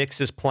while the mix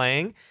is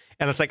playing.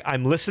 And it's like,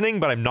 I'm listening,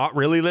 but I'm not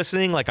really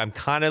listening. Like, I'm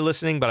kind of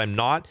listening, but I'm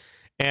not.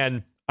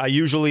 And I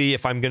usually,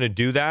 if I'm going to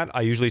do that,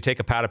 I usually take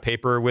a pad of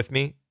paper with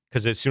me,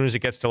 because as soon as it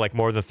gets to like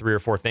more than 3 or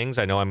 4 things,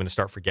 I know I'm going to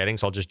start forgetting.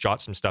 So I'll just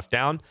jot some stuff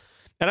down.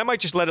 And I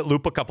might just let it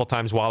loop a couple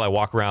times while I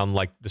walk around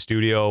like the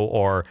studio,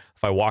 or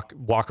if I walk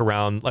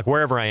around like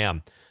wherever I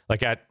am.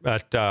 Like at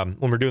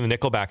when we're doing the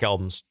Nickelback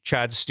albums,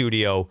 Chad's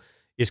studio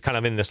is kind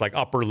of in this like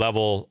upper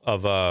level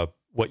of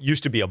what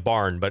used to be a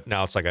barn, but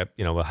now it's like a,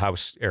 you know, a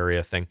house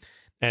area thing.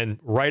 And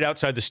right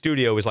outside the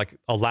studio is like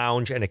a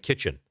lounge and a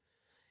kitchen.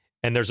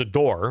 And there's a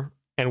door.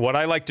 And what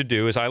I like to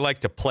do is I like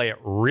to play it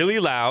really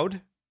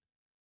loud,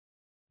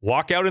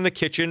 walk out in the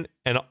kitchen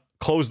and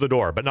close the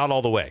door, but not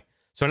all the way.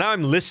 So now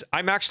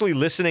I'm actually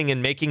listening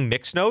and making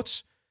mix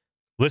notes,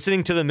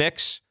 listening to the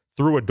mix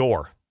through a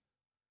door.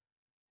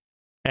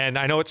 And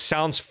I know it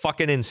sounds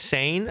fucking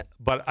insane,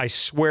 but I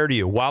swear to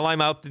you, while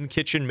I'm out in the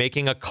kitchen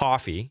making a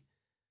coffee,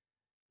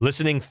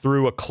 listening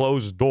through a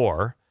closed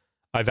door,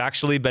 I've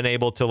actually been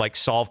able to like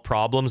solve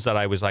problems that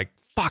I was like,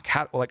 fuck,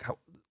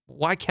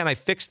 why can't I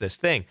fix this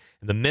thing?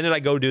 And the minute I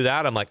go do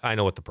that, I'm like, I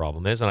know what the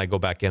problem is. And I go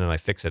back in and I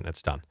fix it and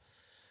it's done.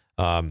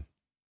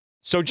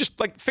 So just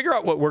like figure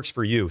out what works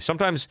for you.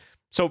 Sometimes,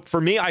 so for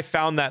me, I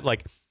found that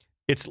like,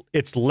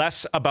 it's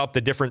less about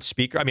the different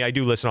speaker. I mean, I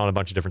do listen on a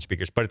bunch of different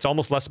speakers, but it's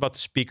almost less about the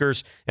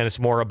speakers and it's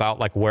more about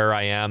like where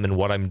I am and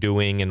what I'm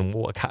doing and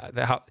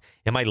how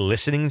am I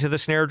listening to the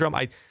snare drum?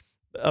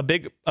 A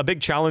big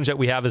challenge that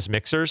we have as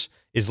mixers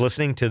is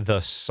listening to the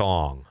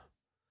song,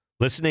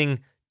 listening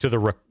to the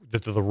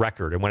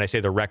record. And when I say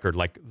the record,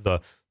 like the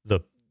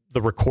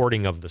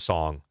recording of the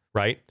song,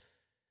 right?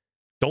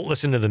 Don't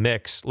listen to the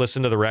mix,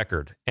 listen to the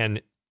record.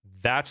 And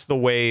that's the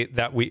way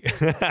that we,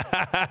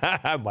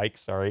 Mike,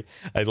 sorry.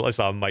 I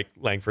saw Mike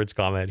Langford's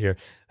comment here.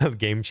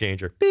 Game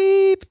changer.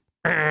 Beep.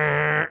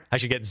 I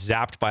should get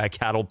zapped by a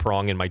cattle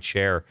prong in my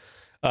chair.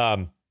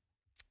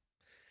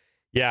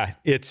 Yeah,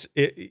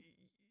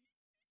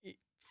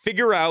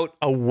 figure out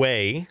a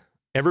way.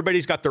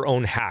 Everybody's got their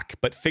own hack,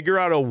 but figure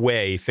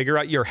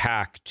out your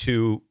hack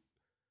to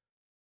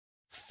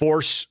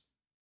force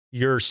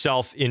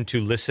yourself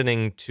into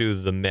listening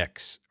to the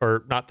mix,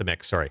 or not the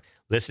mix, sorry,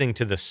 listening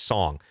to the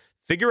song.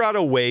 Figure out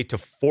a way to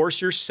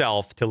force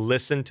yourself to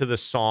listen to the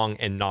song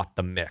and not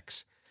the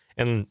mix.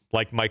 And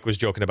like Mike was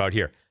joking about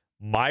here,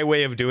 my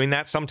way of doing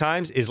that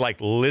sometimes is like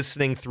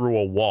listening through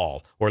a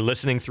wall or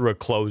listening through a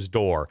closed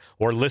door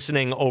or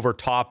listening over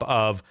top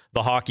of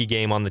the hockey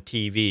game on the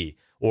TV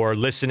or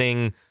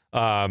listening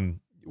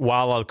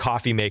while a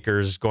coffee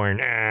maker's going,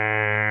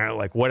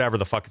 like whatever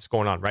the fuck is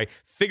going on, right?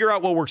 Figure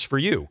out what works for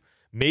you.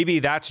 Maybe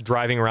that's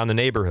driving around the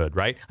neighborhood,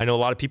 right? I know a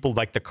lot of people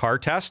like the car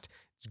test.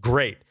 It's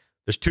great.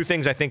 There's two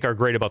things I think are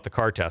great about the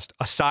car test,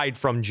 aside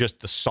from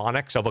just the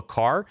sonics of a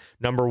car.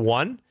 Number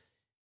one,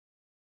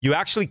 you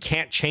actually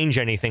can't change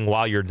anything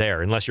while you're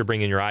there unless you're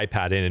bringing your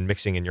iPad in and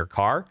mixing in your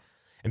car.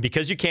 And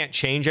because you can't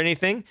change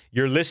anything,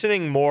 you're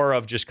listening more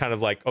of just kind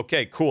of like,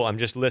 okay, cool, I'm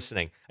just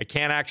listening. I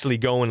can't actually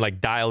go and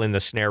like dial in the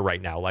snare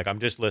right now. Like I'm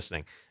just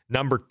listening.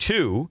 Number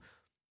two,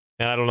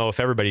 and I don't know if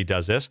everybody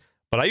does this,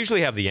 but I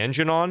usually have the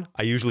engine on.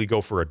 I usually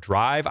go for a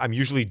drive. I'm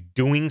usually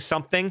doing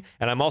something,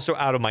 and I'm also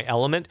out of my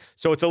element.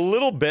 So it's a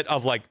little bit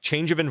of like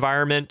change of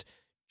environment,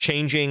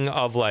 changing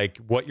of like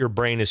what your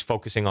brain is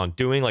focusing on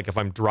doing. Like if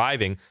I'm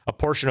driving, a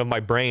portion of my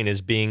brain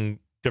is being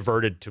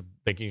diverted to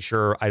making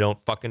sure I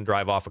don't fucking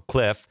drive off a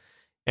cliff.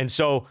 And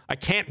so I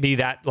can't be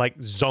that like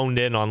zoned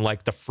in on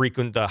like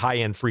the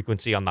high-end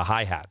frequency on the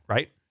hi-hat,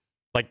 right?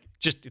 Like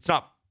just, it's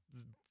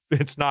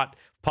not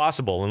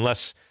possible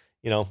unless,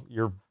 you know,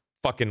 you're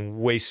fucking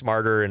way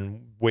smarter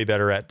and way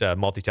better at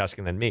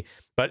multitasking than me.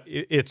 But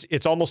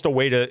it's almost a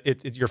way to,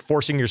 you're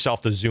forcing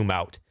yourself to zoom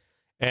out.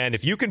 And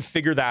if you can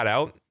figure that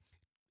out,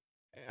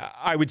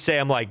 I would say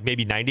I'm like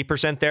maybe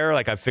 90% there.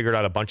 Like I've figured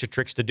out a bunch of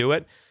tricks to do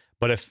it.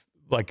 But if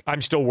like,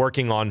 I'm still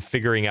working on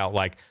figuring out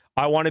like,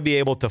 I want to be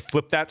able to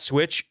flip that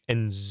switch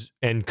and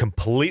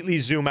completely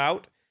zoom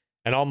out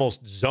and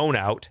almost zone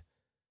out.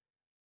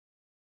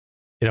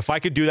 And if I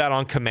could do that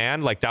on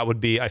command, like that would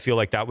be, I feel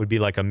like that would be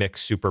like a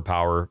mixed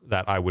superpower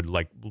that I would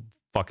like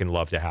fucking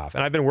love to have.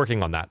 And I've been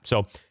working on that.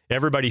 So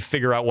everybody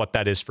figure out what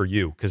that is for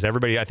you. Cause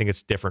everybody, I think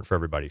it's different for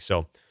everybody.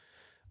 So,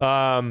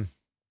 let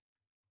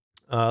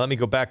me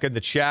go back in the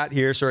chat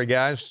here. Sorry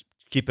guys,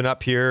 keeping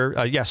up here.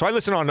 Yeah. So I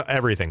listen on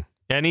everything,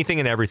 anything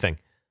and everything.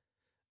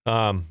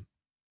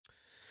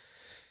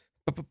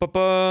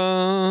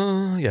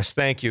 Yes,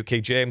 thank you,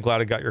 KJ. I'm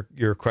glad I got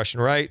your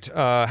question right.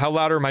 How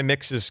loud are my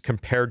mixes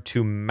compared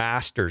to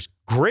masters?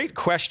 Great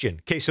question.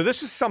 Okay, so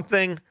this is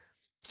something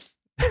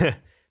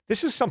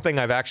this is something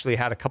I've actually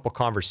had a couple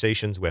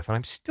conversations with, and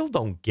I still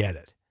don't get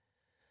it.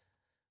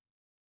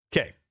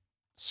 Okay,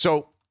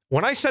 so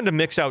when I send a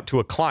mix out to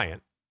a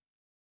client,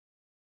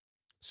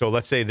 so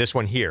let's say this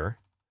one here,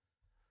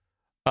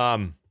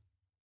 I'm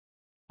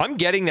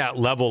getting that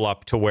level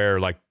up to where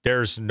like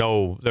there's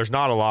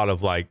not a lot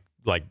of like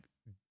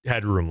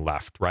headroom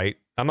left, right?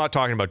 I'm not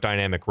talking about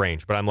dynamic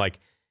range, but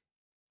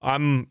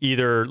I'm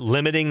either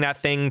limiting that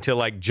thing to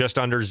like just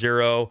under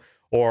 0,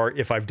 or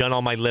if I've done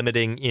all my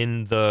limiting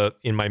in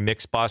my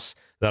mix bus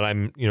that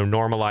I'm, you know,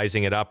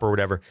 normalizing it up or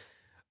whatever.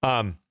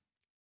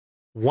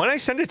 When I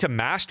send it to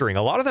mastering,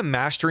 a lot of the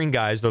mastering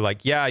guys, they're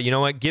like, yeah, you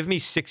know what? Give me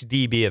 6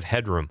 dB of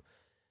headroom.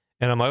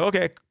 And I'm like,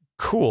 okay,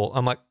 cool.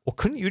 I'm like, well,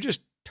 couldn't you just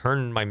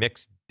turn my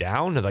mix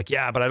down? They're like,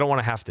 yeah, but I don't want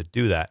to have to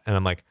do that. And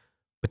I'm like,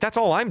 but that's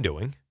all I'm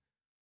doing.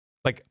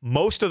 Like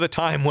most of the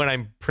time when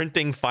I'm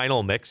printing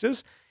final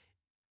mixes,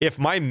 if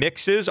my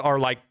mixes are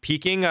like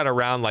peaking at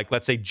around like,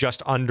 let's say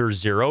just under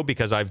 0,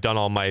 because I've done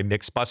all my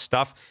mix bus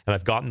stuff and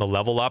I've gotten the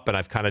level up and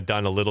I've kind of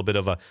done a little bit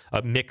of a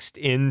mixed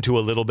into a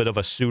little bit of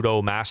a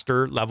pseudo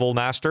master level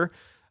master.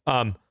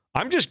 I'm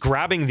just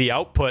grabbing the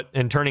output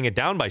and turning it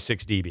down by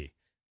 6 dB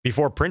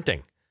before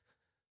printing.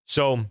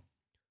 So,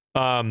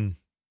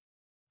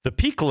 the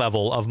peak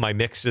level of my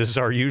mixes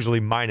are usually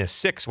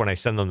 -6 when I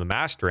send them to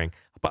mastering.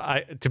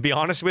 But to be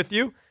honest with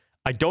you,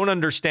 I don't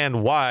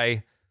understand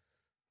why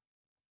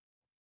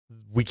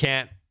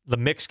the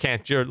mix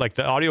can't, like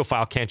the audio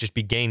file can't just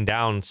be gained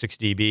down 6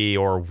 dB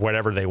or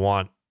whatever they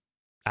want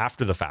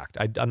after the fact.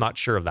 I'm not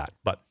sure of that,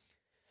 but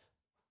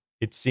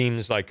it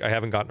seems like I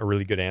haven't gotten a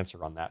really good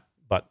answer on that.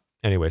 But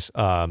anyways,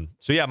 so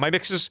yeah, my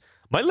mixes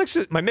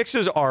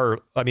are,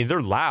 I mean,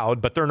 they're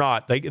loud, but they're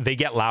not, they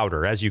get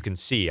louder, as you can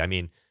see. I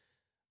mean,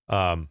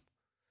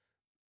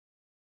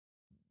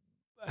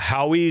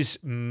 Howie's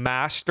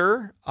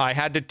master, I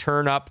had to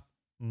turn up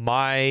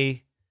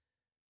my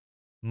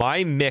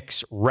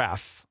mix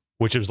ref,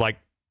 which is like,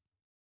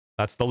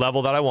 that's the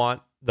level that I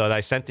want, that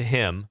I sent to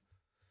him.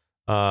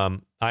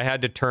 I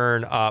had to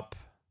turn up,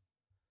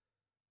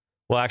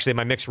 well, actually,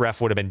 my mix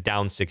ref would have been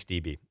down 6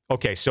 dB.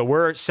 Okay, so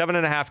we're at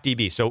 7.5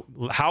 dB. So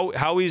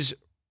Howie's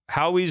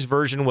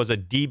version was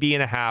 1.5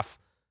 dB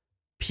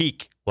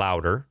peak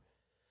louder,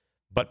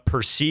 but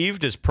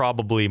perceived is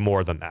probably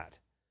more than that.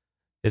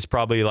 It's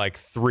probably like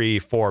 3,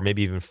 4,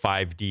 maybe even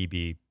 5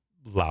 dB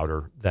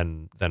louder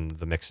than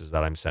the mixes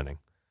that I'm sending,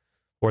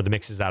 or the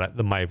mixes that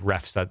my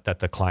refs that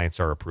the clients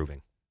are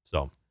approving.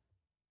 So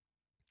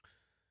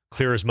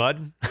clear as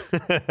mud.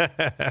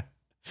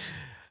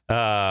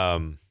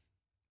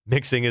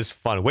 Mixing is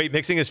fun. Wait,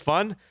 mixing is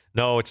fun?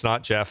 No, it's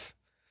not, Jeff.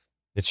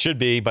 It should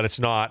be, but it's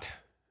not.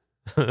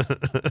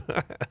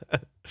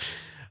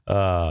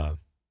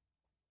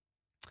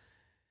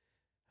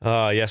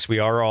 Yes, we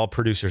are all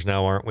producers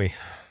now, aren't we?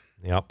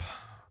 Yep.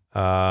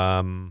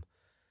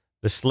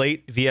 The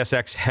Slate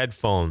VSX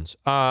headphones.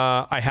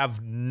 I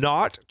have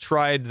not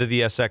tried the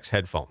VSX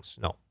headphones.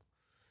 No.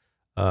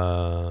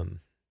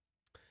 I'm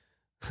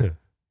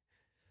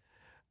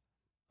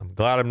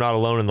glad I'm not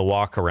alone in the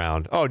walk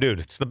around. Oh, dude,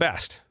 it's the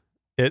best.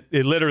 It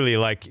literally,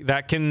 like,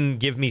 that can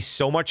give me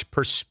so much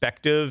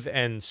perspective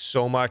and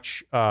so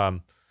much,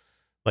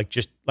 like,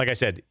 just like I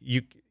said,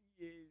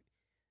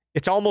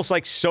 it's almost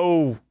like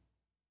so.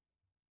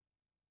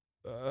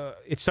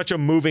 It's such a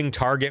moving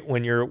target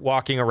when you're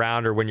walking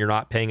around or when you're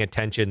not paying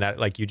attention that,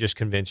 like, you just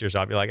convince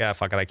yourself, you're like, ah,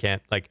 fuck it, I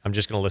can't, like, I'm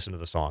just gonna listen to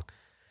the song.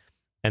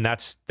 And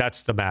that's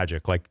the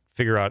magic. Like,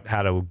 figure out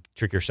how to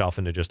trick yourself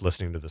into just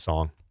listening to the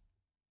song.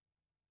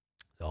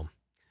 So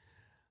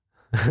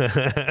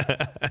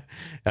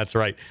that's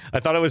right. I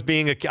thought I was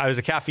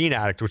a caffeine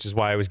addict, which is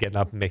why I was getting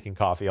up and making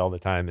coffee all the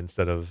time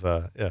instead of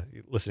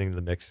listening to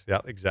the mix.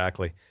 Yeah,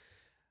 exactly.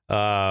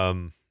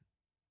 What's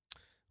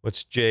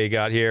Jay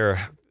got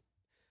here?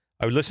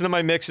 I would listen to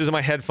my mixes in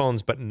my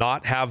headphones, but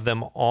not have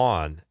them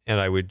on,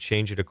 and I would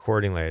change it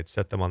accordingly. I'd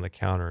set them on the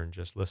counter and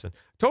just listen.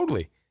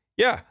 Totally.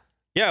 Yeah.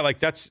 Yeah, like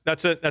that's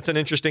an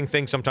interesting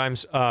thing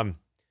sometimes. I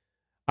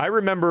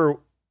remember,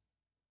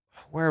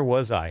 where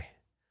was I?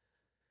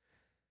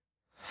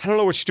 I don't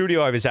know which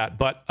studio I was at,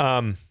 but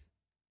the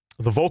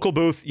vocal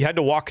booth, you had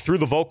to walk through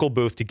the vocal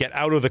booth to get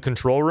out of the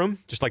control room,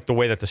 just like the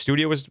way that the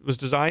studio was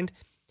designed.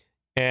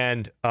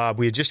 And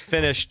we had just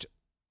finished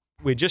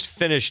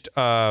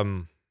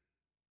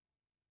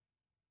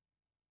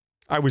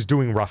I was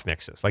doing rough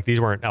mixes. Like, these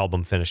weren't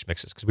album finished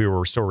mixes because we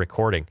were still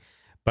recording.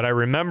 But I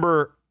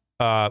remember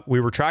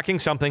we were tracking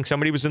something.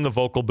 Somebody was in the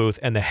vocal booth,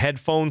 and the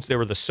headphones, they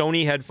were the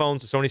Sony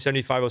headphones, the Sony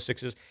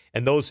 7506s,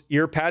 and those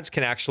ear pads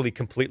can actually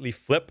completely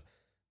flip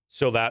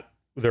so that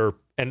they're,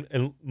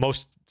 and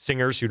most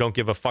singers who don't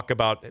give a fuck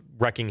about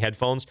wrecking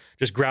headphones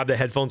just grab the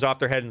headphones off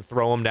their head and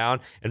throw them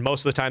down. And most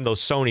of the time, those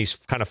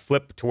Sonys kind of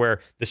flip to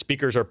where the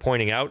speakers are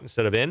pointing out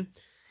instead of in.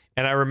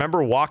 And I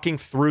remember walking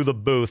through the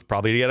booth,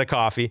 probably to get a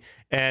coffee,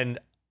 and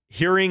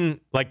hearing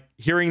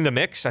the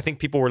mix. I think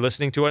people were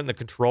listening to it in the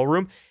control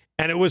room,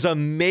 and it was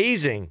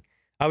amazing.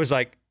 I was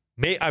like,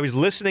 I was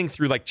listening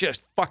through like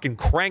just fucking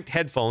cranked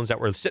headphones that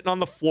were sitting on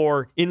the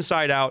floor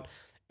inside out,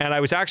 and I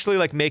was actually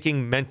like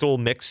making mental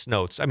mix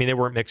notes. I mean, they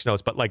weren't mix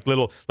notes, but like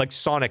little like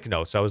sonic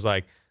notes. I was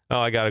like, oh,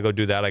 I gotta go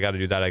do that. I gotta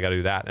do that. I gotta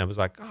do that. And I was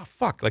like, oh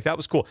fuck, like that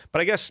was cool.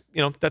 But I guess,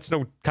 you know, that's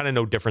no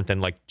different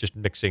than like just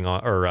mixing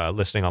on or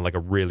listening on like a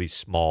really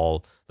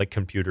small like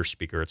computer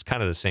speaker. It's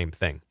kind of the same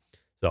thing.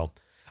 So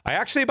I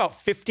actually, about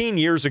 15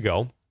 years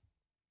ago,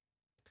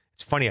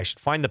 it's funny, I should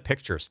find the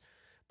pictures.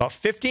 About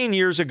 15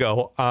 years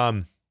ago,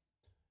 I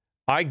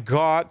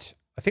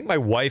think my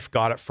wife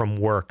got it from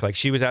work. Like,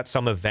 she was at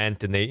some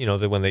event, and they, you know,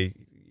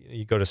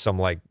 you go to some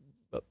like,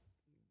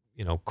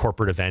 you know,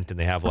 corporate event, and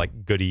they have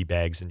like goodie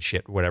bags and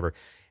shit, whatever.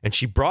 And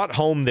she brought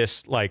home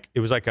this, like, it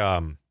was like,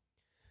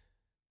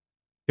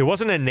 it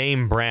wasn't a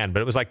name brand,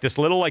 but it was like this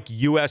little like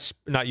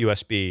not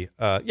USB.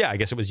 Yeah, I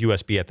guess it was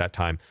USB at that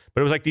time.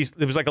 But it was like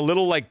it was like a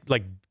little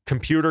like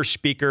computer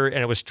speaker, and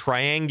it was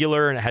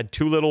triangular, and it had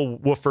two little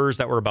woofers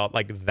that were about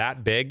like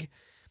that big.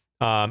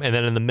 And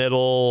then in the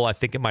middle, I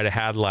think it might have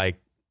had like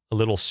a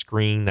little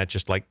screen that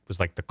just like was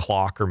like the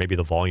clock or maybe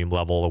the volume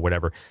level or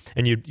whatever.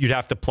 And you'd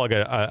have to plug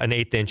an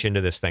 1/8 inch into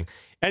this thing.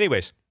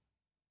 Anyways,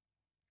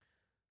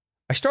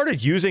 I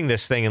started using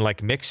this thing and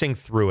like mixing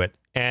through it.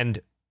 And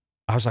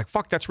I was like,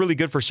 fuck, that's really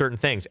good for certain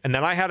things. And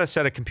then I had a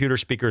set of computer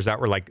speakers that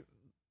were like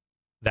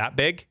that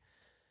big.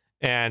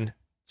 And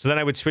so then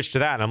I would switch to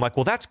that. And I'm like,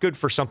 well, that's good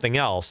for something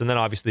else. And then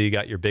obviously you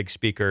got your big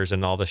speakers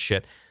and all this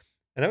shit.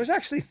 And I was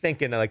actually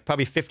thinking, like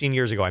probably 15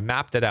 years ago, I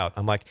mapped it out.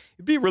 I'm like,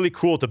 it'd be really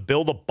cool to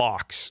build a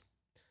box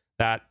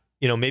that,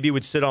 you know, maybe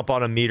would sit up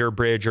on a meter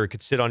bridge, or it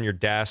could sit on your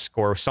desk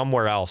or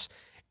somewhere else.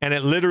 And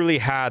it literally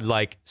had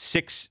like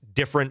 6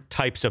 different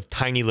types of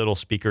tiny little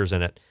speakers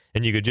in it.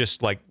 And you could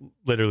just like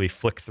literally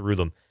flick through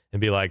them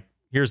and be like,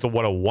 here's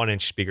what a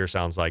 1-inch speaker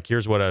sounds like.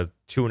 Here's what a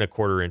 2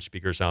 1/4 inch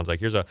speaker sounds like.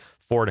 Here's a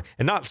 4,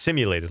 and not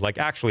simulated, like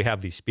actually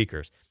have these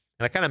speakers.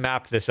 And I kind of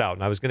mapped this out,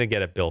 and I was going to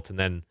get it built. And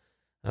then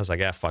I was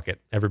like, fuck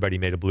it. Everybody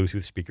made a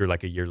Bluetooth speaker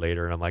like a year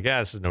later. And I'm like,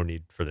 this is no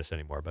need for this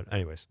anymore. But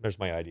anyways, there's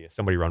my idea.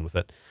 Somebody run with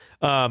it.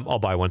 I'll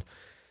buy one.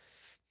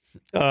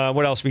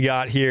 What else we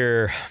got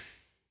here?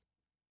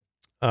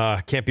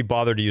 Can't be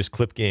bothered to use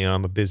Clip Game.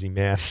 I'm a busy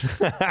man.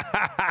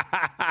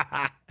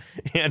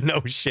 Yeah,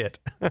 no shit.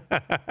 And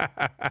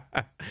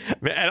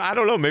I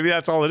don't know. Maybe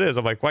that's all it is.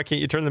 I'm like, why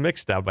can't you turn the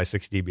mix down by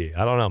 6 dB?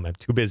 I don't know, man.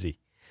 Too busy.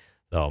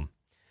 So,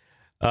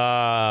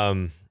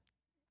 okay,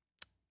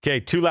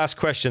 2 last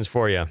questions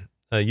for you.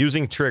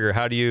 Using Trigger,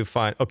 how do you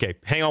find... Okay,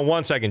 hang on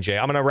 1 second, Jay.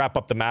 I'm going to wrap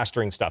up the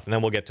mastering stuff, and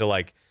then we'll get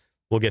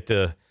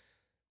to,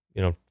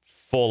 you know,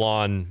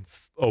 full-on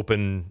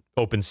open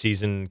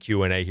season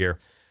Q&A here.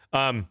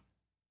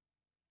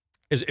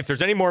 If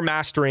there's any more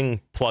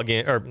mastering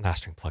plugins,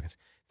 if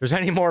there's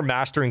any more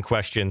mastering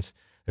questions,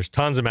 there's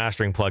tons of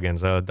mastering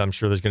plugins. I'm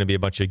sure there's going to be a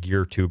bunch of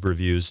GearTube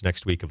reviews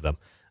next week of them.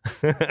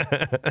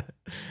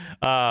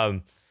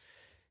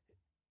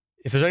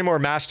 If there's any more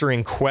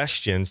mastering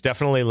questions,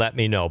 definitely let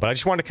me know. But I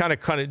just want to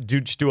kind of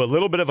do a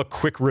little bit of a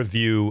quick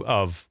review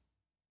of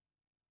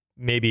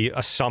maybe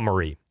a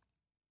summary.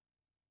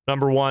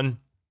 Number 1,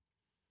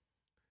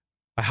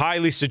 I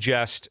highly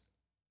suggest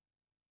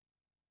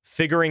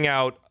figuring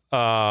out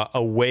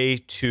a way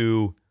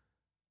to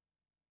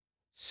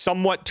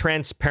somewhat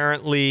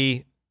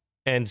transparently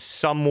and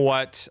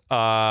somewhat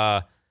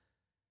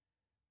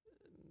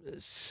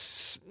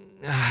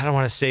I don't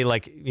want to say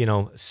like, you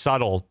know,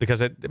 subtle,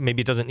 because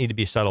maybe it doesn't need to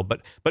be subtle,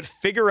 but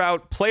figure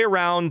out, play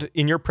around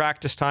in your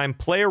practice time,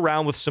 play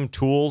around with some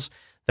tools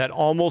that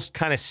almost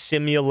kind of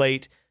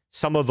simulate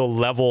some of the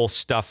level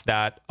stuff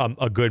that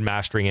a good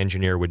mastering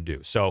engineer would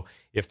do. So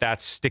if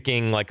that's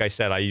sticking, like I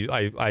said,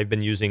 I've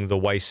been using the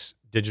Weiss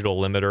digital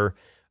limiter,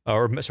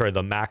 or sorry,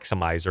 the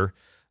maximizer.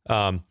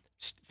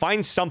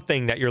 Find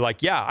something that you're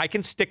like, yeah, I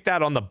can stick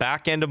that on the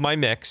back end of my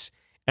mix,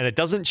 and it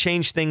doesn't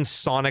change things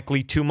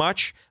sonically too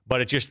much,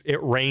 but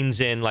it reins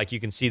in, like you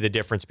can see the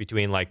difference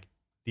between like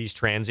these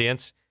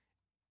transients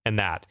and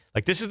that.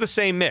 Like this is the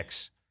same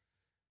mix.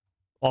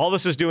 All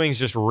this is doing is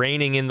just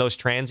reining in those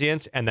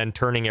transients and then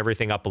turning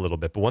everything up a little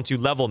bit. But once you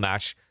level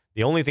match,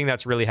 the only thing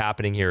that's really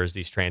happening here is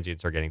these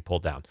transients are getting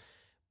pulled down.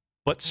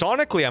 But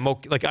sonically,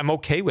 I'm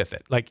okay with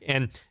it. Like,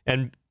 and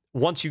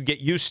once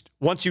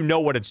you know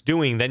what it's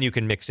doing, then you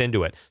can mix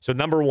into it. So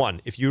number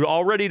 1, if you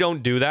already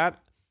don't do that,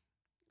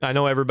 I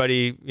know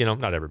everybody, you know,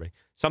 not everybody.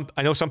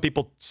 I know some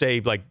people say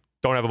like,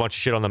 don't have a bunch of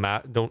shit on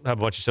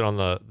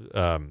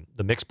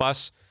the mix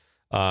bus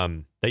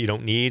that you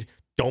don't need.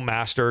 Don't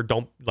master.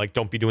 Don't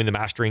be doing the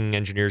mastering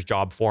engineer's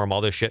job for them. All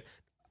this shit.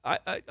 I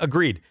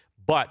agreed.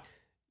 But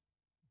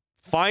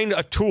find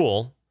a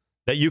tool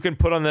that you can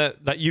put on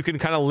that you can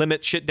kind of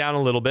limit shit down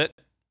a little bit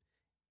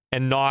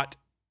and not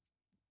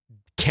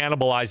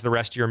cannibalize the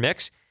rest of your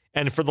mix.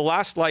 And for the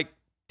last like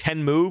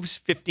 10 moves,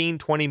 15,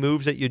 20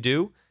 moves that you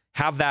do,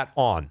 have that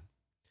on.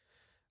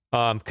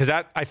 Because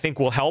that, I think,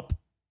 will help.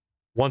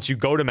 Once you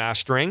go to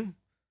mastering,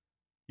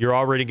 you're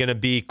already going to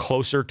be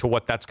closer to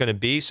what that's going to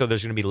be. So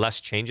there's going to be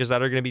less changes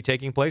that are going to be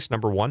taking place,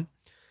 number 1.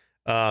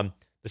 The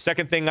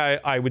second thing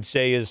I would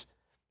say is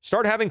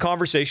start having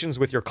conversations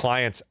with your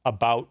clients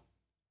about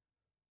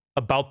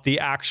the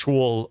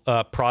actual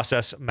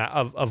process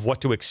of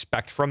what to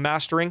expect from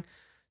mastering.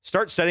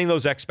 Start setting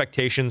those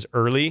expectations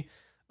early.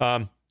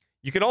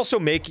 You can also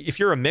make, if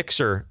you're a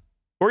mixer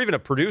or even a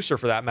producer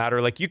for that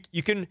matter, like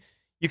you can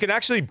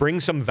actually bring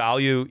some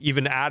value,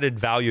 even added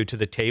value to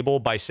the table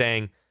by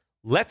saying,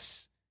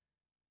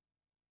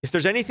 if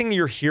there's anything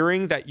you're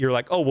hearing that you're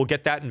like, oh, we'll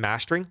get that in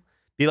mastering,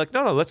 be like,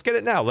 no, let's get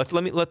it now.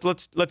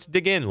 Let's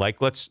dig in. Like,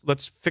 let's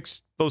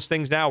fix those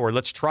things now, or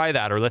let's try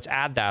that, or let's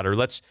add that, or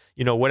let's,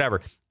 you know,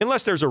 whatever.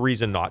 Unless there's a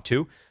reason not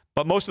to.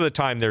 But most of the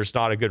time, there's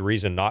not a good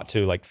reason not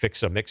to like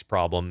fix a mix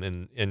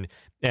problem.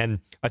 And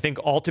I think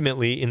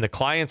ultimately, in the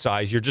client's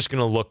eyes, you're just going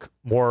to look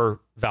more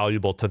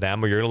valuable to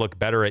them, or you're going to look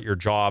better at your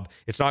job.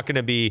 It's not going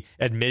to be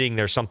admitting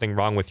there's something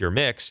wrong with your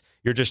mix.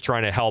 You're just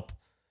trying to help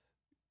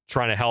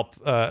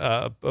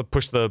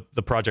push the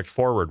project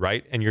forward,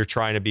 right? And you're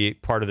trying to be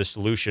part of the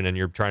solution, and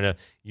you're trying to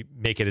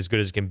make it as good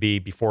as it can be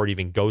before it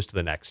even goes to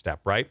the next step,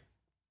 right?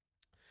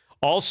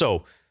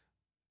 Also,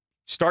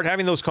 start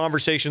having those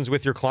conversations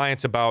with your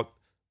clients about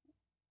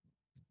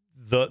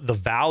the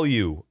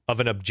value of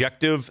an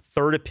objective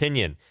third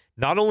opinion.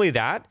 Not only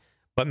that,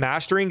 but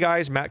mastering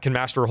guys can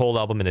master a whole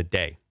album in a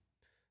day.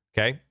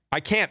 Okay? I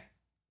can't.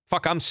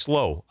 Fuck, I'm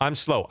slow.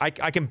 I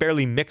can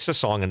barely mix a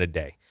song in a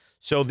day.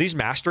 So these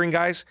mastering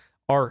guys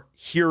are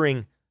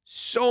hearing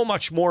so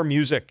much more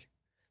music.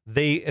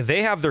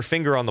 They have their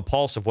finger on the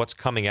pulse of what's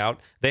coming out.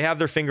 They have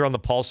their finger on the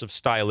pulse of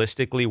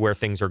stylistically where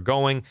things are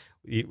going.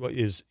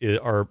 Is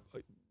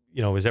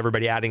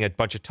everybody adding a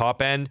bunch of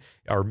top end?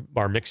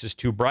 Are mixes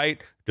too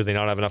bright? Do they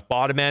not have enough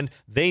bottom end?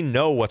 They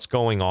know what's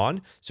going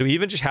on. So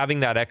even just having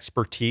that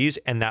expertise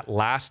and that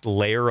last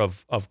layer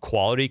of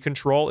quality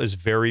control is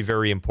very,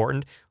 very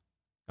important.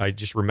 I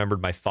just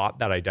remembered my thought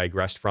that I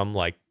digressed from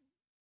like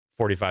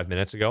 45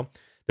 minutes ago.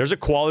 There's a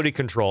quality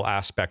control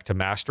aspect to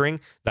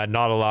mastering that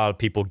not a lot of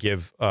people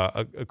give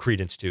a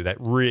credence to, that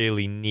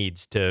really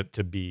needs to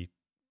be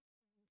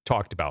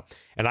talked about.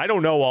 And I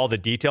don't know all the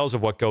details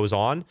of what goes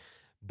on,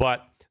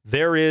 but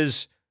there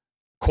is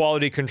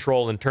quality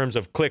control in terms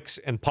of clicks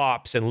and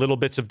pops and little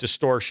bits of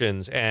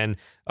distortions and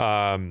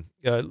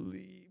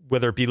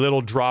whether it be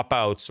little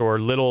dropouts or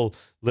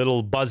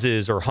little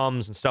buzzes or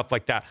hums and stuff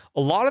like that.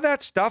 A lot of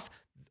that stuff,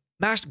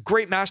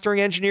 great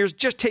mastering engineers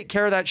just take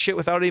care of that shit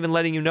without even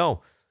letting you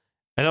know.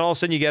 And then all of a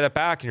sudden you get it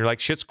back and you're like,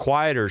 shit's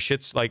quieter.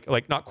 Shit's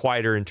like not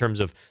quieter in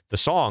terms of the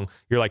song.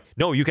 You're like,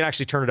 no, you can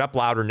actually turn it up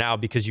louder now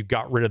because you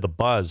got rid of the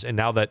buzz. And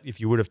now that if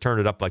you would have turned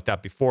it up like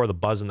that before, the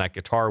buzz in that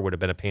guitar would have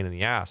been a pain in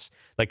the ass.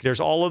 Like there's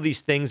all of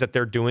these things that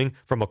they're doing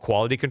from a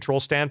quality control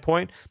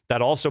standpoint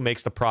that also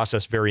makes the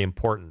process very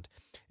important.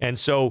 And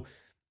so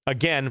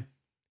again,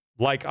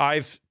 like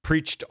I've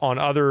preached on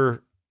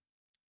other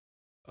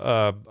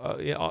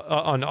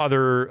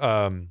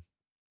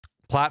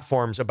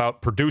platforms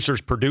about producers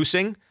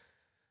producing.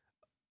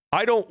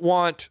 I don't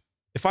want,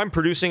 if I'm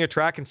producing a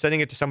track and sending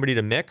it to somebody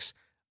to mix,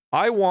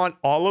 I want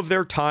all of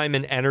their time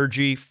and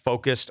energy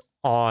focused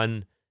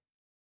on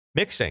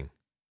mixing.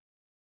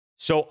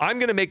 So I'm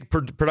going to make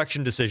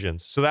production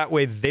decisions so that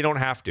way they don't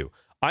have to.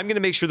 I'm going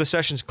to make sure the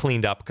session's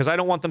cleaned up because I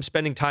don't want them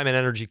spending time and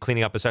energy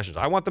cleaning up the sessions.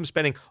 I want them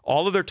spending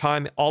all of their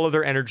time, all of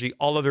their energy,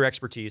 all of their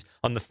expertise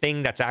on the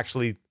thing that's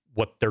actually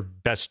what their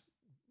best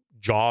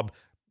job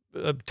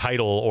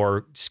title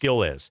or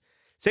skill is.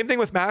 Same thing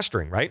with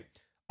mastering, right?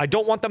 I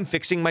don't want them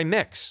fixing my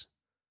mix.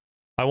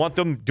 I want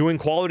them doing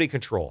quality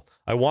control.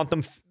 I want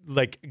them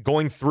like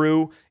going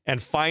through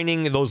and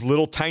finding those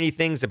little tiny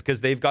things that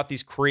because they've got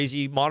these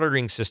crazy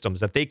monitoring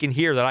systems that they can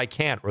hear that I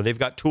can't, or they've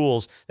got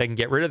tools that can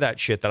get rid of that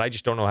shit that I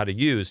just don't know how to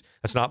use.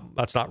 That's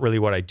not really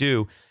what I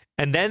do.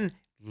 And then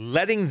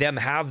letting them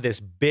have this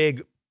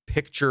big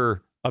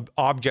picture of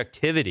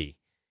objectivity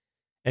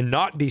and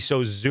not be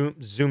so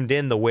zoomed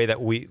in the way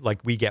that we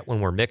get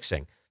when we're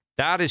mixing.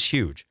 That is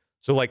huge.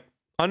 So like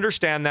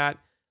understand that.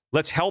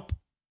 Let's help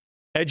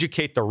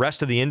educate the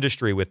rest of the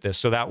industry with this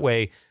so that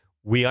way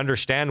we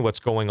understand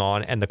what's going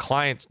on and the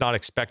client's not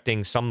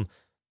expecting some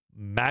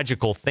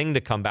magical thing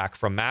to come back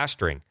from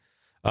mastering.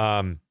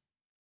 And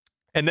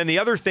then the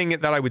other thing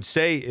that I would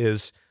say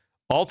is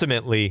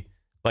ultimately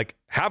like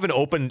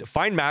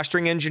find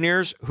mastering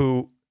engineers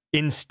who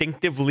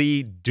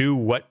instinctively do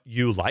what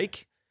you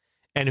like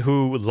and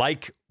who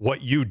like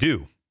what you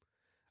do.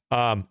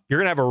 You're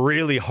going to have a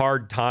really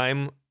hard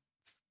time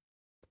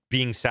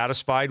being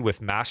satisfied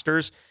with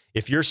masters.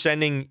 If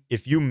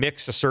you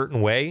mix a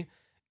certain way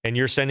and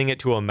you're sending it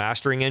to a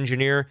mastering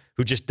engineer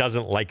who just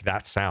doesn't like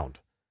that sound,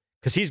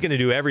 because he's going to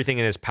do everything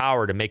in his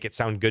power to make it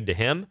sound good to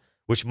him,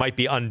 which might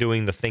be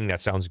undoing the thing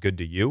that sounds good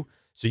to you.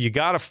 So you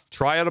got to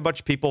try out a bunch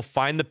of people,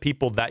 find the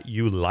people that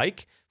you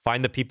like,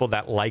 find the people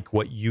that like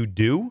what you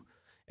do,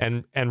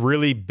 and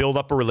really build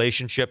up a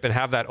relationship and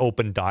have that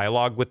open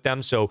dialogue with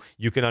them so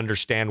you can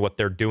understand what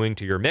they're doing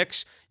to your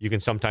mix. You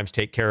can sometimes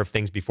take care of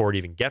things before it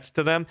even gets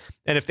to them.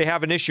 And if they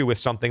have an issue with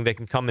something, they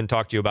can come and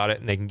talk to you about it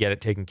and they can get it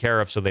taken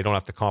care of so they don't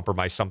have to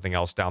compromise something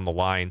else down the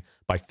line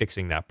by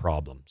fixing that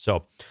problem.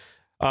 So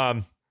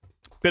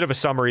bit of a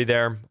summary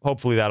there.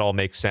 Hopefully that all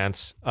makes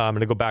sense. I'm going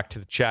to go back to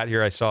the chat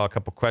here. I saw a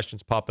couple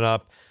questions popping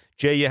up.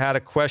 Jay, you had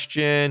a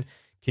question.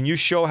 Can you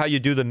show how you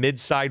do the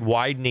mid-side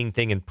widening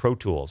thing in Pro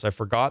Tools? I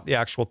forgot the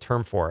actual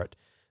term for it,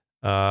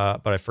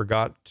 but I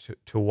forgot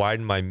to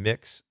widen my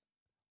mix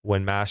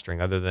when mastering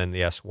other than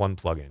the S1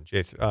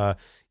 plugin.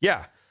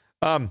 Yeah.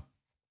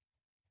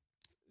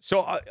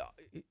 So,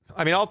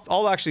 I mean,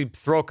 I'll actually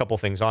throw a couple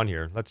things on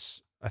here.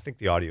 I think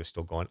the audio is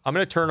still going. I'm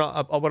going to turn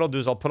on, what I'll do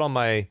is I'll put on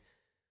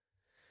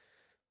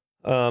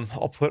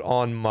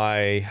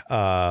my,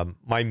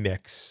 my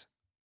mix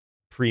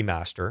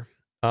pre-master.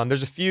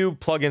 There's a few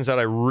plugins that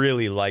I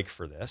really like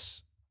for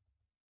this.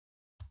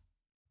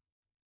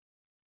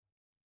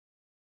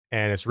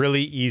 And it's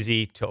really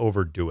easy to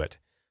overdo it.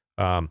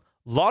 A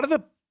lot of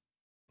the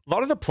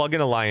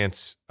Plugin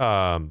Alliance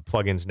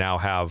plugins now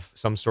have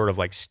some sort of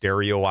like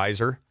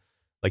stereoizer,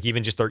 like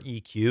even just their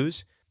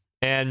EQs.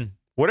 And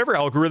whatever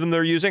algorithm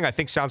they're using, I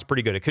think sounds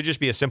pretty good. It could just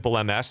be a simple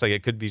MS. Like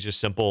it could be just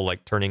simple,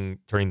 like turning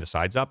the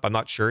sides up. I'm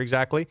not sure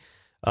exactly.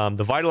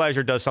 The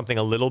Vitalizer does something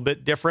a little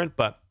bit different,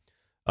 but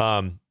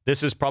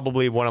this is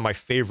probably one of my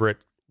favorite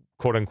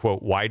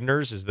quote-unquote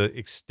wideners, is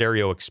the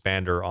stereo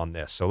expander on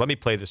this. So let me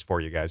play this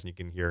for you guys, and you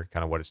can hear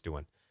kind of what it's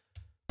doing.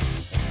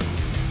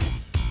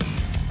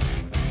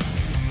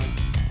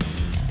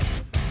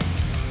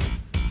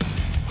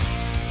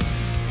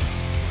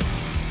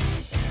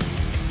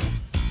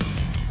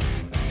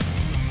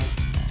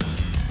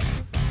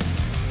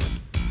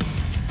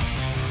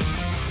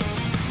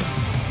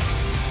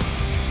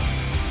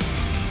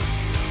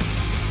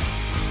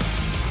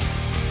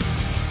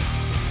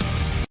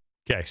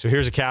 Okay, so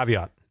here's a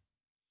caveat.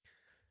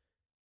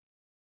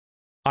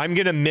 I'm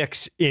going to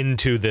mix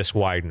into this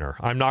widener.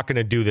 I'm not going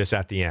to do this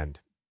at the end,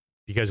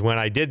 because when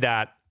I did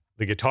that,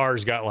 the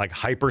guitars got like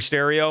hyper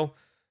stereo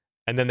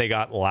and then they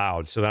got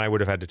loud. So then I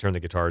would have had to turn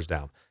the guitars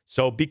down.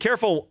 So be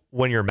careful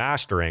when you're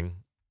mastering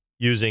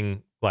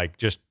using like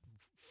just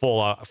full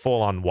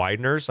on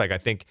wideners. Like I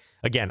think,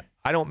 again,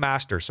 I don't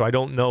master, so I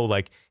don't know,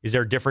 like, is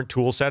there different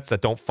tool sets that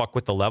don't fuck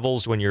with the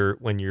levels when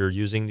you're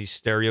using these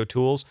stereo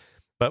tools?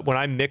 But when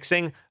I'm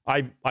mixing,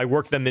 I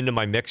work them into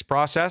my mix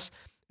process.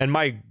 And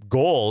my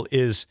goal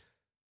is,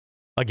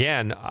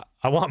 again,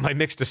 I want my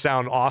mix to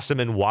sound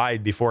awesome and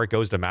wide before it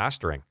goes to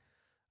mastering.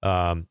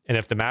 And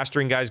if the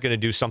mastering guy is going to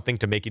do something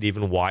to make it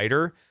even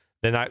wider,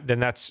 then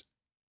that's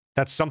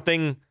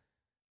something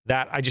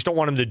that I just don't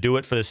want him to do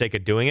it for the sake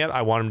of doing it.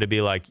 I want him to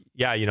be like,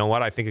 yeah, you know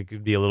what? I think it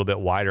could be a little bit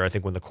wider. I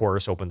think when the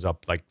chorus opens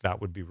up, like that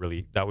would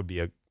be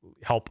a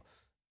help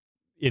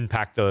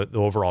impact the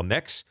overall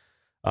mix.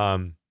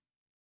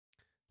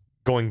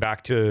 Going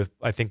back to,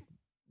 I think,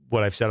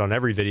 what I've said on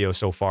every video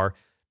so far,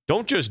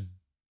 don't just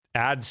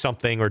add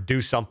something or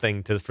do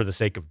something for the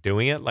sake of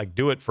doing it. Like,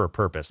 do it for a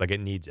purpose. Like, it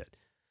needs it.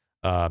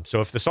 So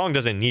if the song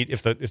doesn't need,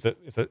 if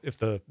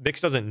the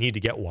mix doesn't need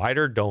to get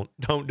wider, don't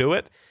do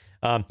it.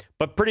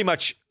 But pretty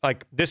much,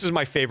 like, this is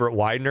my favorite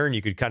widener, and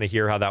you could kind of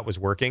hear how that was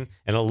working,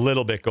 and a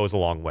little bit goes a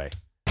long way.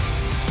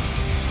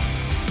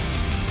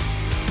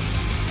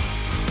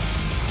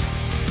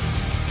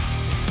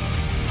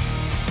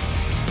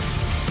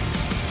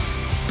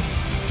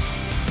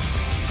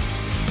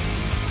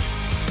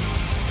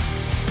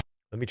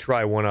 Let me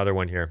try one other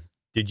one here.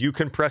 Did you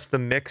compress the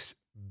mix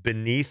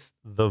beneath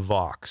the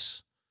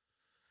Vox?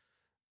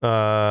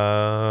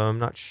 I'm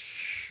not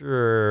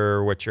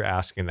sure what you're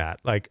asking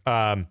that. Like,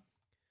 did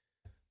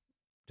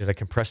I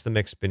compress the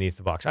mix beneath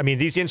the Vox? I mean,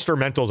 these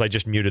instrumentals, I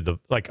just muted the,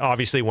 like,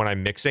 obviously when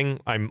I'm mixing,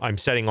 I'm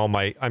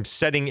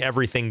setting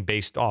everything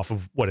based off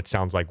of what it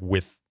sounds like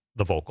with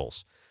the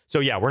vocals. So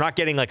yeah, we're not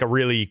getting like a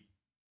really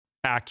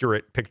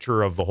accurate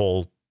picture of the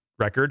whole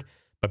record,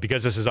 but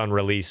because this is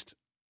unreleased,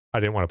 I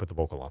didn't want to put the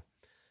vocal on.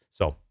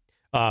 So,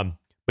 but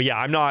yeah,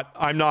 I'm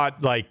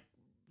not like,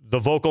 the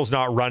vocal's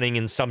not running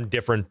in some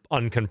different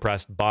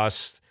uncompressed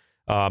bus.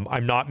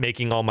 I'm not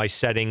making all my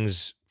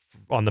settings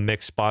on the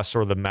mix bus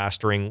or the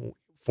mastering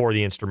for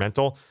the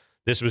instrumental.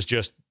 This was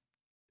just,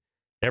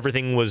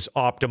 everything was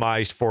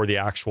optimized for the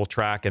actual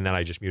track, and then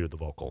I just muted the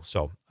vocal.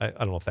 So I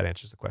don't know if that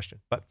answers the question,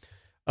 but,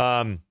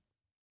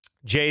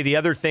 Jay, the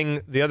other,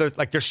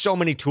 like, there's so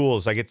many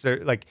tools. Like, it's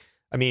like,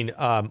 I mean,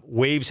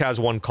 Waves has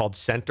one called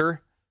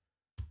Center,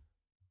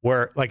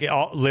 where like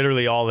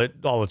literally all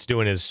it's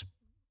doing is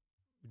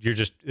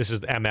this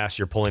is the MS,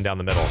 you're pulling down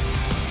the middle.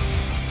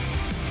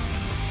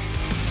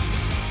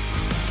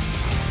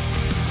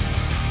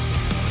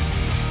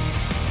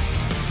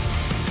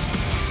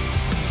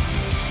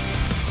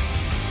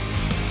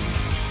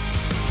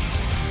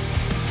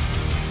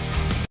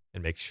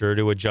 And make sure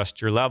to adjust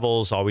your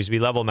levels. Always be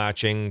level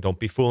matching. Don't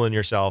be fooling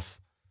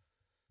yourself.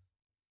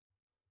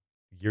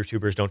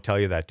 YouTubers don't tell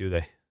you that, do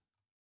they?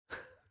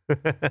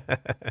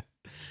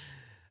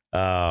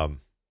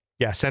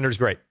 Yeah, Center's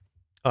great.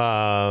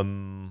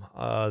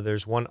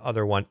 There's one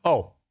other one.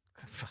 Oh,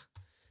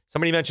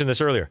 somebody mentioned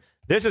this earlier.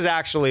 This is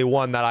actually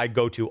one that I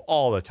go to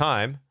all the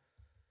time.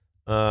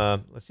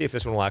 Let's see if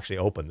this one will actually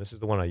open. This is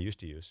the one I used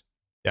to use.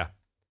 Yeah.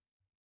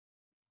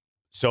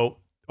 So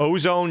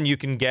Ozone, you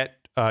can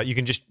get, you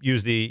can just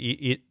use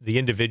the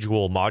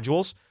individual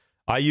modules.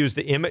 I use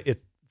the having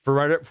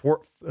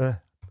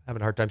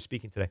a hard time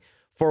speaking today.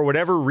 For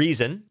whatever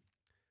reason,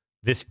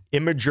 this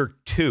Imager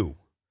 2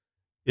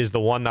 is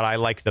the one that I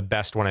like the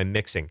best when I'm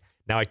mixing.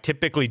 Now, I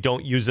typically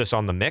don't use this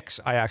on the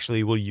mix. I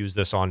actually will use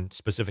this on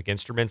specific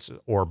instruments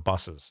or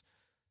buses.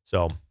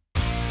 So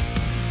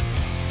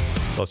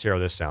let's hear how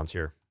this sounds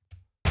here.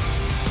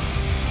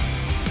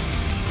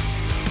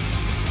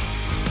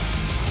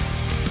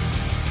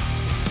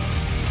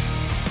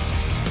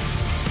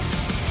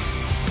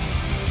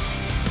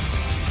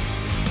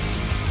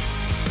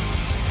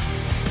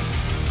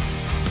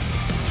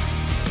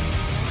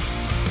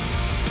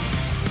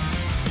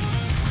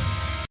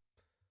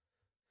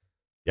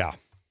 Yeah.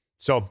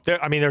 So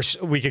there, I mean,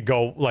 we could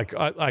go like,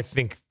 I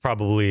think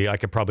probably, I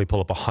could probably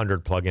pull up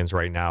 100 plugins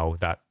right now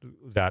that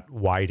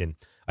widen.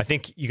 I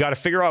think you got to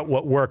figure out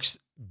what works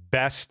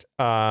best.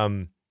 You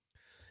got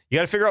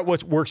to figure out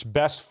what works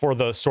best for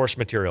the source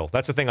material.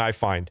 That's the thing I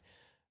find.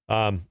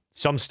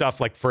 Some stuff,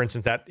 like for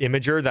instance, that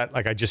imager that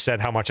like I just said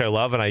how much I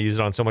love and I use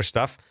it on so much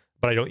stuff,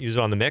 but I don't use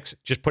it on the mix.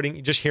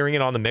 Just hearing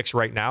it on the mix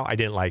right now, I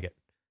didn't like it.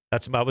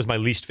 That was my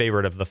least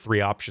favorite of the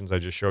 3 options I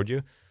just showed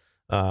you.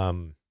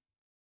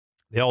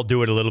 They all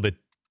do it a little bit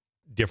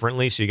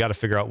differently, so you got to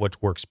figure out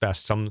what works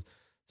best. Some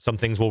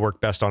things will work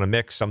best on a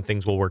mix. Some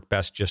things will work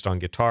best just on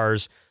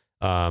guitars.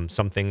 Some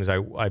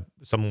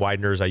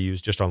wideners I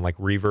use just on like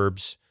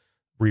reverbs,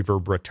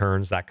 reverb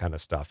returns, that kind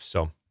of stuff.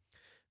 So,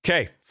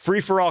 okay,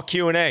 free for all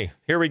Q&A.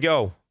 Here we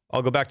go.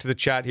 I'll go back to the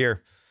chat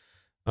here.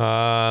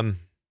 Okay.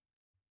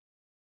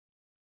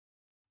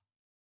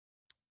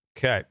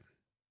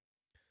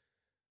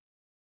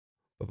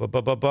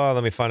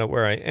 Let me find out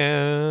where I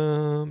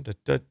am.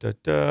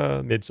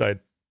 Midside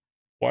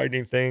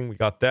widening thing. We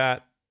got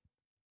that.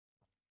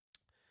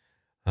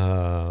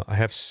 I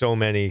have so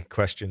many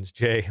questions,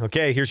 Jay.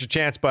 Okay, here's your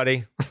chance,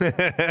 buddy.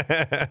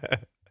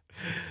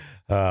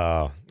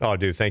 Oh,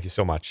 dude, thank you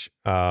so much.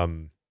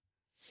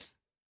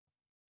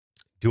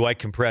 Do I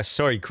compress?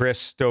 Sorry, Chris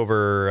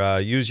Stover.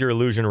 Use your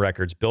Illusion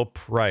records. Bill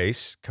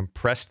Price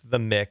compressed the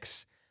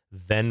mix,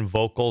 then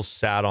vocals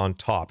sat on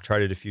top.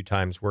 Tried it a few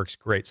times. Works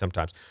great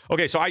sometimes.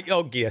 Okay, so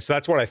so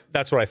that's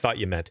what I thought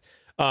you meant.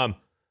 I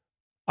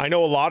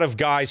know a lot of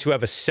guys who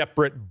have a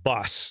separate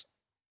bus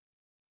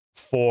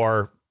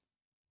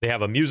they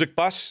have a music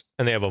bus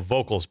and they have a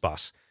vocals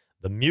bus.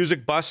 The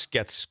music bus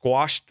gets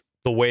squashed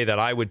the way that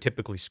I would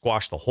typically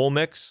squash the whole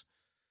mix,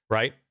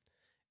 right?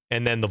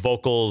 And then the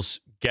vocals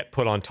get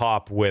put on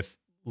top with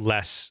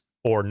less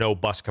or no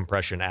bus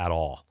compression at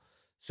all.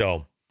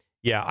 So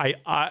yeah,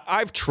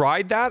 I've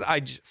tried that.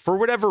 For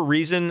whatever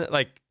reason,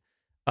 like,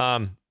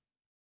 I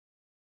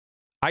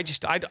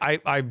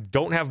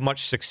don't have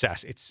much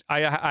success.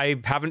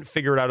 I haven't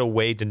figured out a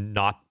way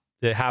to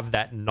have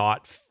that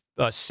not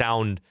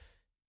sound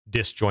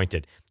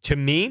disjointed. To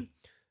me,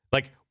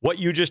 like what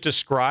you just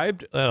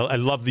described, I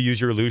love the Use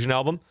Your Illusion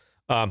album.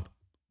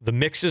 The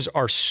mixes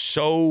are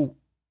so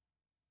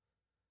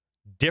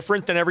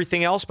different than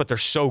everything else, but they're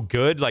so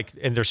good. Like,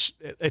 and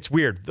it's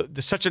weird.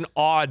 There's such an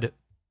odd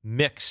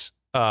mix,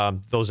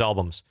 those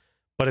albums,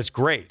 but it's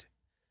great.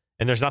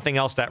 And there's nothing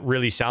else that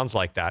really sounds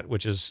like that,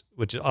 which is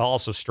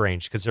also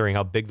strange considering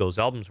how big those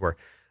albums were.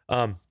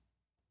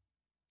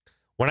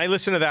 When I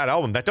listen to that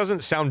album, that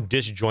doesn't sound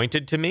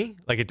disjointed to me.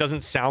 Like, it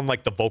doesn't sound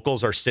like the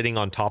vocals are sitting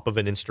on top of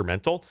an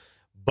instrumental.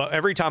 But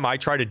every time I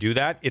try to do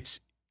that,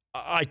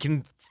 I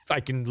can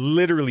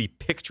literally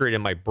picture it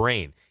in my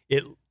brain.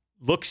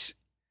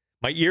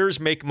 My ears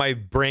make my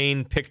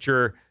brain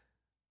picture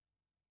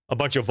a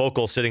bunch of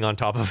vocals sitting on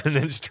top of an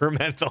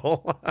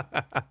instrumental.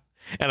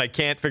 And I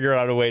can't figure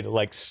out a way to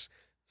like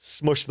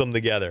smush them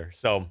together.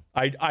 So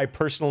I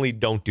personally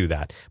don't do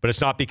that, but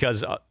it's not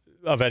because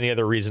of any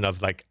other reason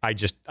of like, I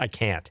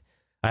can't.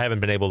 I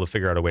haven't been able to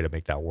figure out a way to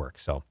make that work.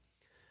 So,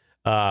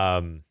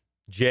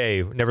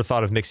 Jay, never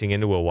thought of mixing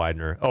into a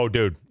widener. Oh,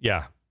 dude.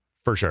 Yeah,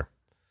 for sure.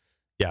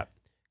 Yeah.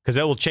 Because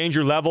it will change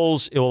your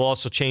levels. It will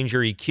also change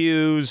your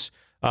EQs.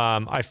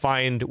 I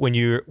find when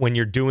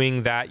you're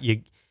doing that,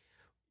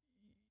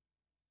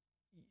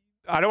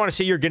 I don't want to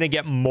say you're going to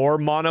get more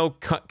mono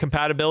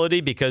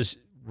compatibility because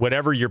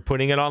whatever you're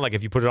putting it on, like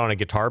if you put it on a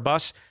guitar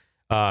bus,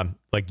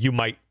 like you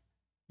might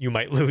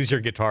lose your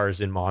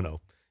guitars in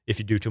mono if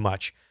you do too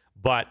much.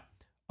 But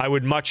I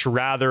would much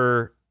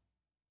rather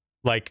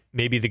like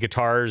maybe the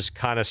guitars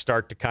kind of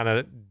start to kind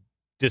of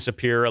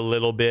disappear a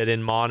little bit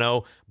in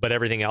mono, but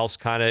everything else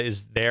kind of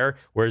is there.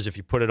 Whereas if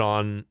you put it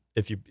on,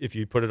 if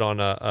you put it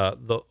on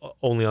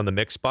only on the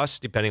mix bus,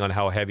 depending on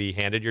how heavy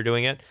handed you're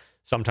doing it,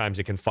 sometimes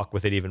it can fuck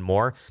with it even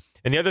more.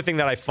 And the other thing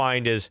that I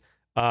find is,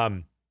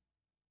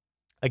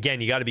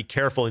 again, you got to be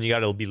careful and you got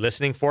to be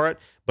listening for it.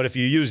 But if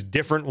you use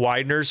different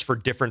wideners for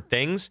different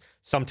things,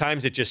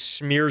 sometimes it just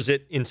smears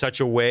it in such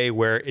a way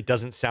where it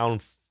doesn't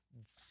sound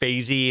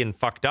phasey and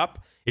fucked up.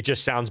 It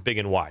just sounds big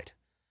and wide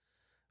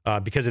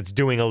because it's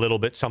doing a little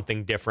bit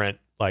something different.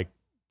 Like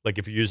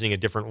if you're using a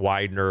different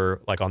widener,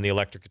 like on the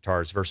electric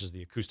guitars versus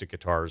the acoustic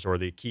guitars or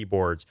the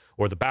keyboards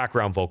or the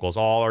background vocals,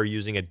 all are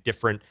using a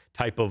different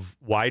type of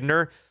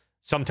widener.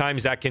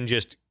 Sometimes that can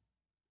just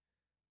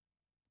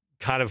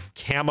kind of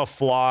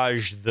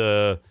camouflage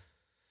the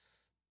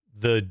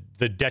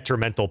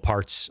detrimental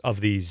parts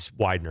of these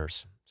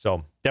wideners.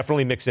 So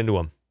definitely mix into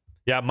them.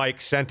 Yeah,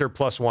 Mike, center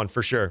 +1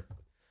 for sure.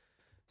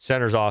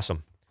 Center's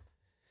awesome.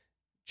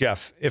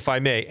 Jeff, if I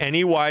may,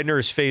 any widener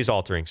is phase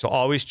altering, so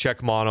always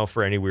check mono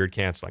for any weird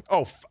canceling.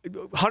 Oh,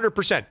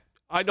 100%.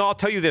 I'll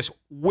tell you this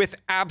with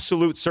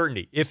absolute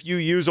certainty. If you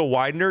use a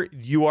widener,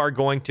 you are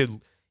going to,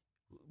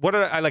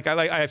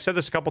 I've said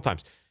this a couple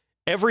times.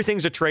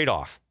 Everything's a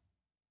trade-off.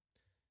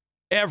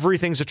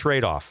 Everything's a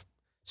trade-off.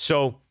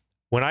 So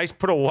when I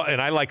and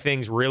I like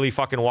things really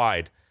fucking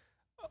wide,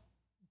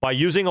 by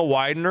using a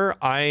widener,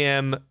 I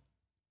am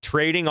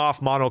trading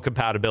off mono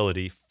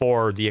compatibility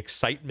for the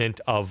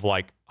excitement of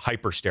like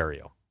hyper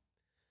stereo.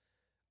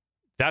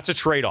 That's a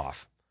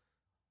trade-off.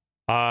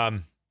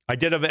 I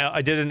did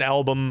an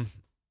album,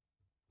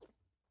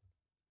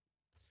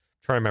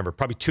 trying to remember,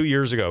 probably 2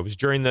 years ago. It was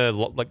during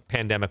the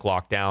pandemic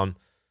lockdown,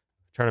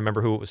 trying to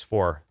remember who it was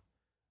for.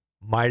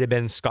 Might have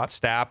been Scott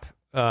Stapp.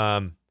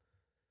 Can't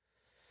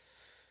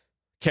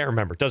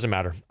remember. Doesn't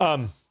matter.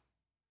 But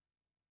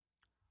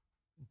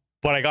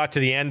I got to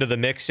the end of the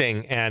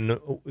mixing, and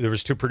there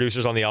was 2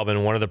 producers on the album,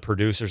 and one of the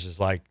producers is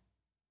like,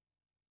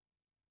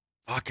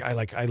 fuck,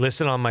 I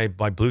listen on my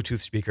Bluetooth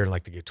speaker, and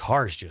like the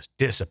guitars just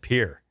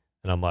disappear.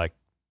 And I'm like,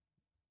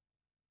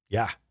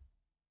 yeah.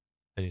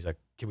 And he's like,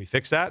 can we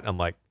fix that? And I'm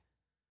like,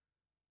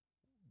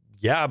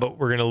 yeah, but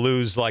we're going to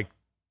lose, like,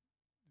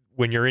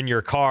 when you're in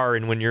your car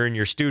and when you're in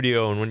your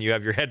studio and when you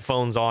have your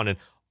headphones on and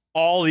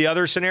all the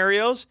other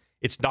scenarios,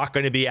 it's not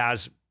going to be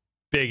as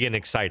big and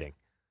exciting.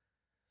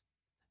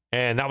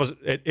 And that was,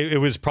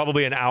 it was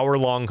probably an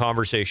hour-long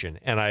conversation.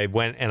 And I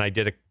went and I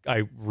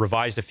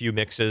revised a few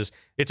mixes.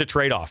 It's a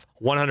trade-off,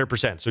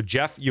 100%. So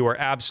Jeff, you are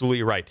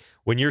absolutely right.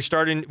 When you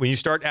start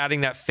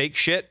adding that fake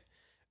shit,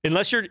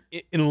 unless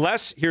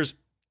here's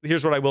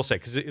what I will say,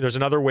 because there's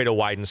another way to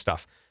widen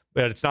stuff,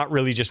 but it's not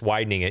really just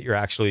widening it. You're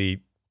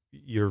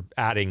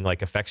adding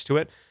like effects to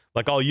it.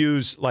 Like I'll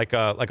use like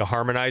a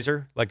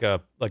harmonizer, like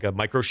a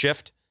micro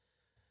shift.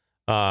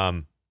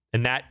 And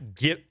that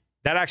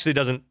actually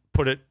doesn't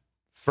put it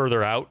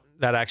further out.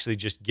 That actually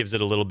just gives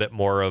it a little bit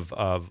more of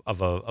a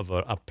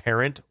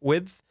apparent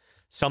width.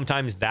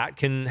 Sometimes that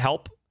can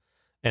help,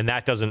 and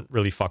that doesn't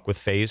really fuck with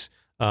phase.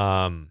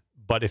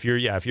 But if you're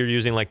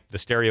using like the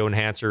stereo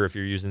enhancer, if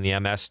you're using the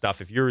MS stuff,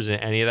 if you're using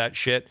any of that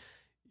shit,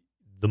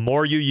 the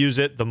more you use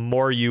it, the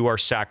more you are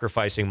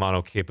sacrificing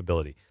mono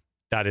capability.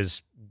 That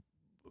is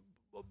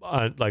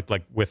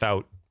like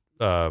without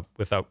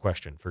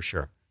question, for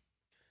sure.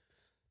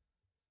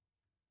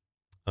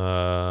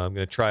 I'm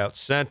going to try out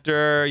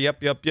center.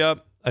 Yep.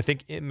 I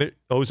think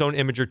Ozone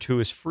Imager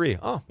 2 is free.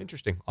 Oh,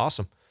 interesting.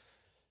 Awesome.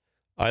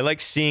 I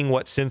like seeing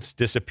what synths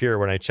disappear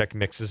when I check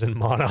mixes in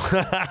mono.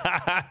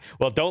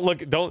 Well,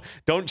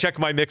 don't check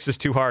my mixes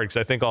too hard, because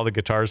I think all the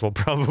guitars will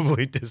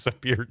probably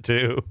disappear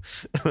too.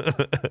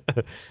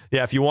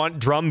 Yeah, if you want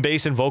drum,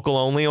 bass, and vocal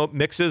only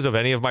mixes of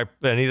any of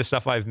the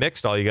stuff I've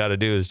mixed, all you got to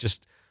do is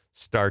just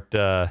start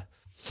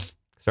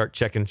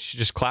checking.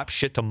 Just clap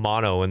shit to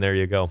mono, and there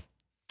you go.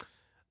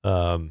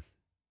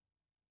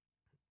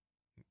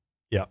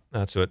 Yeah,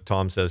 that's what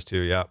Tom says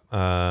too.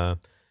 Yeah.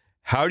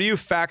 How do you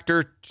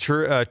factor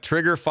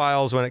trigger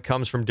files when it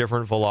comes from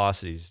different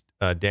velocities?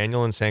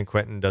 Daniel in San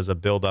Quentin does a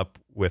build up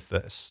with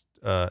this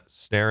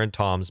snare and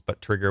toms, but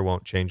trigger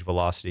won't change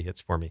velocity hits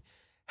for me.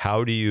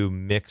 How do you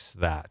mix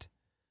that?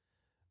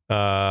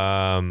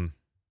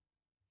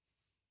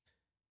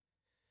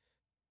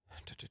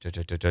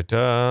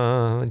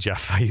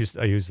 Jeff, I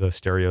use the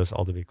stereos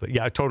all to be clear.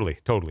 Yeah, totally.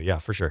 Yeah,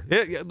 for sure.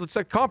 It's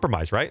a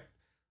compromise, right?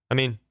 I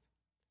mean,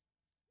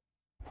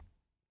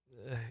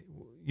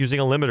 using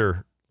a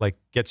limiter like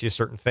gets you a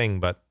certain thing,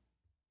 but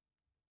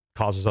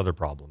causes other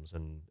problems,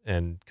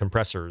 and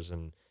compressors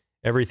and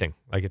everything.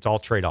 Like, it's all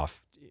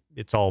trade-off.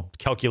 It's all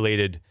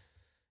calculated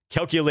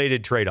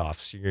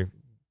trade-offs. You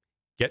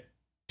get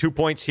 2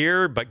 points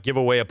here, but give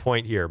away a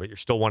point here, but you're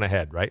still one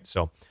ahead, right?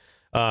 So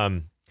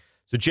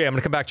Jay, I'm going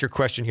to come back to your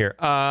question here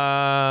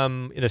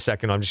in a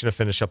second. I'm just going to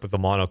finish up with the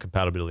mono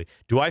compatibility.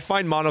 Do I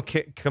find mono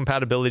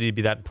compatibility to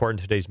be that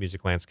important in today's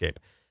music landscape?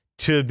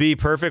 To be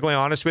perfectly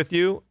honest with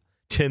you,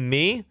 to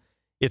me,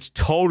 it's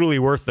totally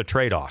worth the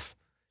trade-off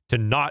to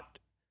not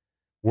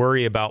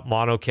worry about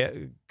mono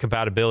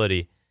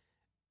compatibility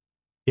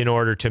in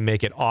order to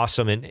make it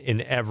awesome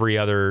in every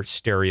other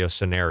stereo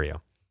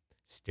scenario.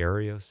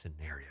 Stereo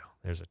scenario.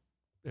 There's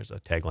a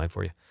tagline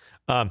for you.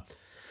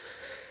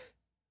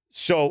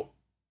 So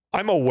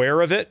I'm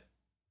aware of it.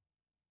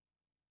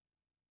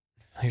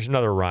 Here's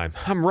another rhyme.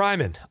 I'm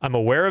rhyming. I'm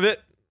aware of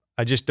it.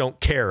 I just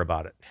don't care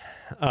about it.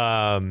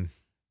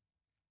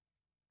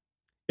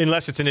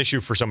 Unless it's an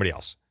issue for somebody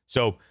else.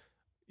 So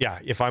yeah,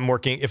 if I'm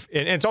working,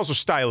 and it's also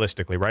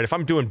stylistically, right? If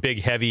I'm doing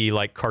big, heavy,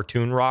 like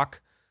cartoon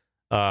rock,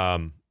 yeah,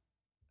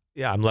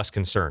 I'm less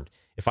concerned.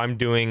 If I'm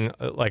doing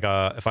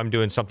if I'm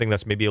doing something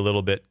that's maybe a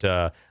little bit,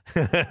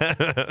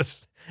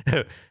 hashtag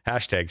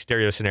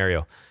stereo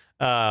scenario.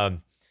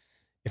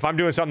 If I'm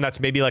doing something that's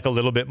maybe like a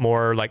little bit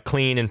more like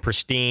clean and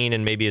pristine,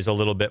 and maybe is a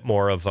little bit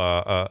more of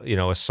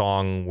a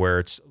song where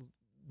it's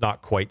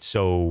not quite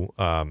so,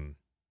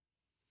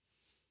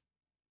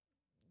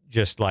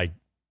 just like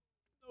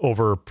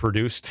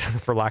overproduced,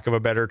 for lack of a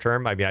better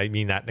term. I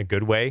mean that in a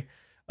good way.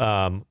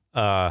 Yeah,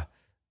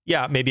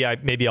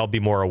 maybe I'll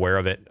be more aware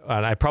of it,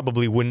 and I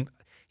probably wouldn't.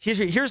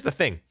 Here's the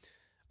thing.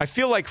 I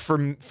feel like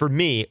for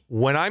me,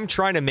 when I'm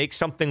trying to make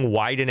something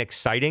wide and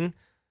exciting,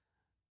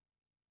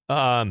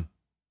 I'm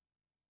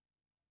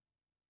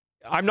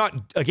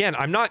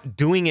not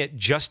doing it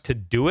just to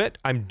do it.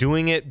 I'm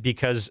doing it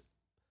because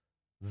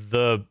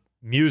the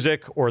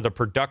music or the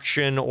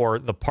production or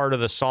the part of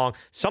the song,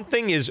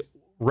 something is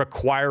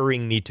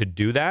requiring me to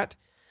do that.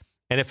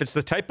 And if it's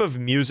the type of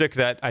music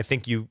that I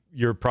think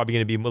you're probably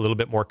going to be a little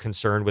bit more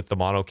concerned with the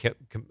mono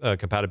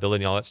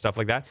compatibility and all that stuff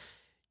like that,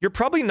 you're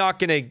probably not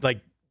going to, like,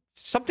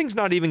 something's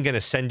not even going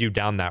to send you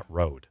down that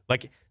road.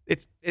 Like,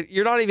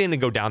 you're not even going to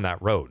go down that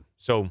road.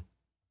 So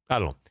I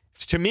don't know. If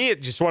to me,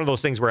 it's just one of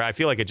those things where I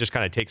feel like it just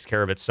kind of takes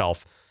care of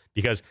itself,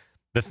 because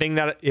the thing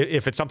that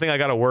if it's something I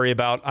got to worry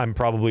about,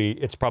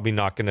 it's probably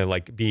not going to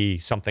like be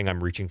something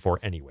I'm reaching for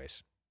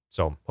anyways.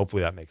 So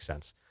hopefully that makes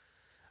sense.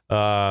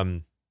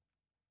 Have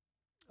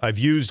I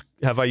used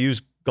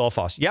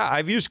Gullfoss? Yeah,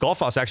 I've used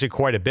Gullfoss actually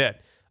quite a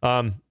bit.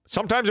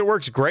 Sometimes it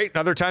works great, and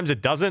other times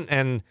it doesn't.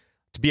 And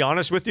to be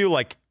honest with you,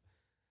 like,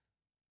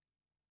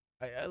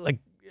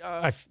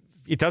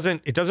 it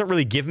doesn't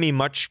really give me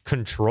much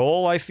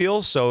control, I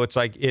feel. So it's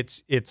like,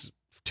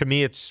 to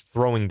me, it's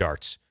throwing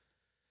darts.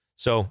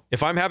 So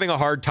if I'm having a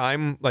hard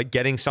time like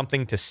getting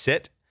something to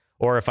sit,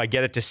 or if I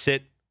get it to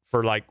sit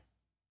for like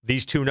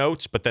these 2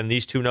 notes, but then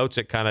these 2 notes,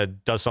 it kind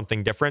of does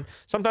something different.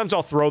 Sometimes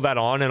I'll throw that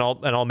on and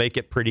I'll make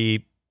it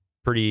pretty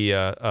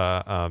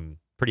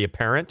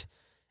apparent,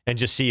 and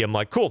just see, I'm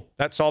like, cool,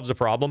 that solves the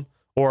problem,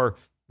 or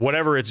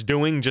whatever it's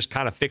doing just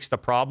kind of fix the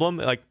problem.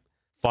 Like,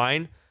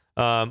 fine.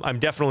 I'm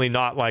definitely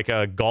not like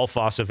a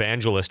Gullfoss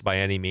evangelist by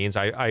any means.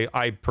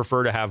 I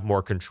prefer to have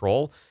more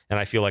control, and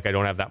I feel like I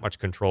don't have that much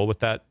control with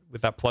that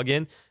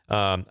plugin.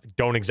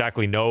 Don't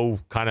exactly know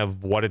kind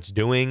of what it's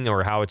doing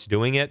or how it's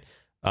doing it.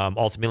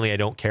 Ultimately, I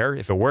don't care.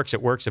 If it works,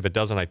 it works. If it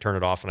doesn't, I turn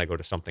it off and I go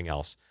to something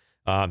else.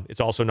 It's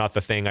also not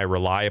the thing I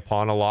rely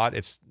upon a lot.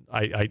 It's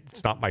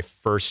not my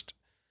first.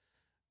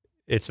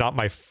 It's not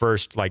my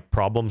first like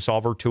problem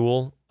solver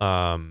tool.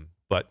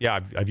 But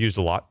yeah, I've used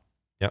a lot.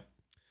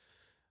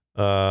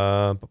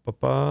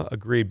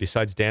 Agreed.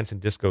 Besides dance and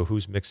disco,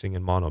 who's mixing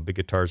in mono? Big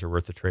guitars are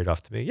worth the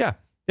trade-off to me. Yeah,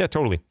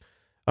 totally.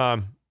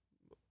 I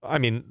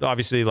mean,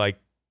 obviously, like,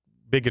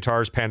 big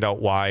guitars panned out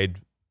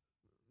wide.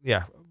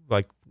 Yeah,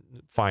 like,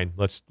 fine.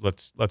 Let's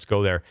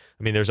go there.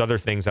 I mean, there's other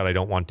things that I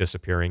don't want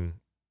disappearing,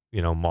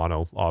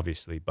 mono,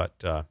 obviously.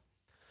 But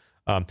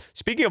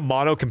speaking of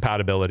mono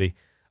compatibility,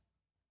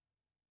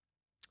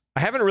 I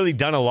haven't really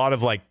done a lot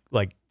of like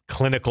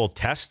clinical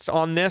tests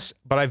on this,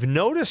 but I've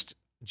noticed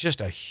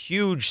just a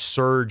huge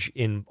surge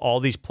in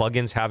all these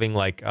plugins having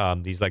like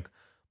these like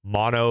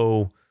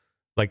mono,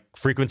 like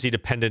frequency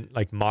dependent,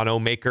 like mono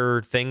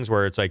maker things,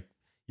 where it's like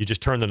you just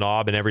turn the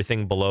knob and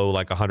everything below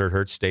like 100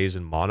 hertz stays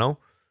in mono.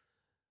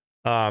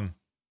 Not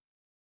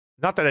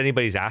that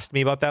anybody's asked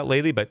me about that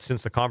lately, but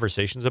since the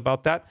conversation's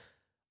about that,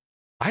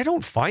 I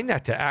don't find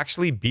that to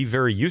actually be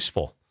very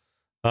useful.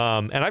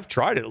 And I've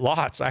tried it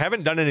lots. I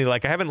haven't done any,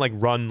 like, I haven't like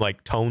run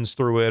like tones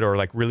through it or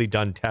like really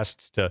done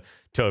tests to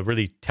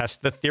really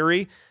test the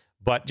theory.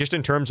 But just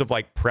in terms of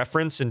like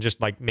preference and just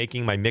like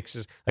making my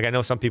mixes, like I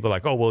know some people are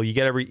like, oh, well, you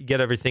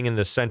get everything in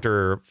the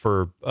center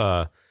for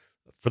the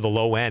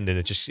low end, and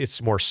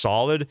it's more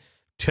solid.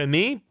 To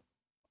me,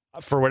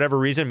 for whatever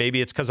reason,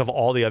 maybe it's because of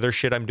all the other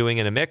shit I'm doing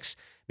in a mix.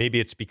 Maybe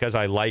it's because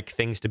I like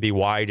things to be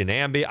wide and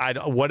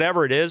ambient.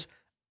 Whatever it is,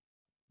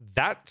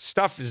 that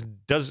stuff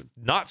does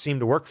not seem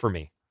to work for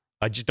me.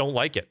 I just don't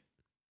like it.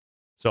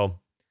 So,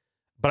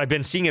 but I've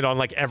been seeing it on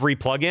like every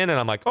plugin, and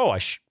I'm like, oh,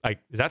 is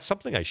that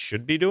something I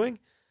should be doing?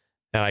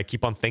 And I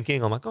keep on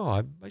thinking, I'm like,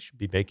 oh, I should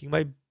be making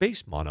my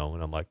bass mono,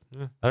 and I'm like,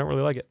 I don't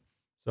really like it.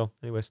 So,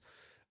 anyways,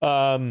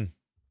 who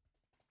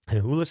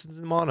listens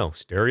to mono?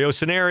 Stereo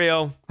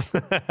scenario.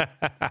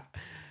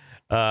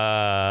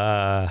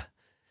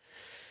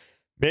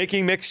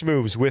 Making mix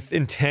moves with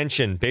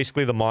intention.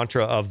 Basically the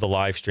mantra of the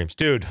live streams.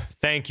 Dude,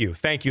 thank you.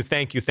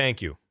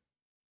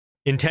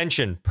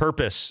 Intention,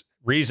 purpose,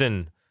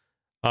 reason.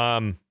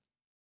 I'm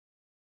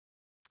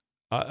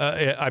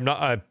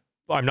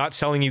not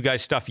selling you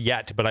guys stuff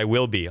yet, but I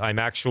will be. I'm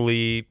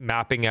actually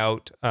mapping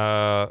out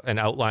and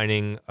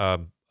outlining a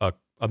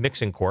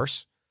mixing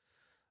course,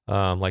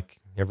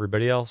 like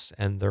everybody else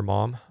and their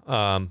mom.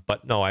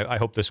 But no, I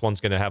hope this one's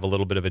going to have a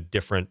little bit of a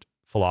different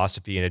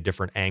philosophy and a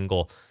different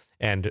angle.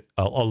 And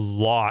a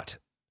lot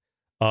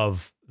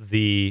of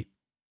the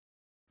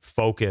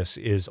focus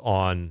is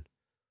on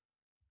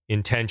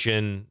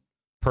intention,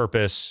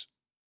 purpose,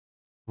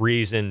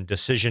 reason,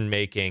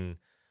 decision-making,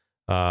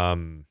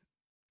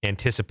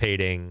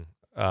 anticipating,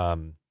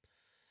 the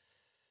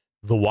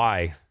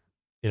why.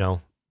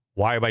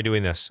 Why am I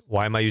doing this?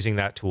 Why am I using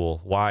that tool?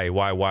 Why?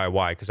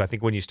 Because I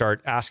think when you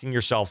start asking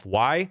yourself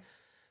why,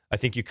 I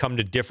think you come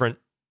to different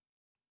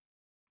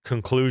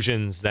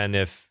conclusions than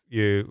if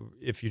you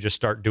just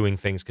start doing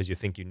things because you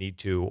think you need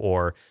to,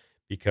 or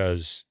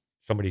because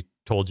somebody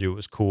told you it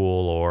was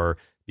cool, or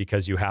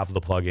because you have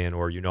the plugin,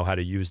 or you know how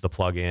to use the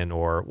plugin,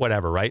 or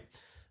whatever, right?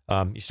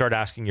 You start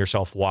asking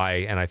yourself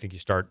why, and I think you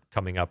start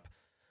coming up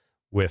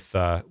with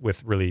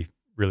really,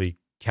 really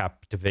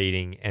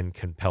captivating and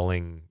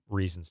compelling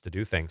reasons to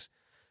do things.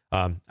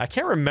 I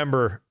can't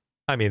remember.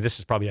 I mean, this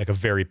is probably like a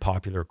very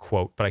popular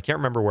quote, but I can't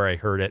remember where I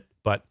heard it,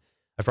 but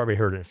I've probably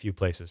heard it in a few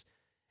places.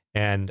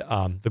 And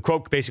the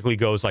quote basically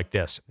goes like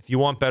this: if you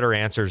want better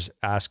answers,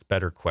 ask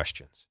better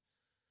questions.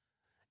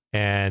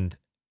 And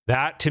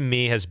that to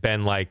me has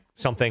been like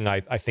something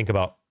I think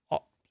about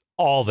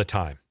all the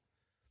time.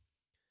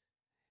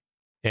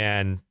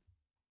 And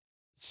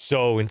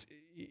so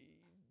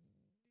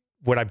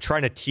what I'm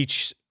trying to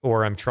teach,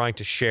 or I'm trying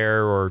to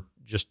share, or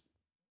just,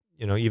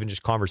 even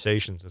just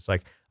conversations, it's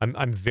like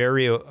I'm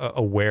very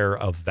aware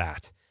of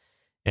that.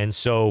 And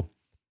so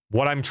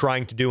what I'm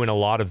trying to do in a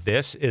lot of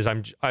this is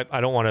I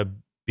don't want to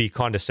be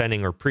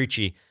condescending or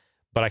preachy,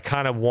 but I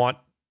kind of want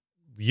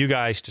you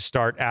guys to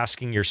start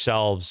asking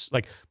yourselves,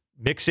 like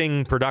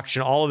mixing,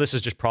 production, all of this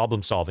is just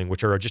problem solving,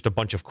 which are just a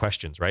bunch of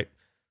questions, right?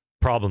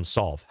 Problem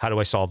solve. How do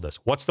I solve this?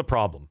 What's the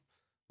problem?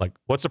 Like,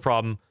 what's the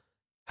problem?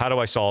 How do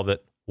I solve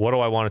it? What do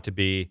I want it to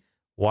be?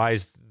 Why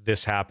is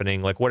this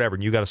happening? Like, whatever.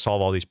 And you got to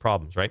solve all these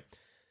problems, right?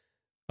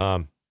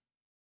 And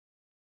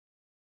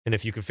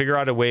if you can figure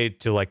out a way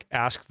to like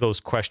ask those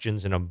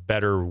questions in a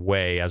better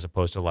way, as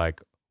opposed to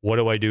like, what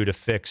do I do to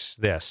fix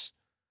this?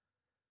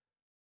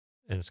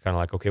 And it's kind of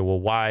like, okay, well,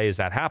 why is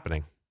that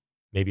happening?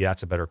 Maybe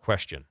that's a better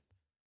question.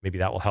 Maybe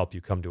that will help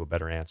you come to a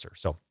better answer.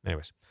 So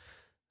anyways,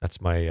 that's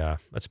my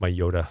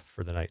Yoda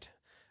for the night.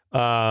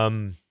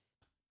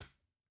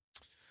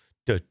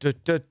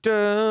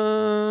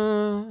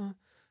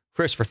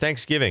 Chris, for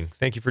Thanksgiving,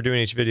 thank you for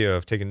doing each video.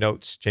 I've taken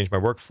notes, changed my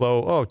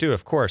workflow. Oh, dude,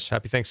 of course.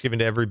 Happy Thanksgiving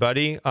to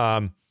everybody.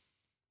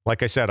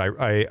 Like I said,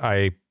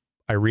 I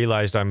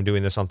realized I'm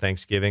doing this on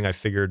Thanksgiving. I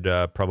figured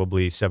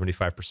probably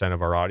 75%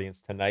 of our audience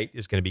tonight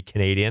is going to be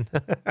Canadian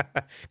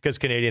because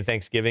Canadian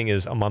Thanksgiving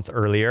is a month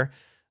earlier.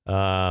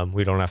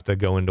 We don't have to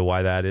go into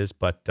why that is,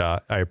 but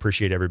I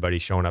appreciate everybody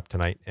showing up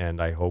tonight,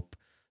 and I hope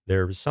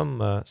there's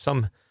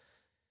some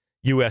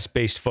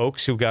U.S.-based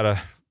folks who've got a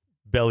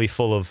belly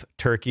full of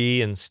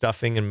turkey and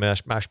stuffing and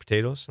mashed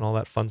potatoes and all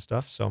that fun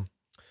stuff. So,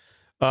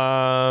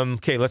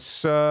 okay,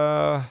 let's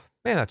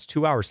man, that's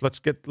 2 hours. Let's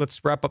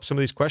wrap up some of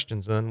these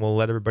questions, and then we'll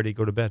let everybody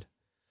go to bed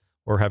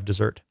or have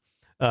dessert.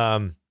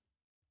 Mono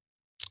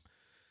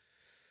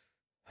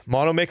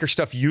maker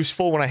stuff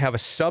useful when I have a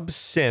sub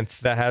synth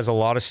that has a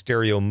lot of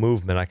stereo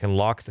movement. I can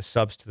lock the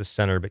subs to the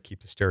center but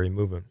keep the stereo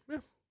movement.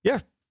 Yeah,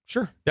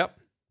 sure. Yep.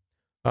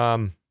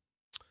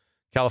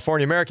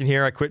 California American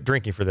here. I quit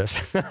drinking for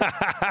this.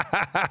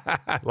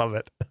 I love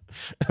it.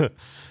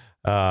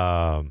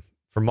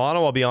 For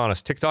mono, I'll be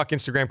honest. TikTok,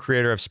 Instagram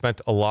creator, I've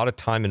spent a lot of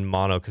time in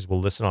mono because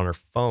we'll listen on our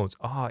phones.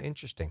 Ah,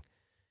 interesting.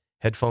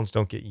 Headphones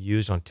don't get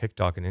used on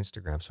TikTok and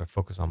Instagram, so I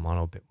focus on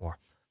mono a bit more.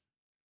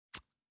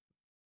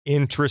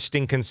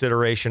 Interesting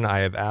consideration I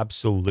have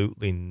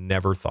absolutely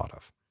never thought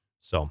of.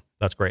 So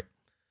that's great.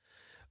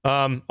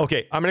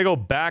 Okay, I'm going to go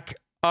back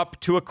up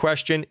to a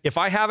question. If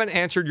I haven't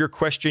answered your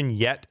question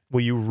yet, will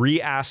you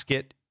re-ask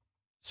it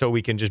so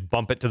we can just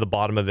bump it to the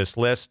bottom of this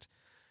list?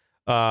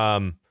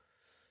 I'm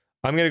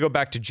going to go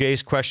back to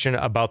Jay's question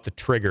about the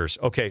triggers.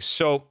 Okay,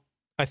 so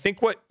I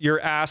think what you're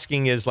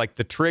asking is like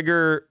the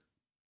trigger,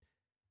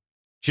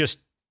 just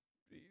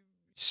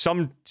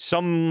some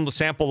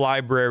sample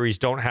libraries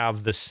don't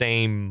have the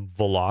same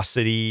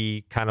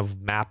velocity kind of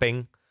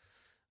mapping.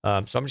 So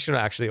I'm just going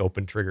to actually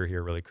open trigger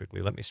here really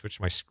quickly. Let me switch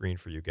my screen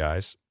for you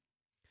guys.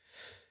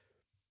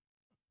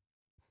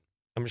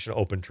 I'm just going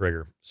to open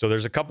trigger. So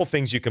there's a couple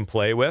things you can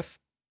play with.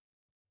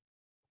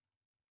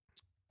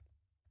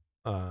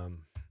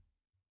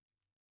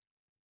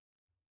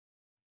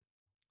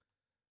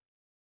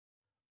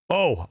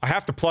 Oh, I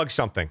have to plug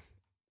something.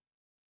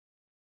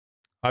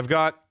 I've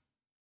got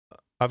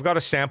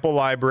a sample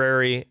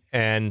library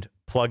and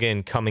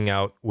plugin coming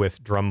out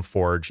with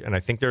DrumForge, and I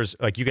think there's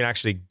like you can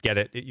actually get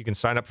it. You can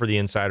sign up for the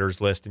insiders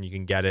list and you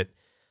can get it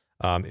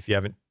if you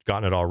haven't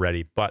gotten it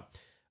already. But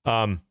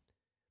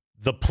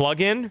the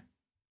plugin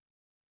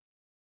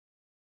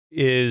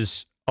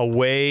is a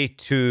way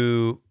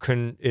to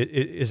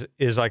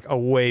is like a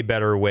way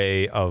better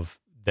way of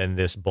than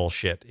this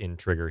bullshit in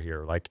Trigger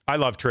here. Like I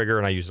love Trigger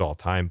and I use it all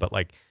the time, but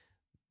like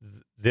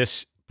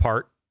this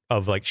part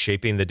of like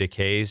shaping the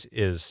decays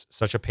is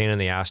such a pain in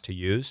the ass to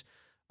use.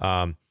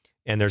 And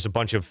there's a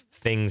bunch of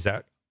things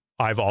that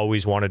I've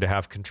always wanted to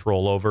have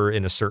control over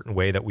in a certain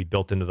way that we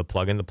built into the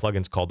plugin. The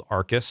plugin's called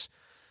Arcus.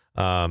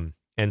 And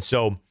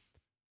so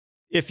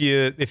if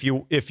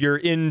you're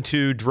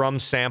into drum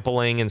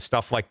sampling and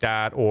stuff like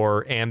that,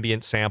 or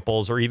ambient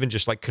samples, or even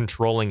just like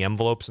controlling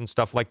envelopes and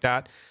stuff like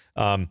that,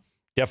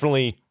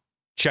 definitely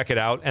check it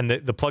out. And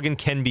the plugin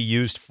can be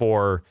used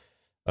for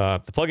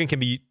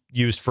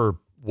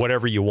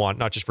whatever you want,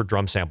 not just for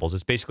drum samples.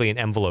 It's basically an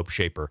envelope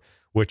shaper,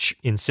 which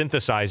in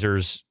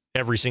synthesizers,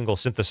 every single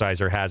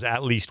synthesizer has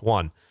at least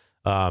one.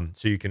 So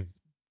you can,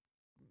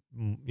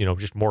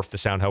 just morph the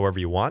sound however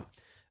you want.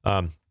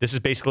 This is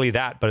basically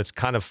that, but it's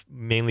kind of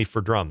mainly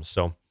for drums.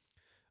 So,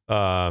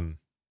 yeah,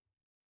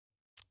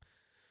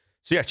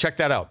 check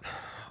that out.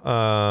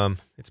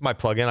 It's my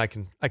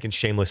plugin. I can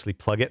shamelessly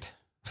plug it.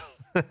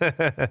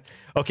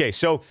 Okay,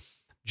 so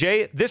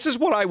Jay, this is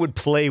what I would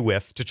play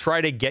with to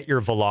try to get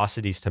your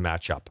velocities to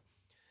match up.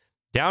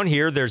 Down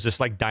here, there's this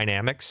like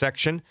dynamic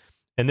section,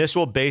 and this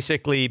will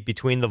basically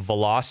between the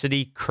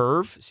velocity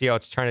curve, see how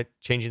it's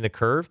changing the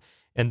curve,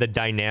 and the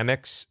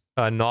dynamics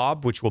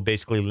knob, which will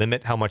basically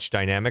limit how much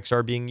dynamics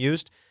are being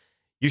used.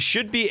 You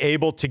should be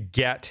able to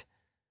get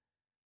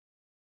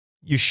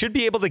to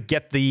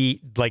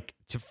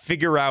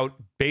figure out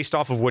based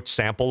off of which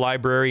sample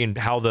library and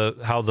how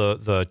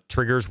the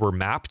triggers were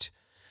mapped.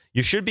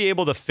 You should be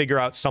able to figure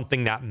out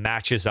something that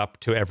matches up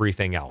to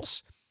everything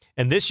else.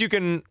 And this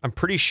I'm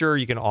pretty sure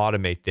you can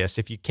automate this.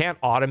 If you can't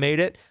automate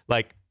it,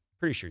 like,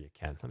 pretty sure you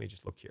can. Let me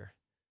just look here.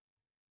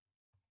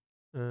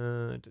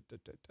 Yeah,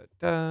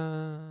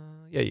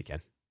 you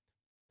can.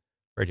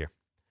 Right here.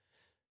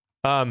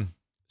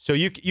 So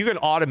you can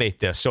automate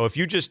this. So if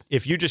you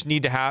just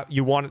need to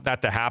you want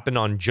that to happen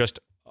on just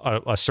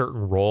a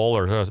certain roll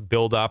or a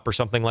build up or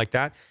something like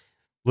that,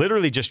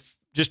 literally just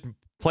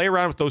play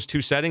around with those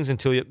two settings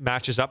until it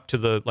matches up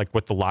to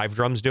what the live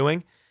drum's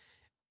doing.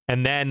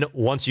 And then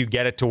once you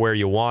get it to where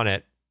you want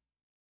it,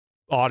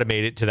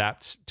 automate it to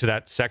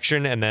that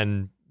section, and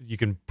then you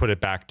can put it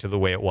back to the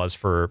way it was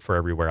for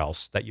everywhere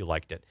else that you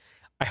liked it.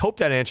 I hope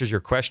that answers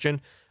your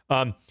question.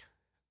 I'm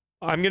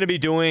going to be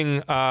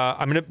doing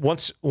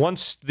once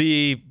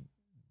the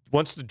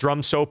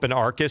drum soap and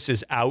Arcus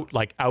is out,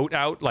 like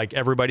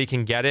everybody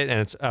can get it and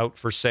it's out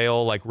for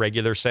sale, like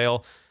regular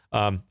sale.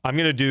 I'm going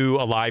to do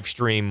a live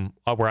stream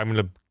where I'm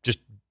going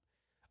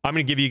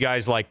to give you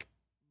guys like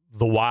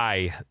the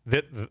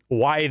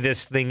why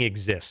this thing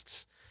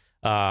exists.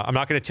 I'm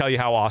not going to tell you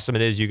how awesome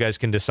it is. You guys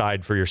can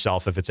decide for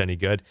yourself if it's any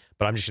good,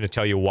 but I'm just going to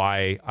tell you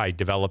why I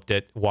developed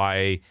it,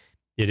 why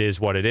it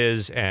is what it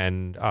is,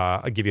 and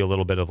I'll give you a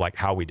little bit of like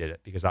how we did it,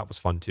 because that was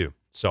fun too.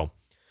 So,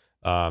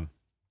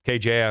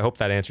 KJ, I hope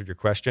that answered your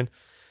question.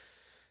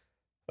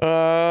 Do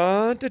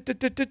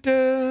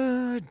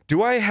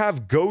I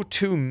have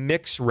go-to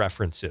mix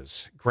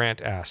references?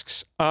 Grant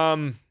asks. I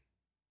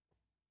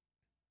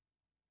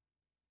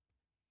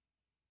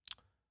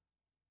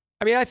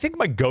mean, I think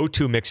my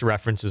go-to mix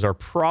references are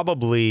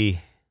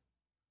probably...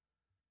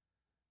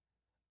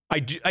 I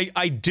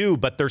do,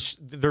 but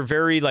they're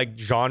very like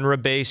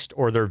genre-based,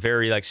 or they're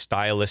very like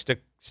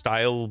style-based,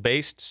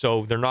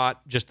 so they're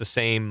not just the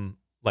same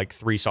like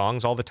 3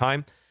 songs all the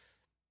time.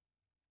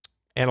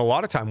 And a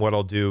lot of time what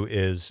I'll do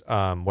is,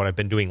 what I've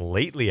been doing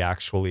lately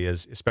actually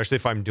is, especially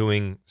if I'm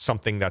doing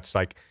something that's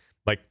like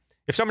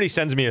if somebody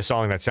sends me a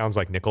song that sounds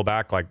like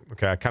Nickelback, like,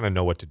 okay, I kind of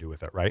know what to do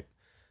with it, right?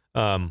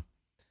 I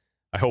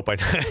hope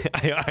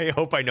I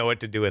hope I know what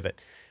to do with it.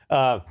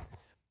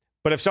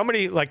 But if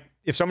somebody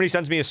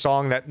sends me a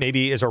song that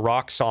maybe is a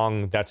rock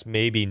song that's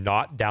maybe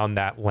not down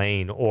that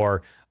lane,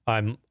 or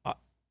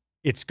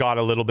it's got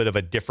a little bit of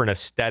a different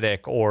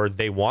aesthetic, or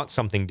they want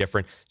something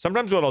different,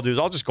 sometimes what I'll do is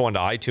I'll just go into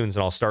iTunes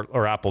and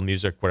or Apple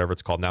Music, whatever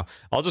it's called now.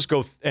 I'll just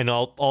go and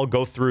I'll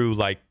go through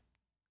like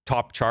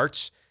top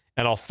charts,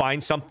 and I'll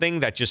find something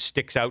that just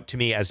sticks out to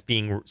me as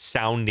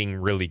sounding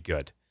really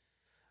good.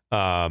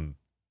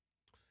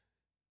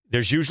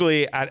 There's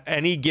usually, at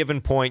any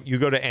given point, you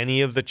go to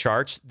any of the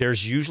charts,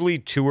 there's usually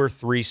 2 or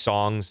 3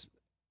 songs,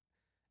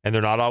 and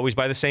they're not always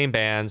by the same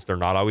bands, they're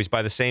not always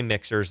by the same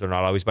mixers, they're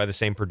not always by the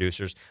same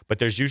producers, but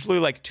there's usually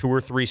like 2 or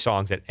 3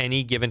 songs at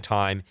any given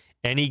time,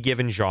 any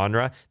given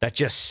genre, that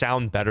just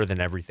sound better than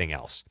everything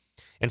else.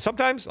 And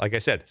sometimes, like I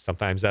said,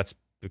 sometimes that's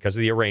because of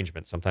the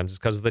arrangement, sometimes it's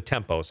because of the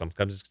tempo,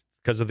 sometimes it's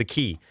because of the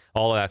key,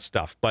 all of that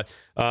stuff. But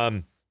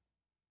I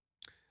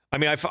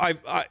mean,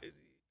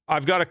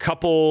 I've got a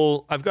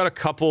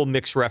couple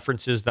mix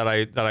references that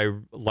I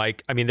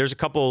like. I mean, there's a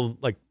couple,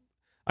 like,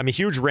 I'm a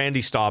huge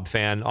Randy Staub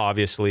fan,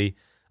 obviously.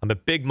 I'm a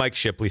big Mike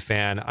Shipley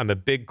fan. I'm a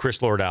big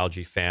Chris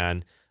Lord-Alge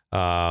fan.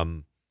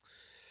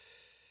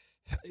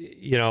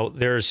 You know,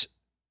 there's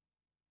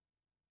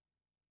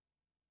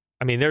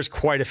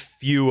quite a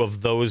few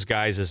of those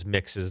guys'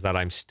 mixes that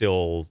I'm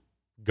still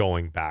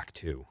going back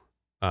to.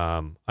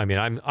 I mean,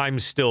 I'm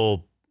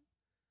still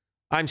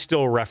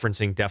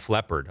referencing Def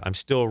Leppard. I'm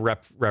still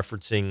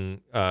referencing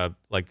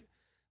like,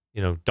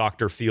 you know,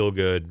 Dr.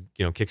 Feelgood,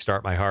 you know,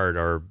 Kickstart My Heart,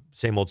 or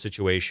Same Old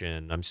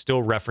Situation. I'm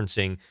still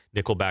referencing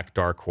Nickelback,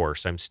 Dark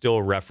Horse. I'm still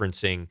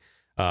referencing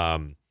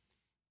some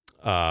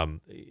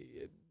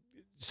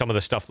of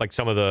the stuff, like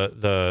some of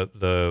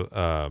the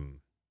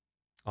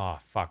oh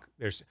fuck.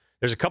 There's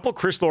a couple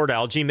Chris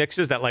Lord-Alge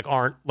mixes that like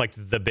aren't like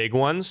the big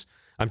ones.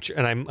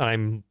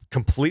 I'm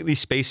completely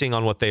spacing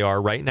on what they are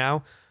right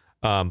now.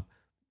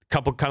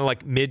 Couple kind of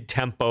like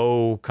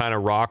mid-tempo kind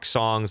of rock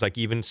songs, like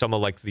even some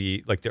of like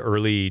the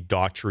early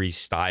Daughtry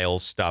style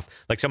stuff,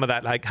 like some of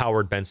that like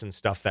Howard Benson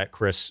stuff that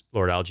Chris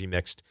Lord-Alge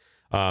mixed.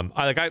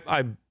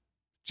 I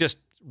just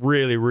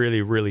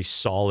really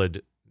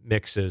solid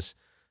mixes.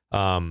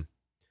 But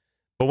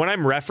when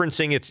I'm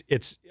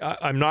referencing,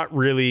 I'm not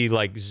really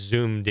like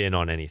zoomed in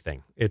on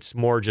anything. It's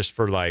more just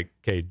for like,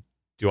 okay,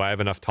 do I have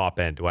enough top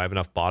end? Do I have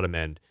enough bottom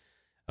end?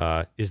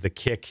 Is the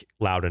kick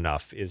loud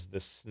enough? Is the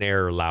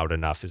snare loud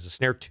enough? Is the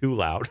snare too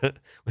loud?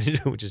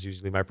 Which is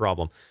usually my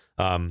problem.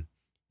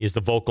 Is the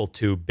vocal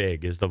too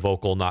big? Is the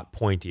vocal not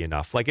pointy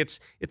enough? Like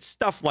it's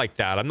stuff like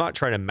that. I'm not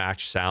trying to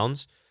match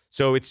sounds.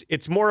 So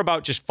it's more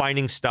about just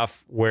finding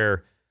stuff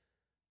where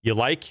you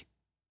like,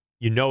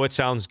 you know it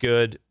sounds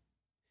good,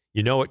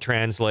 you know it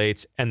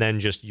translates, and then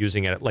just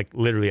using it like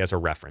literally as a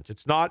reference.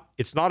 It's not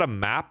a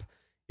map.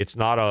 It's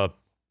not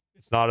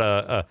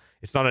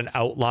an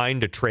outline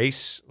to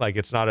trace. Like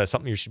it's not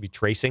something you should be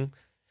tracing.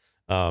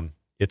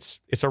 It's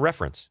a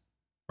reference,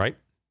 right?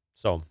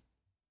 So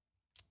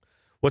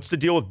what's the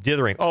deal with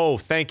dithering? Oh,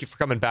 thank you for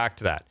coming back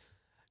to that.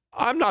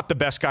 I'm not the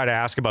best guy to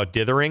ask about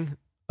dithering.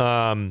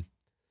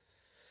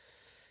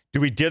 Do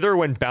we dither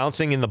when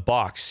bouncing in the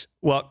box?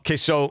 Well, okay,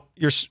 so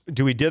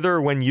do we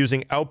dither when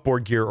using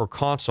outboard gear or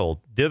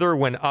console? Dither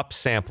when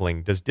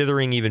upsampling. Does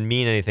dithering even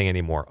mean anything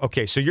anymore?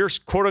 Okay, so you're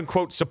quote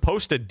unquote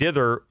supposed to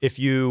dither if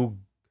you're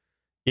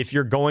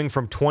going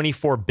from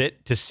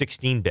 24-bit to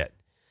 16-bit.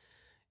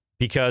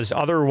 Because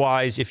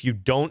otherwise, if you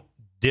don't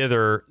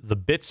dither, the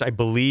bits I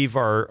believe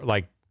are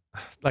like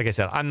I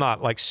said, I'm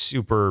not like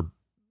super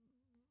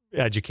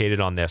educated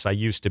on this. I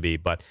used to be,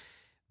 but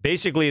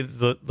basically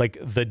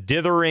the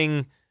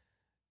dithering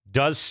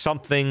does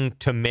something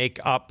to make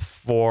up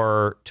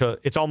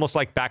it's almost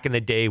like back in the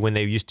day when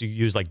they used to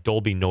use like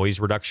Dolby noise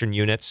reduction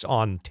units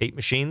on tape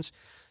machines.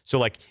 So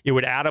like it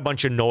would add a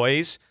bunch of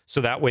noise so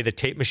that way the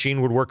tape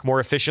machine would work more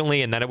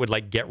efficiently, and then it would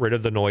like get rid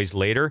of the noise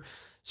later.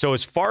 So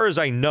as far as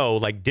I know,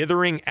 like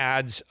dithering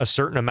adds a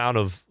certain amount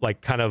of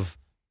like kind of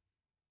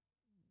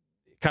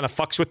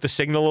fucks with the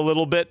signal a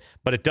little bit,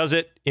 but it does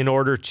it in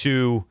order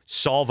to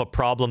solve a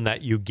problem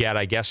that you get,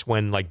 I guess,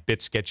 when like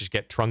bits just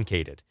get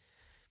truncated.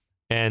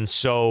 And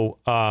so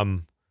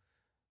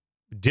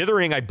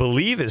dithering, I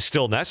believe, is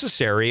still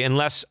necessary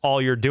unless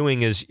all you're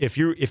doing is if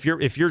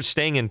you're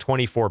staying in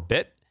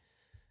 24-bit,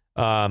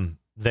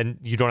 then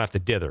you don't have to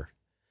dither.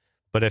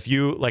 But if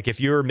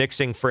you're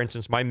mixing, for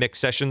instance, my mix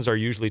sessions are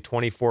usually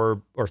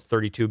 24 or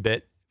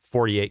 32-bit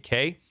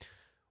 48K.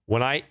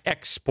 When I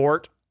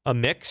export a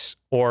mix,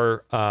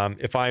 or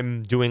if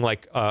I'm doing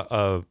like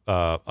a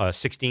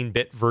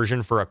 16-bit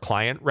version for a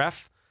client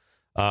ref,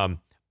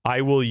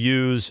 I will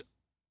use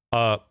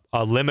a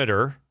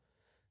limiter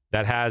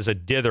that has a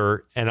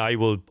dither, and I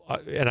will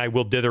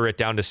dither it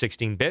down to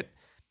 16-bit.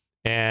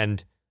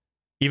 And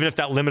even if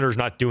that limiter is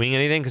not doing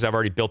anything, because I've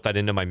already built that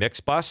into my mix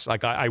bus,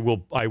 like I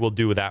will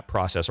do that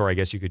process. Or I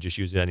guess you could just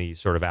use any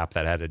sort of app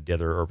that had a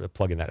dither or a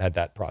plugin that had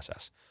that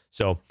process.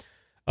 So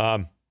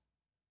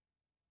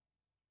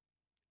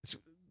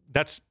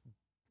that's,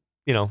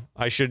 you know,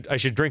 I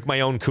should drink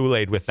my own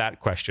Kool-Aid with that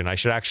question. I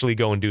should actually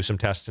go and do some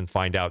tests and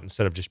find out,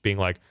 instead of just being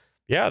like,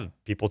 yeah,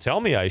 people tell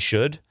me I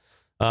should.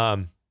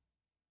 But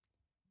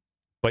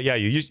yeah,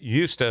 you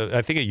used to,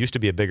 I think it used to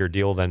be a bigger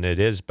deal than it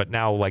is, but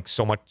now like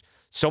so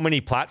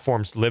many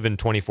platforms live in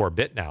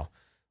 24-bit now.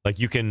 Like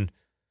you can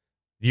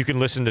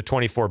listen to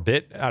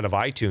 24-bit out of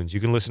iTunes. You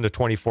can listen to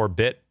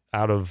 24-bit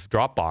out of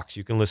Dropbox.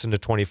 You can listen to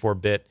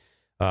 24-bit.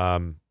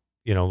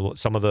 You know,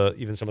 some of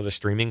the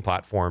streaming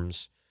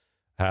platforms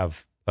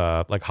have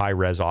like high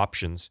res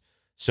options.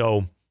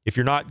 So if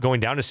you're not going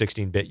down to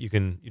 16-bit, you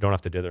don't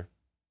have to dither.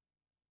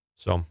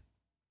 So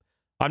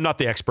I'm not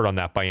the expert on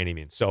that by any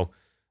means. So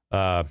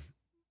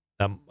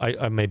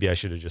maybe I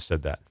should have just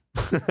said that.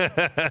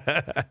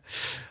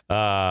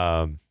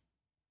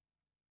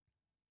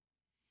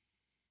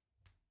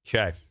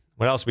 Okay,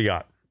 what else we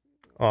got?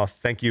 Oh,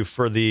 thank you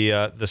for the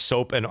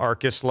S.O.A.P and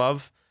Arcus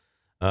love.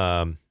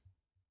 Yeah,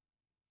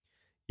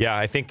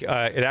 I think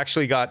it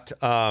actually got.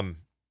 I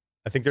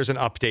think there's an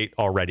update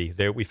already.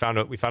 We found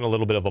a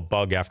little bit of a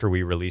bug after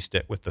we released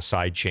it with the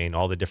sidechain.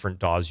 All the different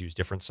DAWs use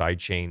different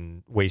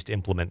sidechain ways to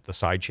implement the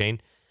sidechain,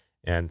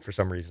 and for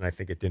some reason, I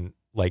think it didn't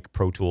like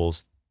Pro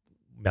Tools'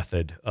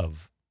 method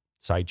of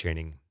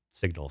sidechaining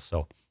signals.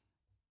 So,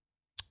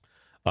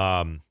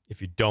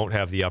 if you don't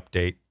have the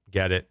update,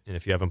 get it. And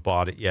if you haven't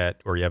bought it yet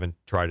or you haven't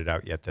tried it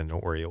out yet, then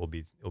don't worry, it'll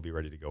be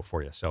ready to go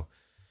for you. So,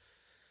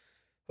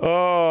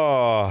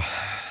 oh,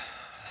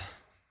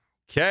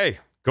 okay,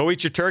 go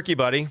eat your turkey,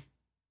 buddy.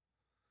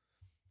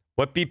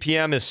 What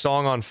BPM is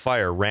Song on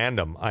Fire?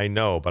 Random, I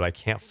know, but I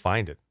can't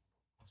find it.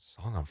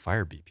 Song on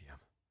Fire BPM.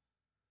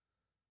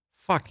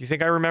 Fuck, you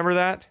think I remember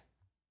that?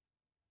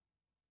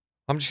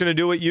 I'm just gonna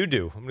do what you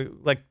do. I'm gonna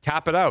like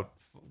tap it out.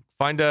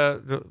 Find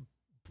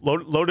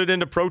load it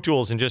into Pro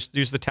Tools and just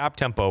use the tap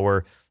tempo,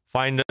 or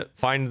create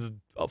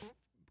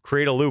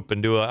a loop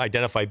and do a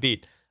identify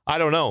beat. I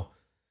don't know.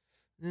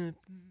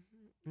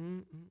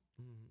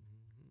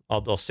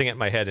 I'll sing it in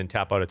my head and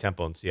tap out a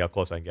tempo and see how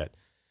close I can get.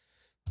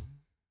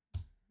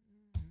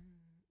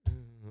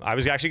 I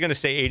was actually going to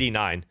say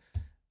 89.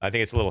 I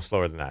think it's a little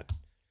slower than that.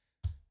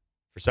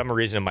 For some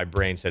reason, my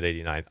brain said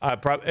 89.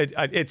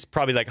 It's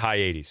probably like high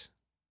 80s.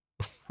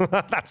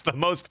 That's the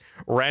most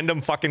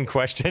random fucking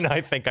question I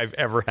think I've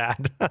ever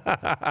had.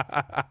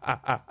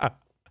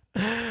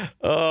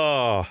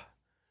 Oh.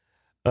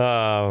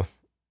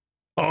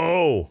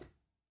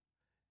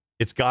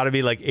 It's got to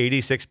be like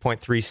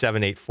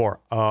 86.3784.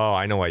 Oh,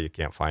 I know why you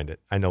can't find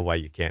it. I know why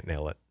you can't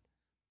nail it.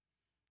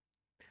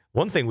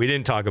 One thing we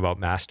didn't talk about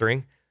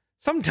mastering.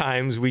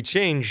 Sometimes we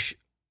change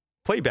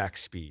playback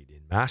speed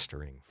in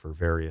mastering for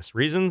various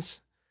reasons.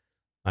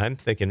 I'm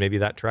thinking maybe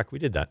that track we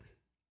did that.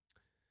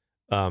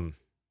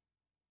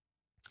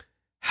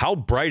 How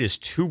bright is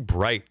too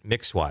bright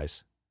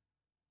mix-wise?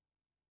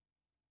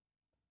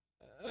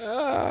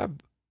 I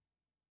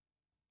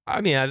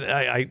mean,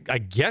 I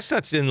guess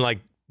that's in like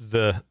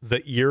the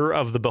ear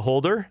of the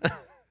beholder.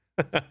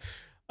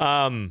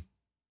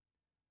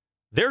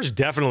 There's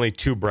definitely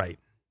too bright,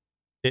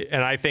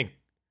 and I think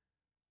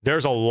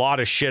there's a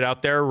lot of shit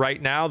out there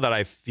right now that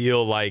I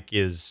feel like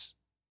is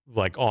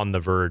like on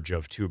the verge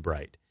of too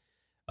bright.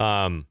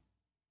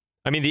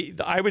 I mean,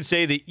 I would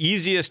say the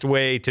easiest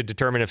way to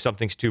determine if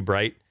something's too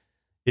bright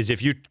is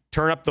if you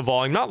turn up the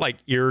volume, not like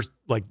ear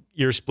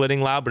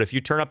splitting loud, but if you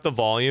turn up the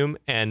volume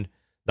and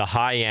the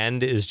high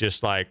end is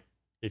just like,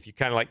 if you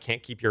kind of like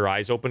can't keep your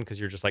eyes open because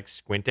you're just like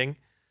squinting,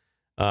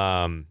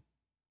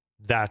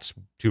 that's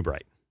too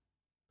bright.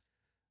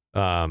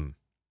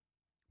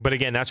 But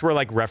again, that's where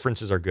like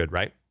references are good,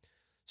 right?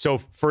 So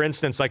for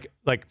instance, like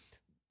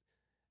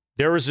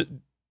there was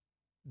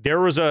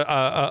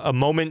a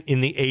moment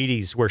in the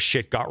 80s where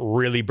shit got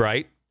really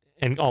bright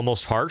and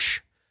almost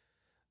harsh.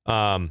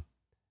 Well,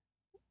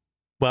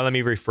 let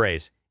me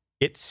rephrase.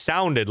 It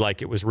sounded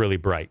like it was really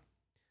bright,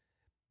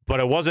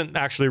 but it wasn't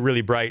actually really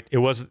bright. It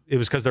was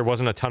because there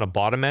wasn't a ton of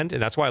bottom end, and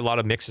that's why a lot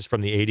of mixes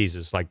from the 80s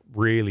is like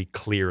really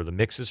clear. The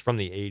mixes from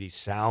the 80s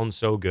sound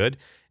so good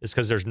is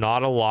because there's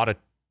not a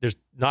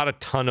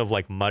ton of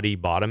like muddy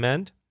bottom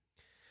end.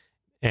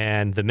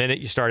 And the minute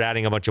you start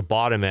adding a bunch of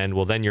bottom end,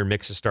 well, then your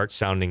mixes start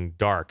sounding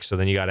dark. So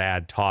then you got to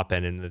add top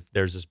end. And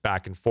there's this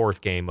back and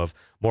forth game of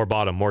more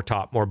bottom, more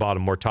top, more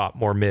bottom, more top,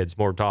 more mids,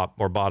 more top,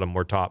 more bottom,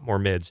 more top, more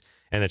mids.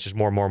 And it's just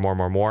more.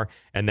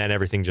 And then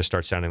everything just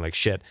starts sounding like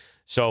shit.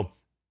 So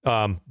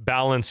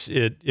balance,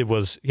 it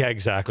was, yeah,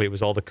 exactly. It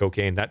was all the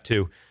cocaine, that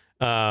too.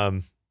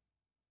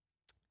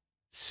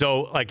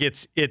 So like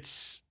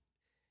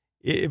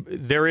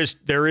there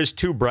is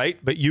too bright,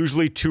 but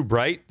usually too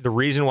bright. The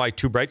reason why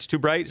too bright's too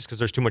bright is because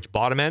there's too much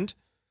bottom end.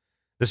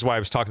 This is why I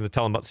was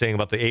saying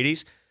about the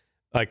 80s.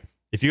 Like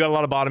if you got a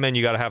lot of bottom end,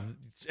 you got to have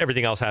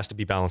everything else has to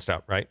be balanced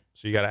out, right?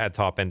 So you got to add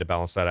top end to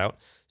balance that out.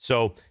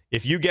 So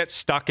if you get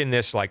stuck in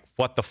this, like,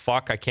 what the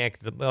fuck? I can't,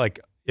 like,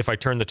 if I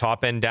turn the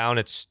top end down,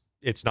 it's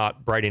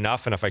not bright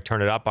enough, and if I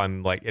turn it up,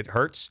 I'm like, it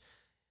hurts.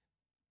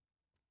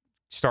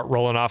 Start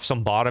rolling off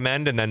some bottom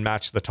end and then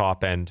match the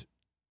top end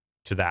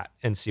to that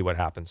and see what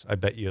happens. I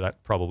bet you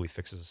that probably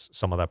fixes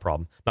some of that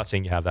problem. Not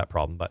saying you have that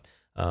problem, but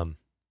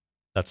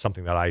that's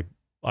something that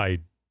I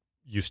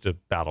used to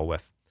battle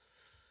with.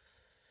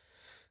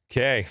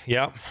 Okay.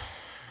 Yep.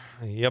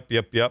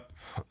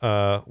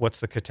 What's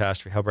the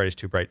catastrophe? How bright is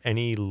too bright?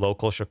 Any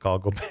local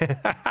Chicago band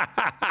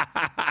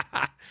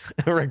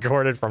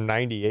recorded from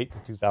 98 to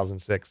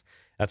 2006.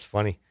 That's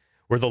funny.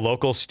 Were the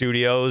local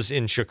studios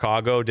in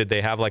Chicago, did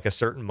they have like a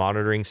certain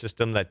monitoring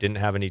system that didn't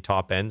have any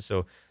top end?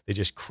 So they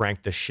just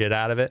cranked the shit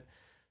out of it.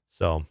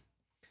 So,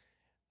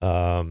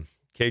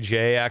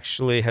 KJ,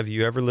 actually, have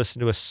you ever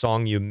listened to a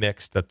song you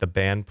mixed that the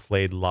band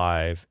played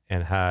live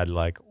and had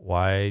like,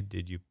 why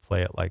did you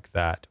play it like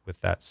that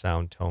with that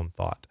sound, tone,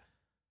 thought?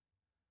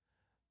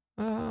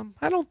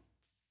 I don't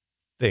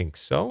think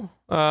so.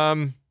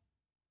 I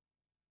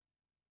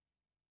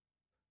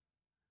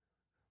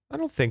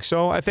don't think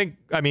so.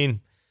 I mean,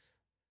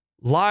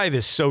 live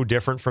is so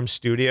different from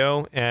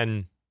studio,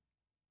 and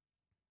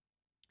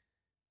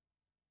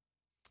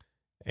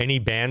any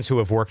bands who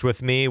have worked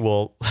with me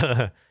will,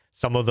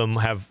 some of them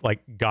have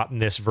like gotten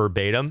this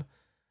verbatim.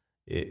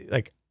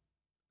 Like,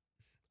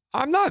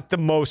 I'm not the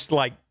most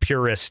like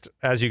purist,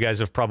 as you guys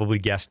have probably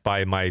guessed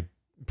by my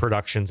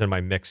productions and my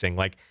mixing.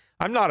 Like,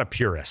 I'm not a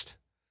purist.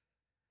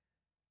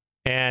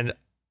 And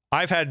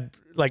I've had,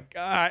 like,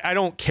 I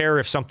don't care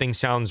if something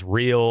sounds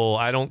real.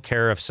 I don't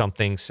care if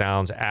something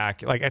sounds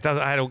accurate. Like,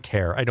 I don't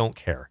care. I don't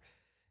care.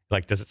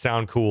 Like, does it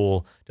sound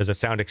cool? Does it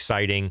sound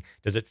exciting?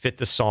 Does it fit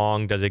the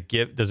song? Does it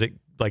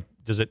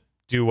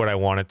do what I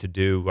want it to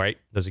do, right?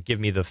 Does it give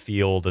me the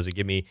feel? Does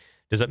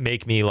it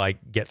make me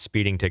like get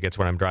speeding tickets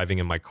when I'm driving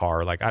in my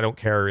car? Like, I don't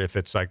care if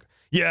it's like,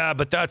 yeah,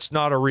 but that's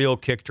not a real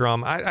kick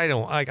drum. I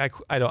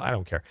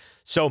don't care.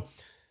 So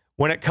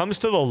when it comes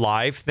to the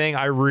live thing,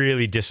 I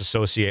really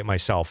disassociate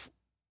myself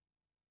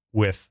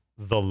with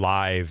the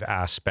live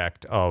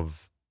aspect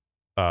of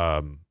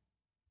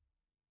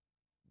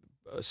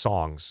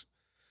songs,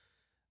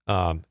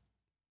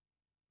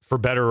 for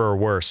better or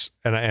worse.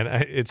 And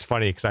it's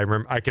funny because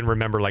I can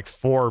remember like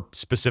 4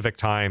 specific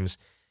times,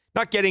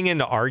 not getting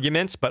into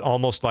arguments, but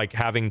almost like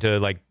having to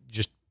like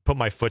just put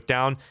my foot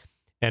down.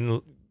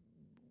 And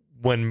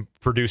when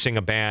producing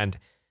a band,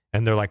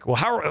 and they're like,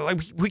 well,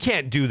 we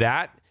can't do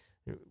that.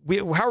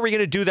 How are we going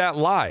to do that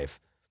live?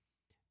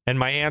 And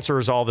my answer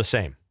is all the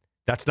same.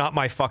 That's not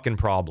my fucking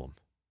problem.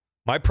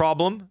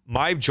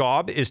 My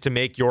job is to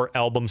make your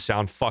album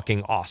sound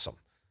fucking awesome.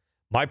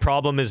 My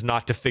problem is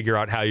not to figure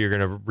out how you're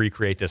going to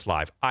recreate this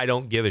live. I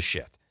don't give a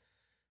shit.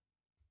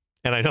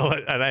 And I know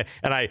that,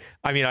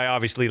 I mean, I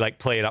obviously like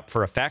play it up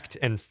for effect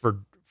and for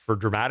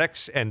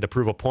dramatics and to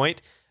prove a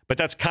point, but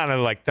that's kind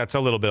of like, that's a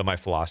little bit of my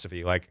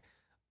philosophy. Like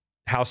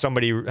how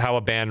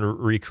a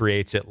band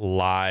recreates it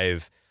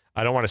live,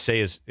 I don't want to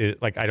say is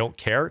like, I don't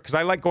care, because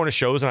I like going to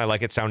shows and I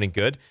like it sounding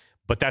good,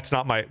 but that's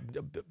not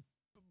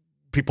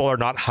people are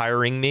not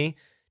hiring me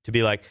to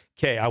be like,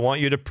 okay, I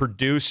want you to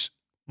produce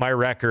my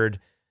record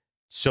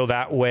so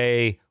that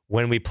way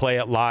when we play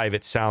it live,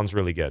 it sounds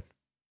really good.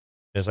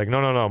 And it's like,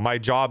 no. My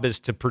job is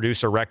to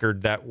produce a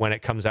record that when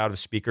it comes out of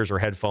speakers or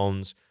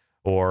headphones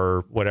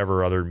or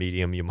whatever other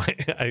medium you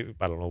might, I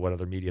don't know what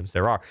other mediums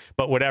there are,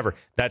 but whatever,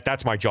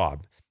 that's my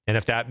job. And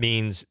if that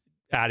means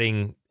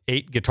adding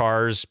 8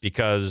 guitars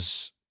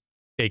because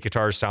 8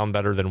 guitars sound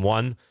better than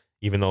one,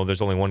 even though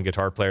there's only one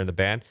guitar player in the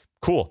band.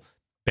 Cool.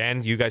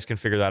 Band, you guys can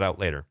figure that out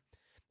later.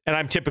 And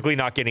I'm typically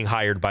not getting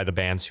hired by the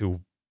bands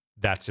who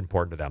that's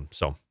important to them.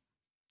 So,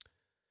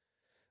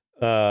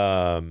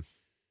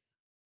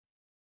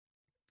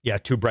 yeah,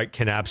 too bright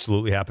can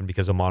absolutely happen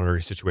because of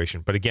monitoring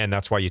situation. But again,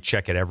 that's why you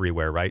check it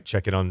everywhere, right?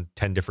 Check it on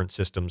 10 different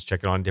systems,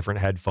 check it on different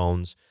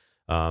headphones,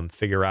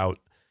 figure out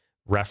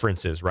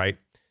references, right?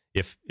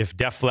 If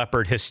Def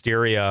Leppard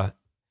Hysteria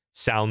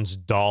sounds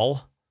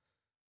dull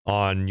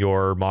on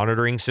your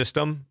monitoring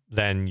system,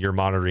 then your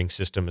monitoring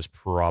system is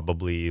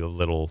probably a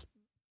little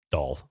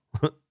dull,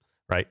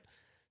 right?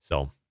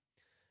 So,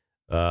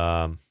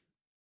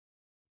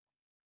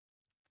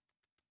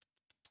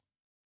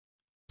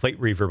 plate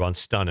reverb on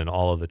stun and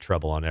all of the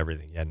treble on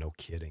everything. Yeah, no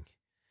kidding.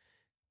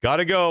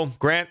 Gotta go.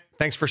 Grant,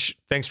 thanks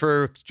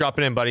for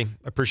dropping in, buddy.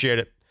 I appreciate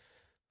it.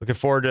 Looking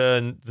forward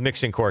to the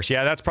mixing course.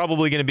 Yeah, that's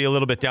probably going to be a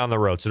little bit down the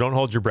road, so don't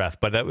hold your breath,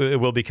 but it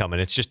will be coming.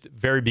 It's just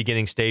very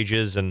beginning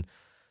stages, and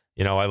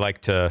you know,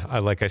 like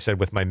I said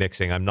with my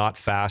mixing, I'm not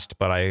fast,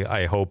 but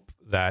I hope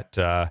that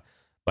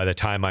by the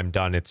time I'm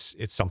done, it's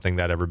something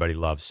that everybody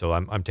loves. So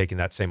I'm taking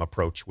that same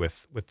approach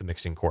with the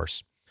mixing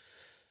course.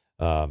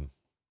 And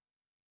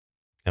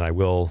I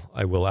will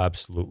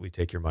absolutely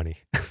take your money.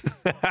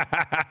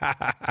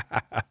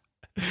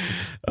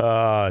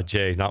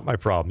 Jay, not my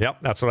problem. Yep,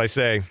 that's what I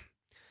say.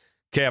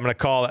 Okay, I'm going to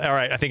call it. All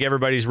right, I think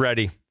everybody's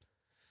ready.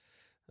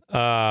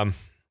 Guys,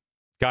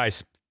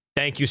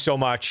 thank you so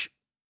much.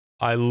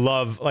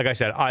 Like I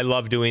said, I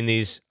love doing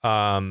these.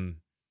 I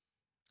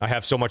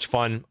have so much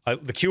fun.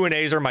 The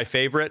Q&As are my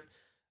favorite.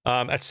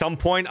 At some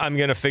point, I'm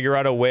going to figure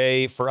out a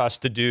way for us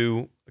to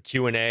do a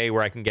Q&A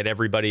where I can get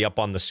everybody up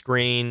on the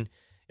screen.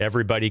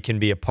 Everybody can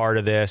be a part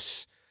of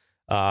this,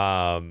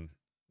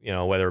 you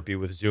know, whether it be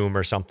with Zoom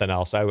or something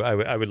else.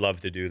 I would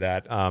love to do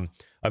that.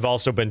 I've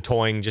also been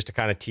toying, just to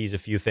kind of tease a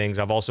few things,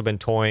 I've also been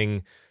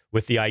toying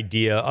with the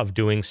idea of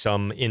doing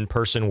some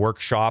in-person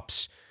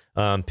workshops,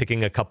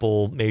 picking a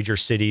couple major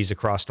cities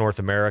across North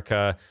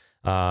America,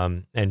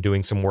 and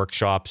doing some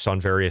workshops on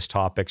various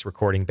topics,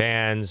 recording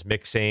bands,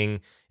 mixing,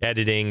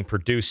 editing,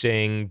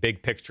 producing,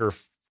 big picture,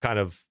 kind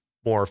of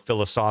more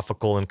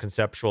philosophical and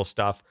conceptual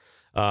stuff.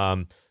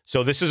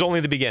 So this is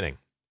only the beginning.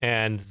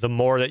 And the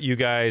more that you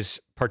guys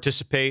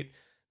participate,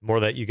 the more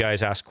that you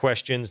guys ask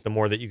questions, the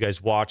more that you guys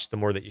watch, the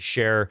more that you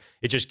share,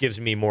 it just gives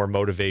me more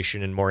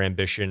motivation and more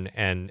ambition,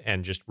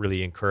 and just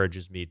really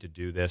encourages me to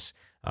do this.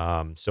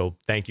 So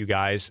thank you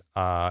guys.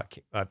 I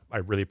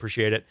really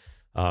appreciate it.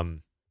 Yeah,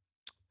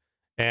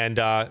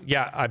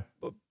 I'm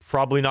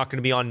probably not going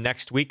to be on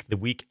next week, the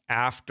week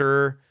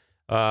after.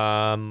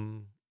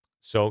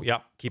 So yeah,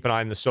 keep an eye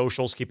on the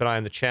socials, keep an eye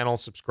on the channel,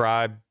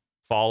 subscribe,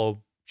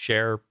 follow,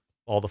 share,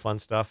 all the fun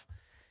stuff.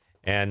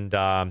 And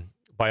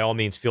by all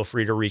means, feel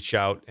free to reach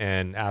out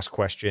and ask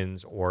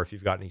questions, or if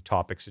you've got any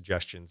topic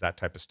suggestions, that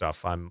type of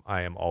stuff.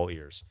 I am all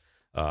ears.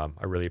 I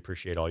really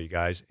appreciate all you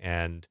guys,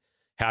 and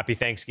happy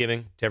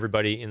Thanksgiving to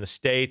everybody in the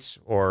States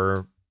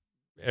or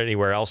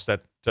anywhere else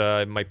that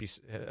might be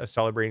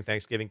celebrating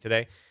Thanksgiving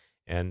today.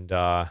 And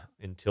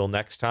until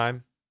next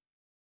time,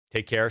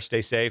 take care,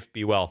 stay safe,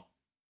 be well.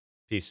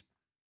 Peace.